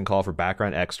casting call for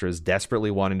background extras,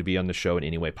 desperately wanting to be on the show in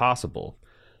any way possible.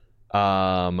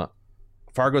 Fargo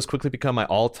has quickly become my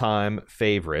all-time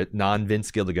favorite,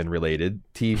 non-Vince Gilligan-related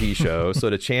TV show, so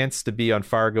the chance to be on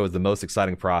Fargo is the most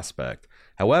exciting prospect.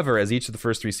 However, as each of the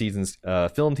first 3 seasons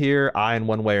filmed here, I, in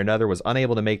one way or another, was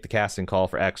unable to make the casting call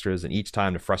for extras, and each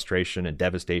time the frustration and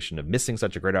devastation of missing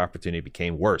such a great opportunity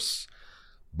became worse.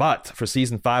 But for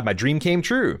season 5, my dream came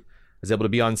true. I was able to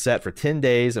be on set for 10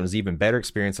 days, and it was an even better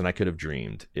experience than I could have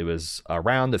dreamed. It was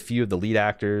around a few of the lead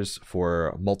actors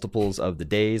for multiples of the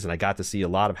days, and I got to see a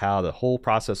lot of how the whole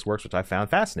process works, which I found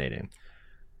fascinating.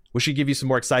 Wish I could give you some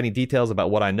more exciting details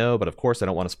about what I know, but of course I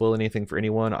don't want to spoil anything for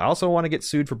anyone. I also want to get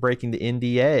sued for breaking the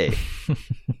NDA.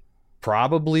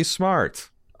 Probably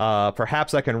smart.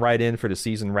 Perhaps I can write in for the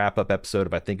season wrap-up episode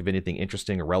if I think of anything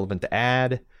interesting or relevant to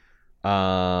add.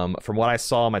 From what I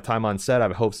saw my time on set, I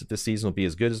have hopes that this season will be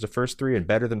as good as the first 3 and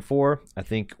better than 4. I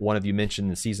think one of you mentioned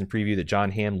in the season preview that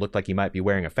John Hamm looked like he might be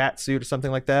wearing a fat suit or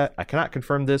something like that. I cannot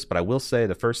confirm this, but I will say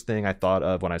the first thing I thought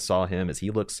of when I saw him is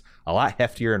he looks a lot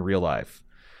heftier in real life.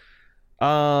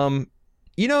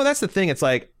 That's the thing. It's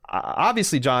like,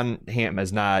 obviously John Hamm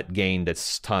has not gained a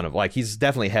ton of, like, he's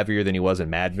definitely heavier than he was in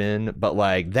Mad Men, but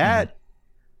like that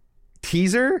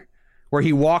teaser where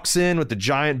he walks in with the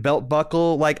giant belt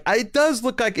buckle, like, it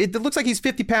looks like he's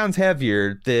 50 pounds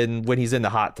heavier than when he's in the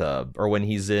hot tub or when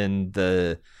he's in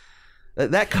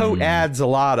that coat adds a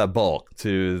lot of bulk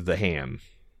to the Hamm.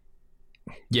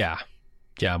 Yeah,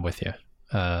 I'm with you.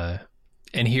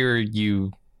 And here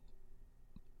you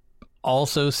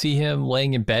also see him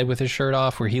laying in bed with his shirt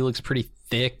off where he looks pretty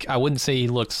thick. I wouldn't say he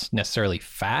looks necessarily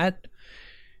fat.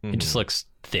 It just looks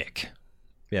thick.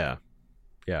 Yeah.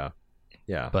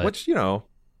 But, which,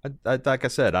 like I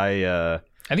said, I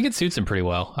think it suits him pretty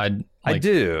well. I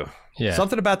do. Yeah.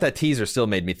 Something about that teaser still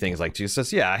made me think, like,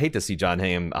 Jesus, I hate to see John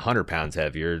Hamm 100 pounds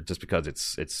heavier just because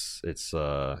it's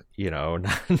not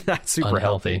super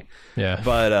healthy. Yeah.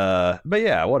 But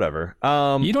yeah, whatever.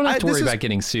 You don't have to worry about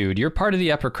getting sued. You're part of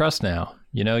the upper crust now.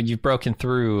 You've broken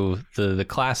through the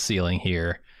class ceiling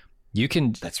here. You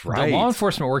can. That's right. The law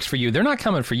enforcement works for you. They're not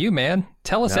coming for you, man.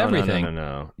 Tell us everything.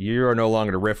 No. You are no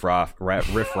longer the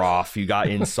riff-raff. You got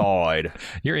inside.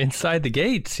 You're inside the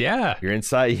gates. Yeah. You're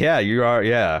inside. Yeah, you are.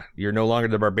 Yeah. You're no longer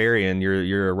the barbarian.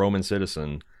 You're a Roman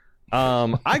citizen.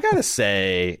 I gotta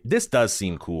say, this does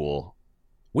seem cool.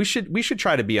 We should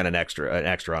try to be on an extra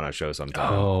on our show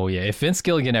sometime. Oh yeah. If Vince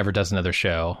Gilligan ever does another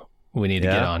show, we need to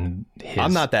get on his...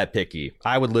 I'm not that picky.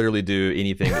 I would literally do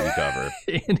anything that we cover.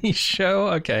 Any show?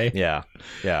 Okay. Yeah.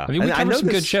 I mean, we cover some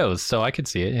good shows, so I could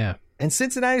see it, yeah. And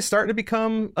Cincinnati's starting to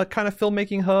become a kind of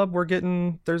filmmaking hub.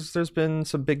 There's been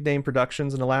some big name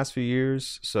productions in the last few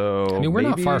years, so I mean, we're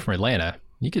not far from Atlanta.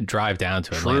 You could drive down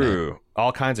to Atlanta. True.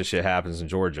 All kinds of shit happens in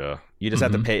Georgia. You just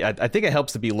have to pay. I think it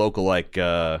helps to be local, like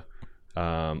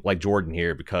Jordan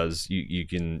here, because you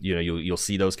can you'll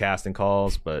see those casting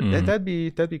calls, but that'd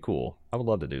be cool. I would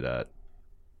love to do that.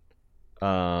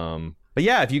 But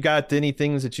yeah, if you got any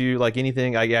things that you like,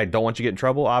 anything, I don't want you to get in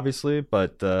trouble, obviously,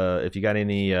 but if you got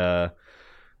any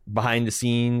behind the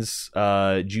scenes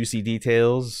juicy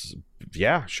details,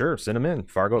 yeah, sure, send them in.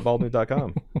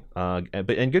 Fargo@baldmove.com.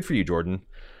 And good for you, Jordan.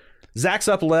 Zach's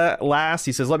up last.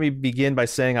 He says, let me begin by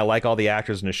saying I like all the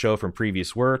actors in the show from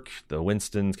previous work. The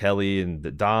Winston, Kelly, and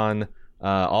the Don,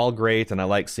 all great, and I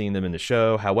like seeing them in the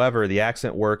show. However, the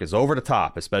accent work is over the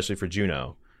top, especially for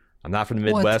Juno. I'm not from the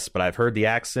Midwest, but I've heard the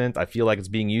accent. I feel like it's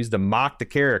being used to mock the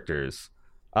characters.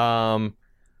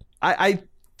 I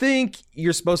think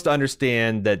you're supposed to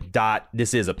understand that Dot,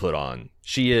 this is a put on.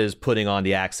 She is putting on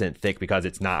the accent thick because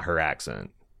it's not her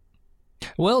accent.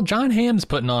 Well, John Hamm's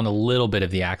putting on a little bit of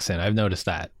the accent. I've noticed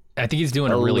that. I think he's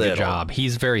doing a really good job.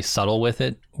 He's very subtle with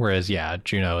it, whereas, yeah,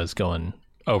 Juno is going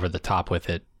over the top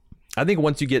with it. I think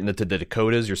once you get into the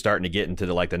Dakotas, you're starting to get into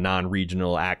the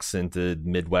non-regional accented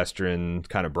Midwestern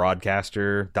kind of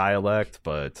broadcaster dialect,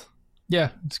 but yeah,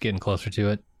 it's getting closer to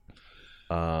it.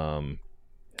 I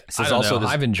don't know.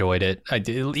 I've enjoyed it.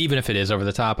 Even if it is over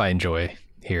the top, I enjoy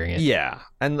hearing it. Yeah,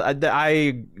 and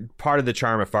I part of the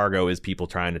charm of Fargo is people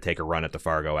trying to take a run at the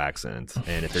Fargo accent,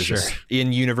 and if there's this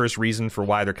in-universe reason for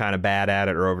why they're kind of bad at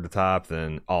it or over the top,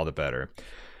 then all the better.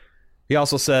 He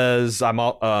also says, "I'm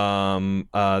all, in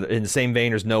the same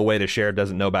vein. There's no way the sheriff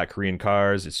doesn't know about Korean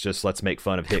cars. It's just let's make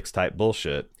fun of Hicks type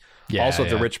bullshit." Yeah, also,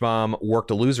 if the rich mom worked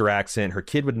a loser accent, her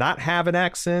kid would not have an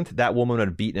accent. That woman would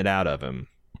have beaten it out of him.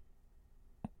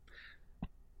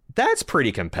 That's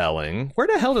pretty compelling. Where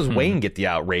the hell does Wayne get the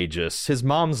outrageous? His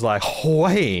mom's like,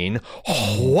 Wayne,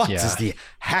 what is the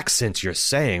accent you're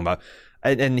saying?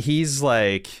 And he's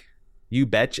like, you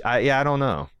bet. I don't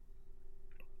know.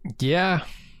 Yeah.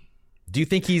 Do you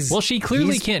think he's... Well, she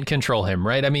clearly can't control him,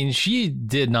 right? I mean, she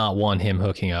did not want him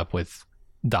hooking up with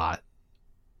Dot.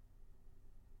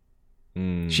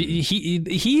 I'm going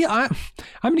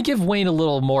to give Wayne a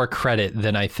little more credit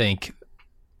than I think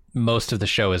most of the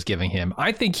show is giving him.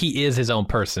 I think he is his own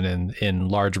person in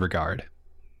large regard.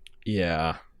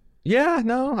 Yeah. Yeah,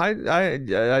 no, I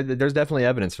there's definitely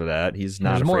evidence for that. He's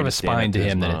not. There's more of a spine to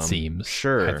him than it seems.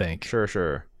 Sure, I think.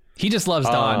 Sure. He just loves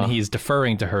Dawn. He's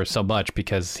deferring to her so much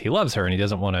because he loves her and he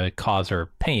doesn't want to cause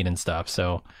her pain and stuff.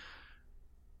 So,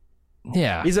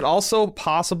 yeah. Is it also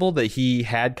possible that he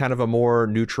had kind of a more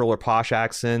neutral or posh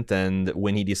accent, and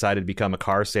when he decided to become a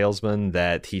car salesman,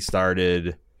 that he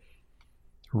started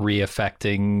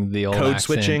reaffecting the old code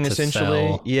switching essentially?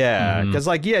 Sell. Yeah, because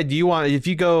do you want, if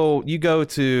you go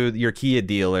to your Kia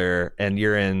dealer and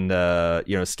you're in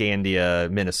Scandia,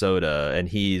 Minnesota, and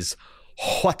he's,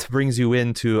 what brings you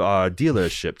into our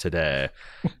dealership today?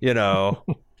 I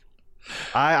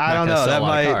don't know. That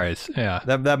might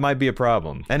that might be a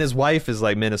problem. And his wife is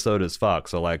like Minnesota as fuck,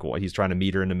 so like he's trying to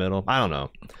meet her in the middle. I don't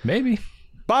know. Maybe.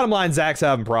 Bottom line, Zach's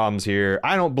having problems here.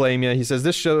 I don't blame you. He says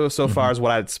this show so far is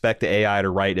what I'd expect the AI to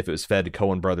write if it was fed to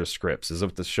Coen Brothers scripts. Is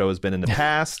what the show has been in the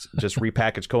past. Just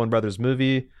repackaged Coen Brothers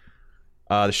movie.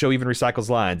 The show even recycles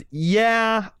lines.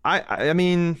 Yeah, I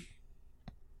mean,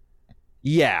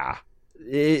 yeah.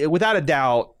 Without a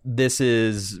doubt,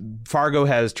 Fargo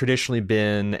has traditionally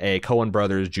been a Coen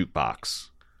Brothers jukebox,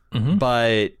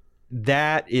 but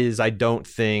that is, I don't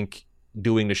think,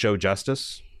 doing the show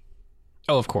justice.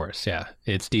 Oh, of course, yeah,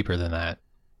 it's deeper than that.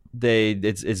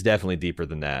 It's definitely deeper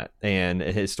than that, and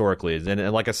historically,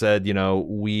 and like I said,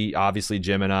 we obviously,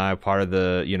 Jim and I, part of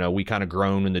the, we kind of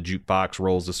grown in the jukebox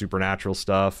roles of supernatural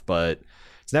stuff, but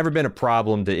it's never been a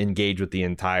problem to engage with the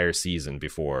entire season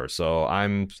before. So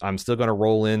I'm still going to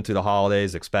roll into the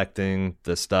holidays expecting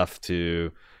the stuff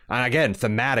to, and again,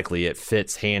 thematically, it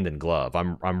fits hand in glove.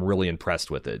 I'm really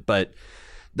impressed with it. But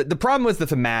the problem with the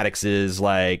thematics is,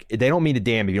 like, they don't mean a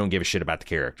damn if you don't give a shit about the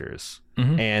characters.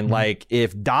 Like,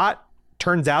 if Dot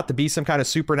turns out to be some kind of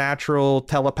supernatural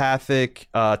telepathic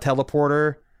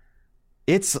teleporter,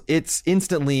 it's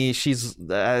instantly,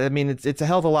 it's a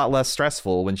hell of a lot less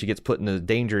stressful when she gets put into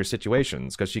dangerous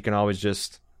situations, because she can always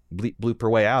just bloop her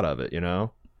way out of it,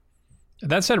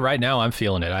 That said, right now I'm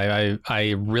feeling it.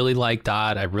 I really like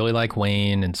Dot. I really like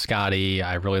Wayne and Scotty.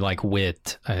 I really like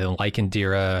Wit. I like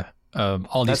Indira.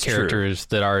 All these characters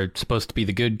that are supposed to be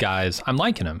the good guys, I'm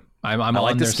liking them. I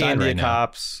like the Scandia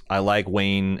cops. I like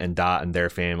Wayne and Dot and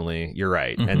their family. You're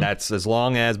right, and that's as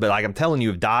long as. But like I'm telling you,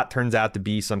 if Dot turns out to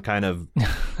be some kind of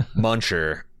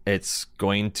muncher, it's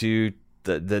going to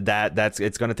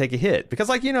it's going to take a hit, because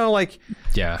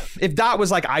if Dot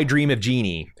was like I Dream of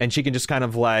Jeannie and she can just kind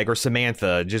of like, or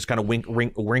Samantha, just kind of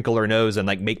wrinkle her nose and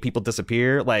like make people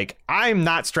disappear, like I'm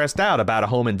not stressed out about a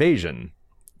home invasion.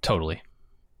 Totally.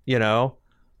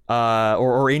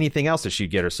 Or anything else that she'd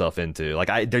get herself into.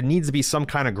 Like, there needs to be some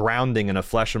kind of grounding in a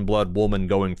flesh and blood woman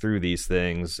going through these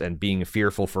things and being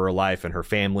fearful for her life and her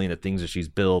family and the things that she's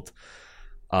built.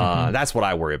 That's what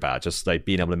I worry about, just like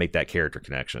being able to make that character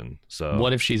connection. So,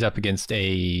 what if she's up against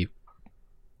a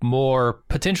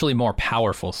potentially more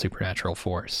powerful supernatural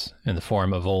force in the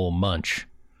form of old Munch?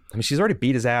 I mean, she's already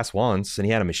beat his ass once, and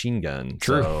he had a machine gun.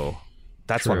 True. So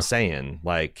that's what I'm saying.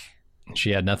 Like,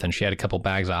 she had nothing. She had a couple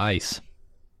bags of ice.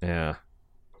 Yeah,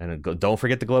 and don't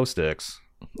forget the glow sticks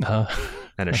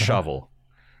and a shovel.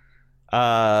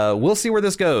 We'll see where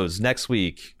this goes next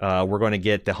week. We're going to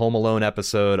get the Home Alone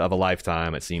episode of a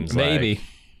lifetime. It seems maybe.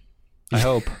 I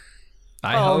hope.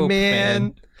 I hope,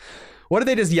 man. What if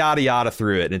they just yada yada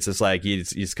through it? And it's just like he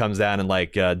just comes down and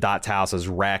like Dot's house is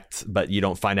wrecked, but you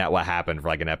don't find out what happened for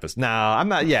like an episode. No, I'm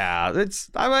not. Yeah,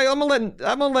 I'm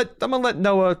gonna let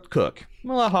Noah cook. I'm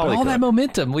gonna let Hawley cook. That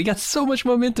momentum, we got so much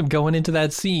momentum going into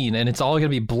that scene, and it's all gonna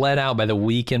be bled out by the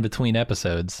week in between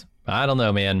episodes. I don't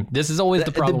know, man. This is always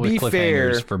the problem with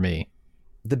cliffhangers for me.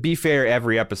 To be fair,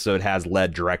 every episode has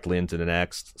led directly into the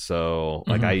next, so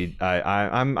like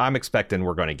I'm expecting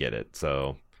we're gonna get it.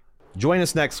 So join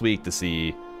us next week to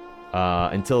see.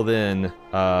 Until then,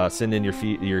 send in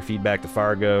your feedback to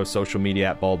Fargo, social media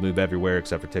at Bald Move everywhere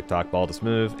except for TikTok, Baldest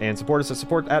Move, and support us at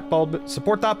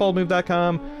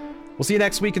support.baldmove.com. We'll see you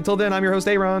next week. Until then, I'm your host,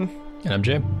 A.Ron. And I'm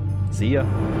Jim. See ya.